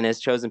Callahan has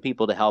chosen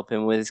people to help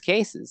him with his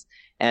cases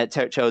and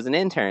chosen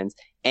interns.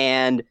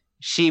 And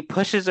she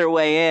pushes her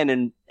way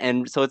in,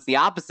 and so it's the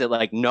opposite.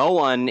 Like no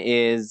one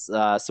is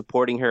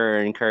supporting her or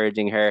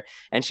encouraging her,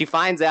 and she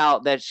finds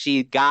out that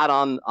she got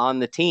on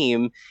the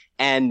team,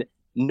 and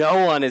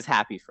no one is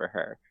happy for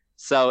her.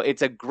 So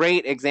it's a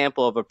great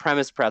example of a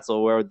premise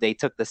pretzel where they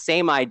took the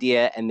same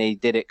idea and they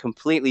did it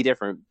completely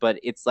different, but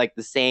it's like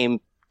the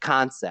same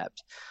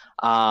concept.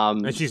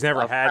 And she's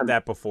never had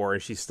that before,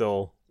 and she's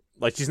still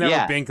like she's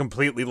never been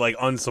completely like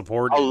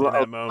unsupported in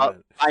that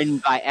moment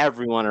by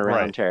everyone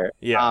around her.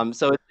 Yeah.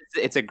 So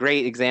it's a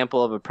great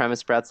example of a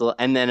premise pretzel.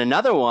 And then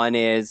another one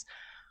is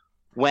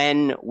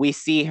when we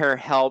see her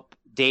help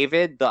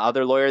David, the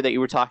other lawyer that you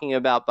were talking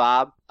about,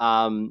 Bob.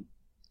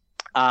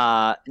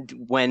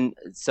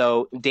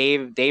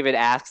 David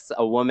asks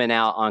a woman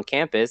out on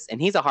campus,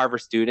 and he's a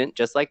Harvard student,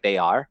 just like they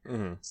are.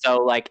 Mm-hmm. So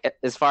like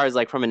as far as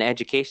like from an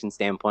education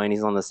standpoint,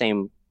 he's on the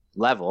same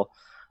level.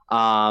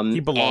 He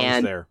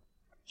belongs there.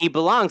 He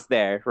belongs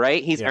there,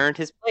 right? He's earned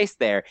his place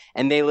there.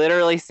 And they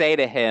literally say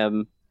to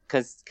him,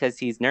 because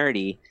he's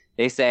nerdy,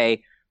 they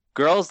say,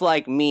 girls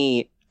like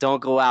me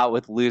don't go out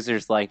with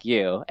losers like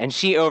you. And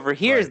she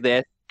overhears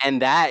this,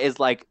 and that is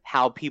like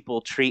how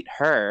people treat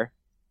her.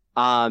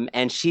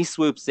 And she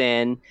swoops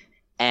in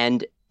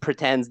and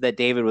pretends that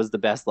David was the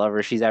best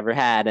lover she's ever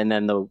had. And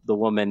then the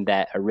woman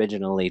that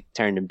originally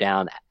turned him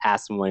down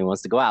asks him when he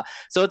wants to go out.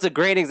 So it's a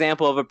great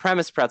example of a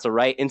premise pretzel,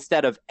 right?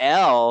 Instead of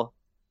Elle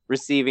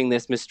receiving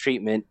this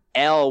mistreatment,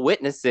 Elle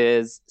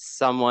witnesses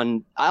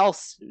someone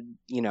else,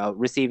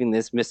 receiving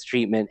this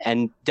mistreatment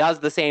and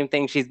does the same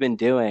thing she's been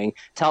doing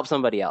to help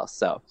somebody else.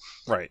 So,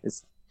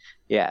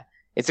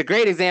 it's a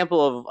great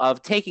example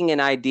of taking an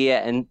idea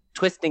and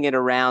twisting it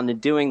around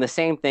and doing the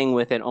same thing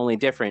with it, only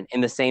different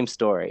in the same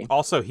story.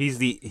 Also,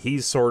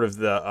 he's sort of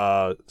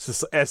the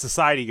as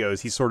society goes,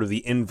 he's sort of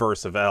the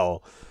inverse of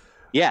Elle.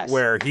 Yes,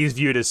 where he's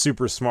viewed as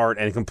super smart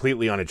and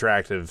completely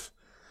unattractive.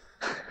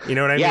 You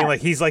know what I mean? Like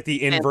he's like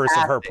the inverse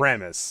of her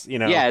premise.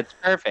 Yeah, it's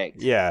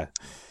perfect. Yeah.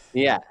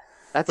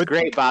 That's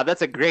great, Bob.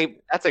 That's a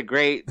great.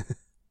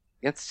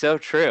 It's so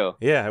true.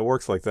 Yeah, it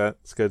works like that.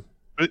 It's good.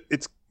 But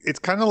it's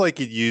kind of like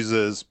it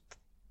uses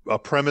a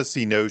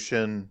premisey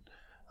notion,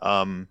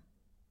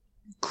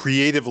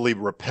 creatively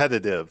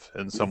repetitive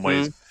in some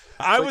ways.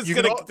 I was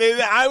gonna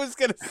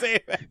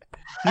say that.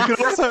 You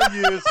can also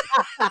use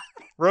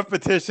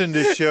repetition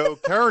to show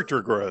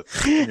character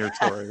growth in your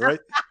story, right?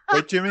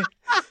 Right, Jimmy?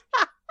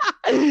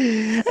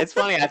 It's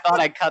funny. I thought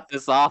I cut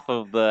this off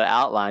of the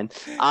outline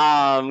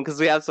because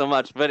we have so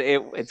much, but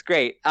it's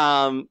great.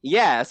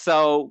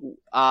 So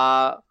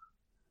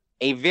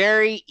a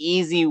very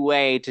easy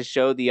way to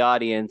show the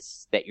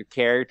audience that your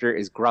character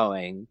is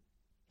growing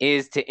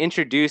is to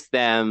introduce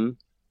them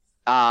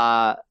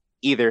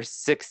either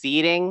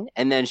succeeding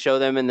and then show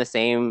them in the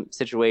same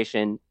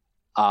situation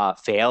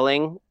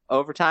failing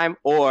over time,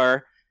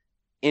 or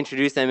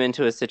introduce them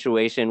into a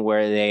situation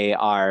where they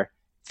are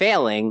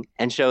failing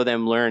and show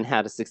them learn how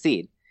to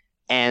succeed.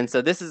 And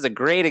so this is a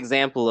great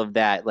example of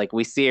that. Like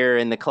we see her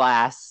in the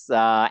class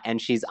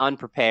and she's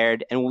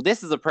unprepared. And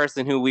this is a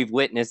person who we've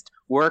witnessed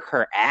work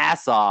her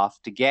ass off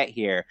to get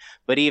here.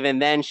 But even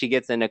then she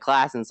gets into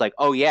class and it's like,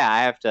 oh yeah,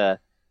 I have to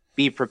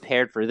be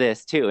prepared for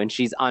this too. And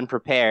she's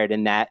unprepared,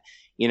 and that,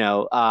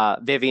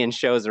 Vivian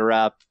shows her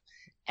up.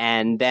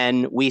 And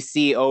then we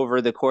see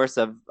over the course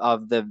of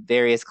the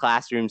various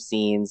classroom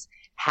scenes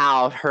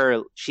how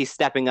she's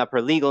stepping up her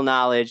legal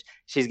knowledge.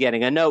 She's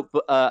getting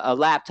a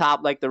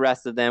laptop like the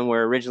rest of them,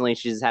 where originally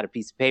she just had a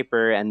piece of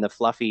paper and the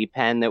fluffy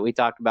pen that we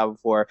talked about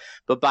before.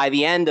 But by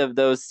the end of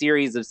those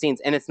series of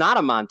scenes, and it's not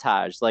a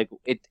montage, like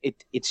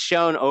it's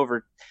shown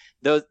over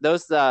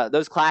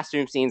those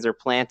classroom scenes are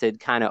planted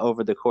kind of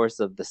over the course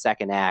of the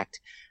second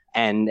act,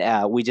 and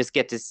we just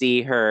get to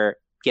see her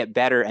get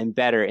better and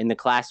better in the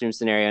classroom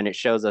scenario, and it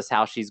shows us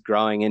how she's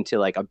growing into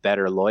like a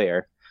better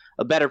lawyer,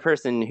 a better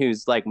person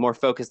who's like more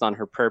focused on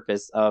her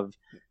purpose of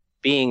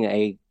being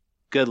a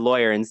good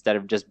lawyer instead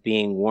of just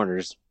being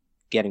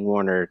getting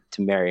Warner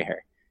to marry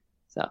her.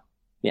 So,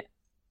 yeah.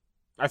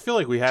 I feel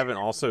like we haven't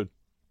also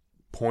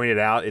pointed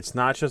out it's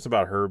not just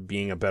about her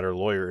being a better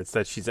lawyer. It's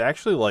that she's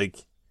actually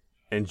like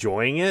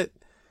enjoying it.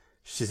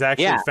 She's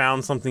actually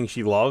found something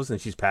she loves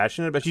and she's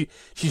passionate about.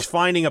 She's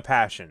finding a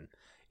passion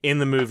in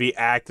the movie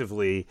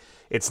actively.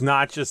 It's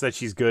not just that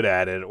she's good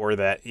at it or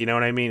that, you know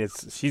what I mean?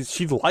 It's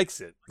she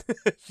likes it.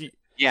 She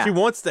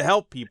wants to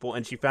help people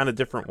and she found a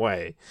different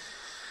way.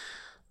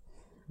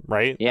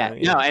 Right? Yeah.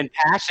 No, and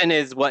passion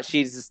is what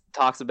she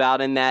talks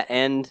about in that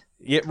end.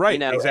 Yeah,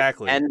 right.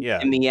 Exactly. And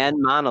in the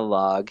end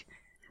monologue.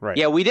 Right.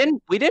 Yeah, we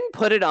didn't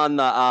put it on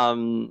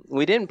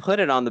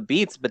the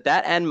beats, but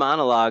that end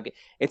monologue,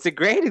 it's a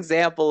great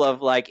example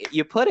of like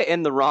you put it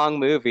in the wrong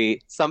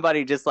movie,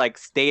 somebody just like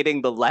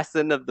stating the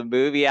lesson of the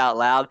movie out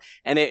loud,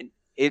 and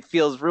it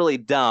feels really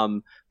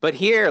dumb. But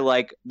here,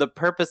 like the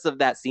purpose of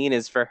that scene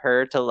is for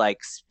her to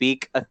like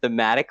speak a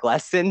thematic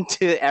lesson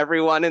to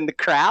everyone in the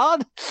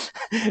crowd.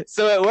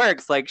 So it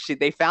works. Like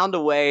they found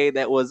a way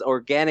that was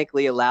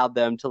organically allowed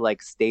them to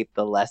like state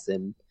the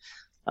lesson.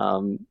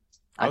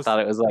 I thought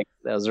it was like,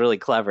 that was really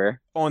clever.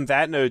 On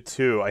that note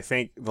too, I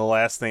think the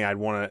last thing I'd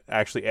want to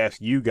actually ask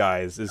you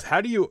guys is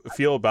how do you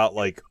feel about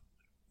like,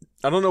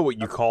 I don't know what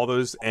you call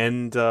those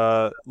end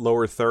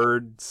lower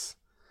thirds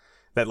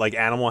that like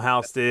Animal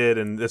House did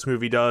and this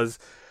movie does.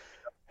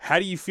 How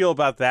do you feel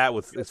about that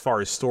with as far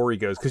as story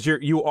goes? Because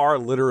you are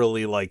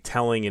literally like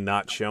telling and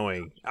not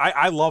showing.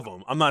 I love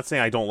them. I'm not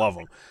saying I don't love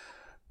them,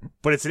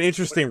 but it's an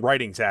interesting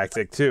writing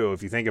tactic too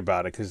if you think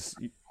about it. Because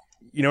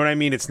you know what I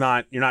mean.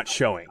 You're not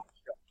showing.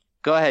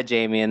 Go ahead,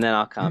 Jamie, and then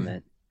I'll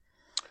comment.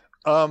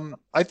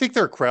 I think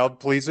they're crowd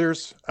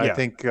pleasers. I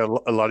think a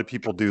lot of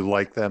people do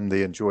like them.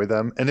 They enjoy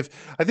them. And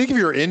I think if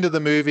you're into the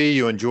movie,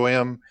 you enjoy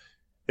them.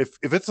 If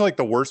it's like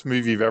the worst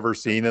movie you've ever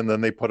seen and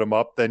then they put them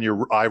up, then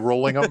you're eye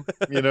rolling them.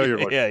 You know, you're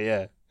like,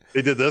 yeah.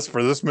 They did this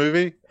for this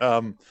movie.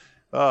 There's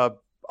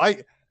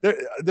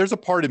a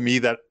part of me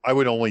that I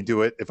would only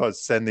do it if I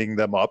was sending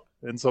them up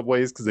in some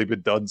ways because they've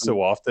been done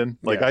so often.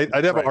 Like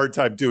I'd have a hard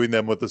time doing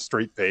them with a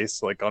straight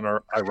face, like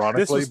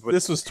ironically.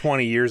 This was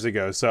 20 years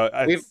ago, so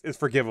it's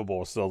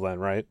forgivable still then,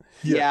 right?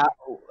 Yeah.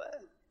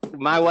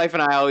 My wife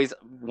and I always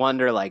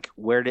wonder, like,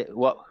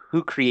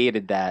 who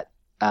created that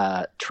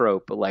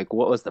trope? Like,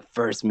 what was the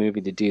first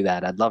movie to do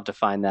that? I'd love to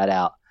find that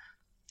out.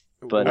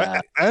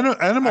 But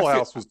Animal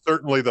House was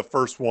certainly the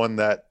first one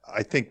that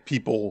I think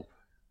people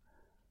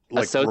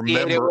like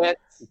associated with.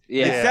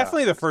 Yeah, it's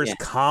definitely the first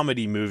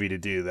comedy movie to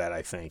do that.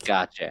 I think.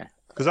 Gotcha.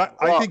 Because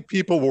I think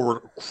people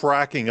were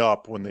cracking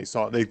up when they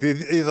saw it.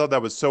 They thought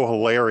that was so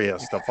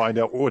hilarious to find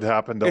out what would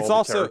happen to. It's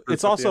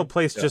also a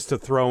place just to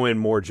throw in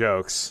more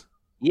jokes.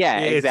 Yeah,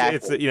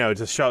 exactly. It's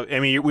to show. I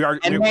mean, we are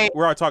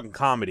talking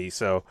comedy,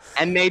 so.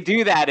 And they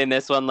do that in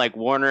this one. Like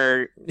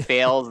Warner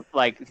fails,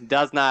 like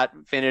does not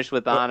finish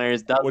with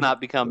honors, does not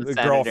become a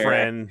senator,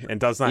 girlfriend, and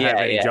does not have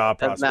any job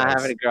prospects. Does not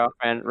have any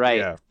girlfriend, right?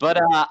 Yeah. But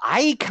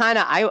I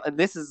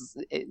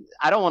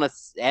don't want to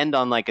end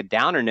on like a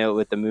downer note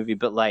with the movie,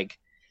 but like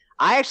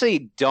I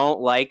actually don't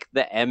like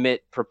the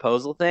Emmett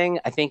proposal thing.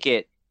 I think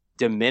it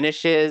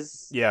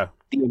diminishes the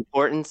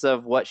importance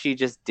of what she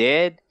just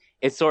did.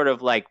 It sort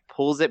of like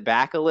pulls it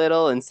back a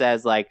little and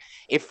says like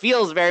it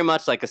feels very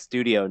much like a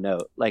studio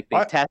note. Like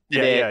they tested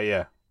it.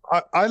 Yeah.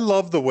 I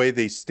love the way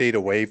they stayed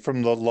away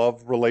from the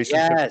love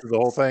relationship, the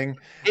whole thing.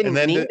 Didn't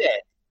need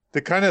it. To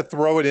kind of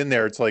throw it in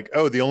there, it's like,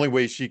 oh, the only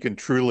way she can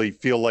truly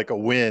feel like a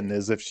win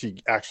is if she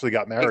actually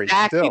got married.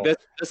 Exactly.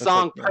 The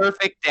song like,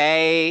 Perfect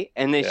Day,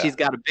 and then she's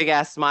got a big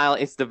ass smile.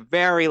 It's the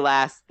very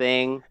last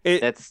thing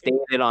that's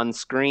stated on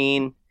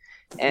screen.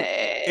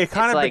 It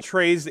kind of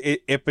betrays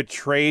it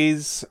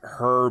betrays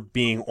her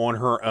being on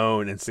her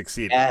own and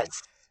succeeding.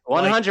 Yes,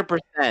 100%.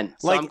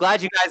 So I'm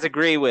glad you guys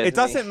agree with it.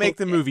 Doesn't make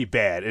the movie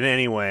bad in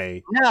any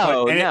way.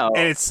 No,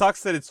 and it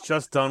sucks that it's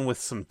just done with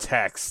some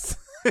text.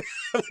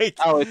 It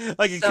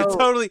could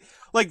totally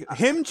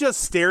him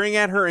just staring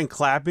at her and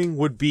clapping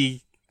would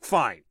be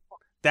fine.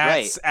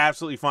 That's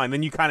absolutely fine.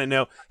 Then you kind of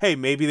know, hey,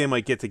 maybe they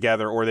might get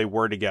together or they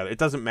were together. It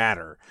doesn't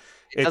matter.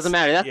 It doesn't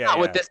matter. That's not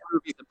what this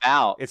movie's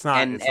about. It's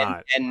not.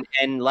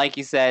 And like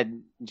you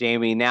said,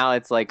 Jamie, now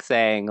it's like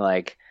saying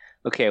like,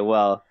 okay,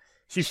 well,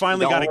 she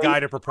finally got a guy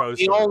to propose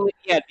to her.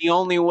 The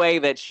only way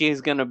that she's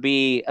gonna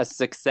be a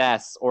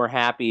success or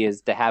happy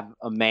is to have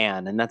a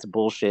man, and that's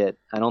bullshit.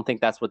 I don't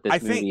think that's what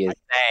this movie is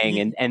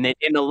saying. And then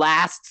in the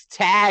last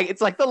tag,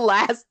 it's like the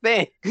last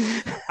thing.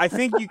 I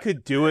think you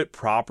could do it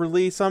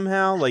properly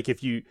somehow. Like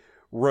if you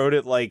wrote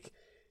it like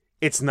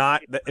it's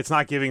not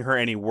giving her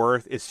any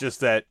worth. It's just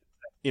that.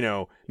 You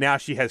know, now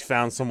she has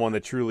found someone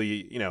that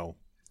truly, you know,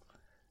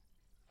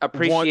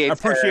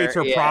 appreciates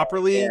her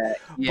properly.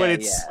 But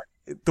it's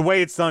the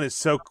way it's done is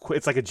so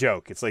it's like a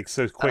joke. It's like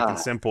so quick and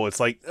simple. It's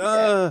like,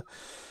 I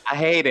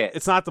hate it.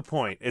 It's not the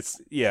point.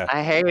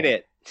 I hate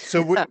it.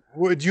 So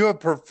would you have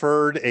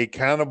preferred a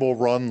Cannibal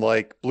Run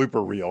like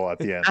blooper reel at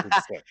the end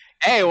instead?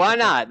 Hey, why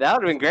not? That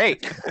would have been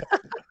great.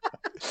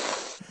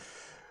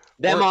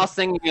 Them all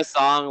singing a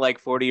song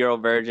like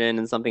 40-Year-Old Virgin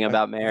and something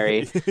about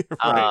Mary.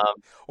 Right.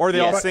 Or they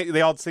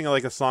all sing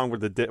like a song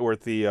with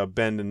the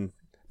bend and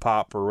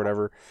pop or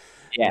whatever.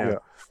 Yeah.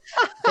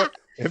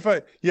 If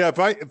I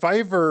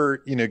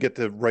ever get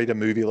to write a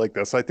movie like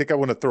this, I think I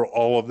want to throw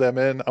all of them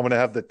in. I want to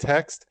have the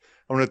text.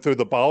 I want to throw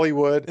the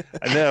Bollywood,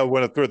 and then I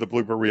want to throw the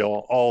blooper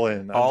reel all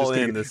in.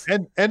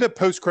 And a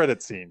post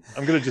credit scene.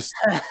 I'm gonna just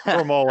throw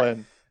them all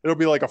in. It'll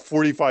be like a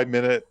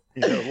 45-minute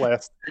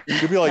last.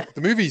 You'll be like,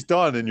 the movie's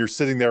done, and you're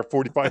sitting there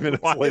 45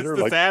 minutes later.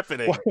 What's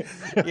happening?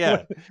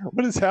 Yeah,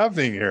 what is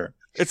happening here?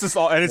 It's just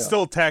all, and it's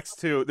still text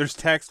too. There's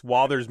text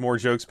while there's more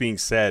jokes being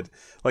said.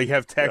 Like you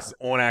have text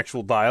on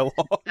actual dialogue,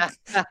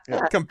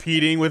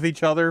 competing with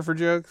each other for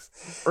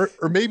jokes.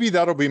 Or maybe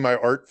that'll be my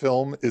art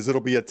film. It'll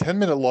be a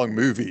 10-minute long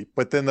movie,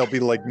 but then there'll be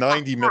like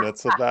 90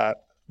 minutes of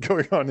that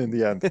going on in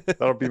the end.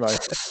 That'll be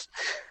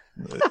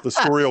the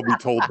story will be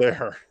told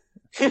there.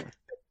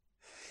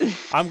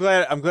 I'm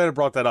glad I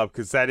brought that up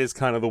because that is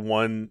kind of the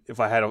one. If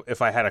I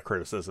had a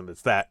criticism,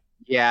 it's that.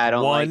 Yeah, I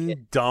don't like it.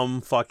 One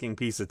dumb fucking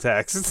piece of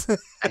text.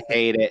 I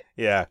hate it.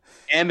 Yeah.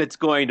 Emmett's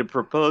going to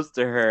propose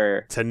to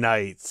her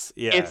tonight.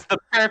 Yeah. It's the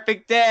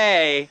perfect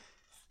day.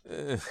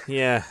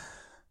 Yeah.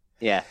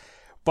 Yeah.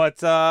 But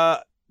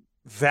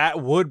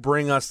that would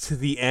bring us to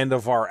the end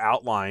of our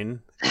outline.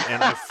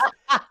 And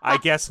I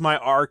guess my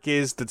arc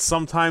is that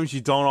sometimes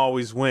you don't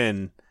always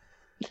win,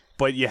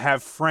 but you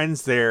have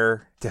friends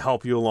there to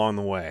help you along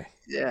the way.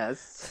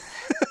 Yes.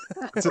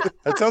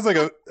 It sounds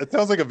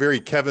like a very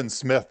Kevin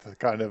Smith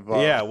kind of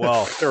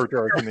character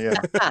arc in the end.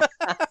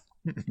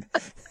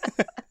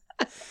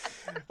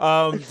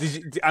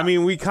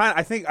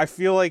 I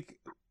feel like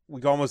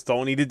we almost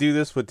don't need to do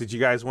this, but did you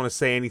guys want to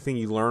say anything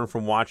you learned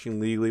from watching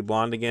Legally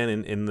Blonde again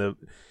in the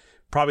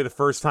probably the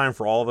first time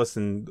for all of us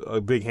in a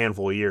big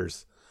handful of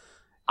years?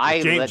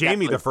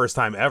 Jamie, the first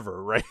time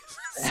ever, right?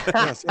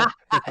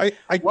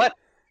 What?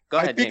 Go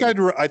ahead,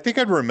 I think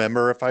I'd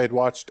remember if I had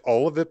watched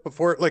all of it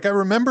before. Like I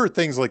remember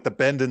things like the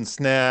bend and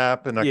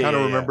snap, and I kind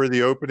of remember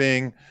the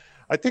opening.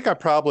 I think I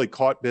probably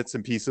caught bits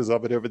and pieces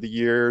of it over the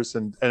years,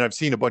 and I've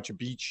seen a bunch of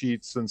beat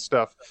sheets and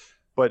stuff.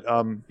 But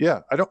I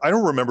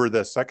don't remember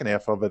the second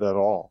half of it at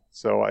all.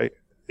 So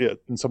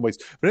in some ways.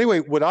 But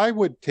anyway, what I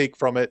would take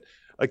from it,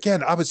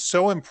 again, I was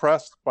so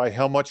impressed by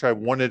how much I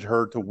wanted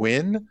her to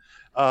win,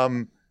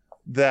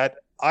 that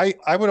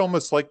I would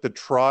almost like to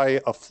try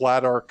a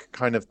flat arc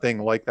kind of thing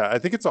like that. I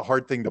think it's a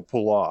hard thing to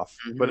pull off,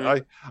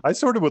 but I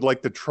sort of would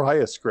like to try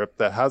a script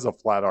that has a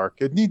flat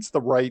arc. It needs the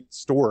right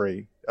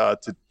story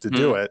to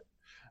do it.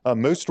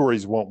 Most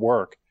stories won't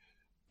work,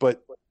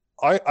 but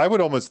I would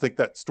almost think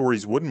that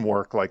stories wouldn't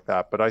work like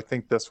that. But I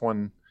think this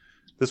one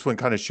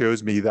kind of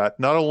shows me that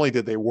not only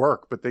did they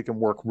work, but they can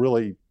work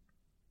really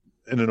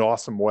in an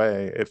awesome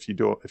way if you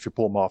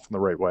pull them off in the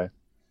right way.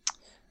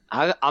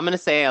 I'm going to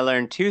say I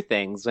learned two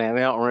things. We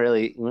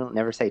don't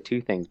never say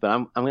two things, but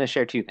I'm going to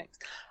share two things.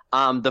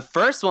 The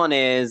first one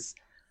is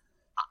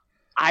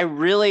I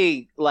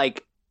really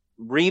like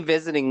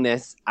revisiting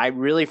this. I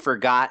really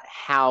forgot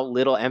how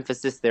little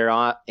emphasis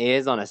there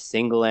is on a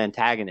single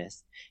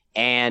antagonist.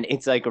 And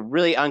it's like a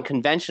really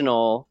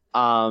unconventional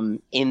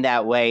in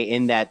that way,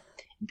 in that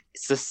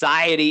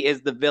society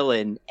is the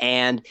villain.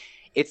 And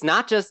it's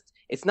not just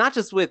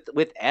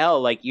with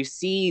Elle. Like you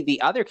see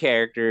the other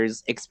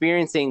characters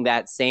experiencing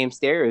that same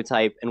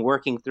stereotype and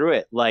working through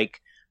it.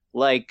 Like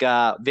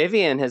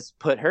Vivian has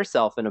put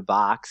herself in a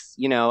box,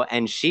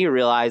 and she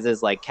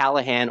realizes like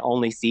Callahan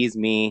only sees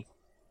me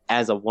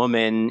as a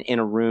woman in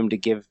a room to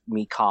give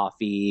me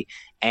coffee,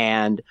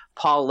 and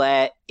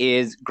Paulette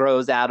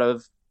grows out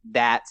of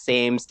that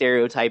same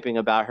stereotyping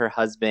about her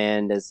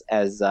husband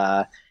as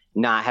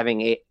not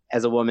having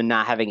as a woman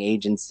not having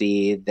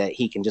agency, that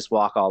he can just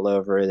walk all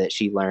over, that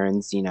she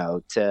learns,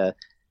 to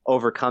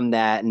overcome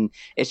that. And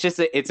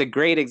it's a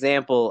great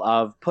example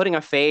of putting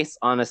a face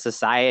on a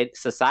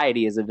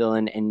society as a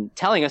villain and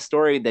telling a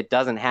story that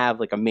doesn't have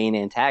like a main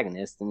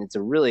antagonist. And it's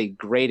a really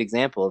great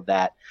example of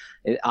that.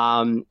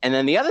 And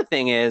then the other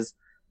thing is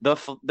the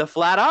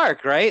flat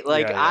arc, right?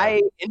 Like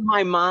in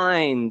my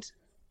mind,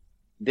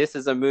 this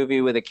is a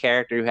movie with a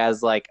character who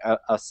has like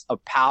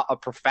a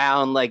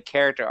profound like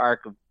character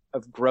arc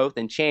of growth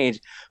and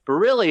change, but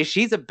really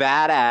she's a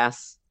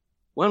badass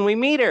when we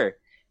meet her,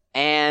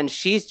 and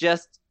she's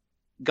just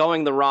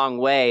going the wrong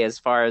way as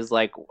far as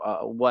like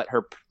what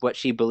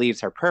she believes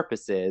her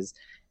purpose is.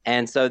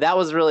 And so that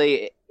was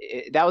really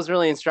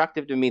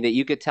instructive to me, that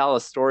you could tell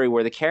a story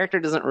where the character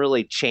doesn't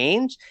really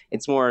change,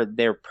 it's more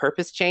their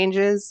purpose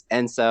changes.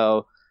 And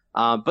so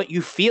but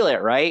you feel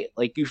it, right?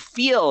 Like you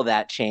feel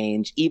that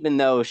change, even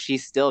though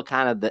she's still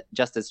kind of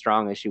just as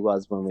strong as she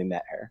was when we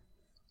met her.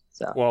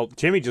 So. Well,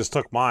 Jimmy just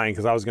took mine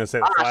because I was going to say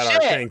the flat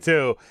arc thing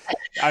too.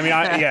 I mean,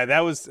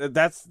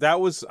 that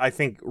was I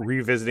think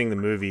revisiting the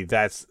movie.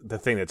 That's the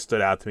thing that stood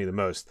out to me the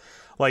most.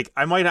 Like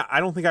I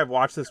don't think I've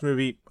watched this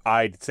movie,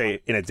 I'd say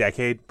in a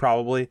decade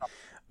probably.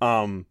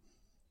 The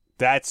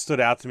that stood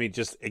out to me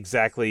just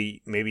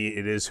exactly. Maybe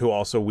it is who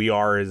also we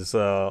are as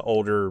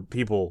older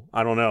people.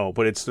 I don't know,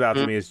 but it stood out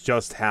to me as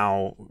just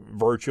how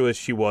virtuous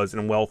she was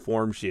and well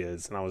formed she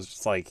is, and I was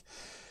just like,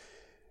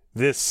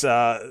 this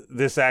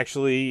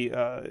actually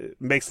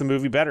makes the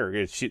movie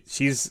better.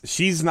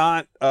 She's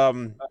not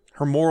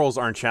her morals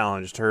aren't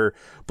challenged, her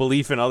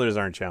belief in others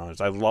aren't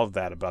challenged. I love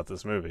that about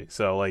this movie.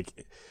 So like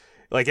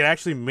it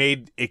actually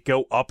made it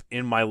go up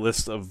in my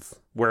list of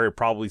where it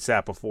probably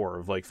sat before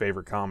of like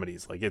favorite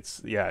comedies. Like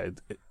it's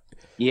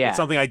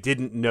something I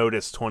didn't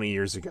notice 20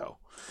 years ago.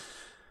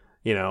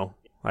 You know,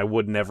 I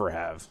would never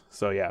have.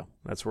 So yeah,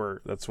 that's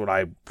what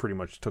I pretty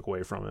much took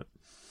away from it.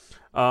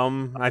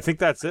 I think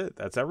that's it.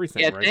 That's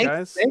everything, right,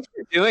 guys? Thanks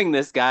for doing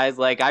this, guys.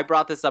 Like, I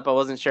brought this up. I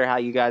wasn't sure how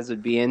you guys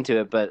would be into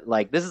it, but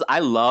like, I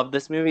love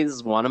this movie. This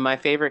is one of my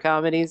favorite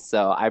comedies,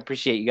 so I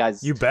appreciate you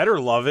guys. You better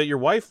love it. Your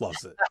wife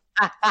loves it.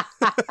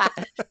 Well,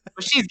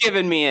 she's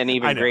given me an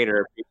even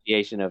greater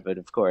appreciation of it,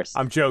 of course.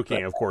 I'm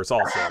joking, of course,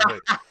 also.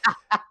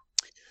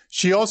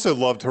 She also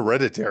loved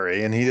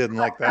Hereditary, and he didn't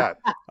like that.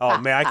 Oh,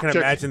 man, I can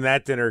imagine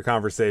that dinner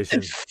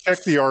conversation.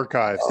 Check the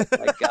archives. Oh,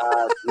 my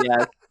God.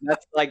 Yeah,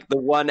 that's like the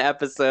one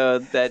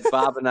episode that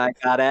Bob and I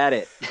got at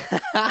it.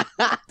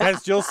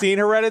 Has Jill seen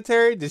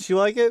Hereditary? Did she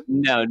like it?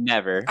 No,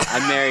 never.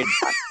 I'm married.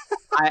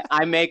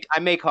 I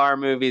make horror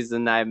movies,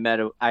 and I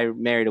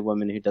married a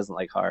woman who doesn't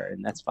like horror,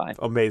 and that's fine.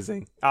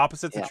 Amazing.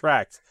 Opposites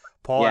attract.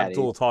 Paul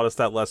Abdul taught us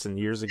that lesson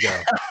years ago.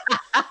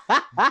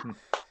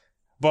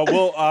 But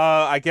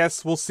I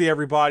guess we'll see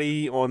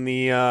everybody on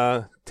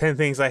the 10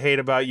 Things I Hate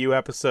About You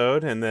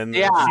episode, and then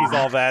She's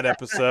All That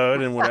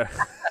episode, and whatever.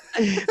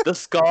 The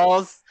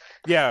Skulls.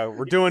 Yeah,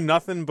 we're doing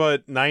nothing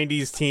but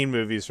 90s teen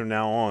movies from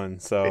now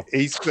on. So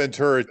Ace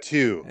Ventura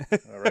 2.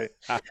 All right.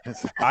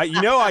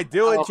 I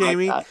do it,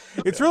 Jamie.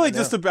 It's really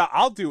just about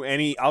I'll do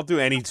any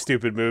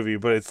stupid movie,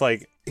 but it's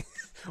like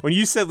when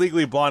you said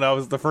Legally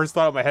Blonde, the first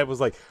thought in my head was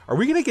like, are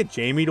we gonna get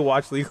Jamie to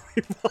watch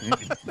Legally Blonde?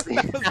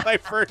 That was my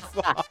first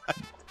thought.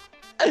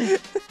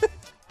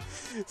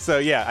 So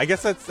yeah, I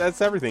guess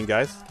that's everything,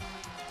 guys.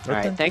 All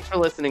right, thanks for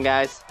listening,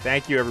 guys.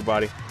 Thank you,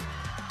 everybody.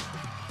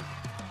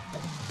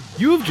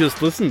 You have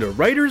just listened to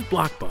Writer's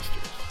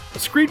Blockbusters, a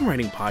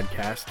screenwriting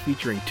podcast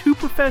featuring two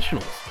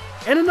professionals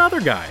and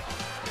another guy.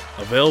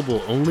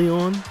 Available only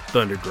on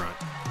Thundergrunt.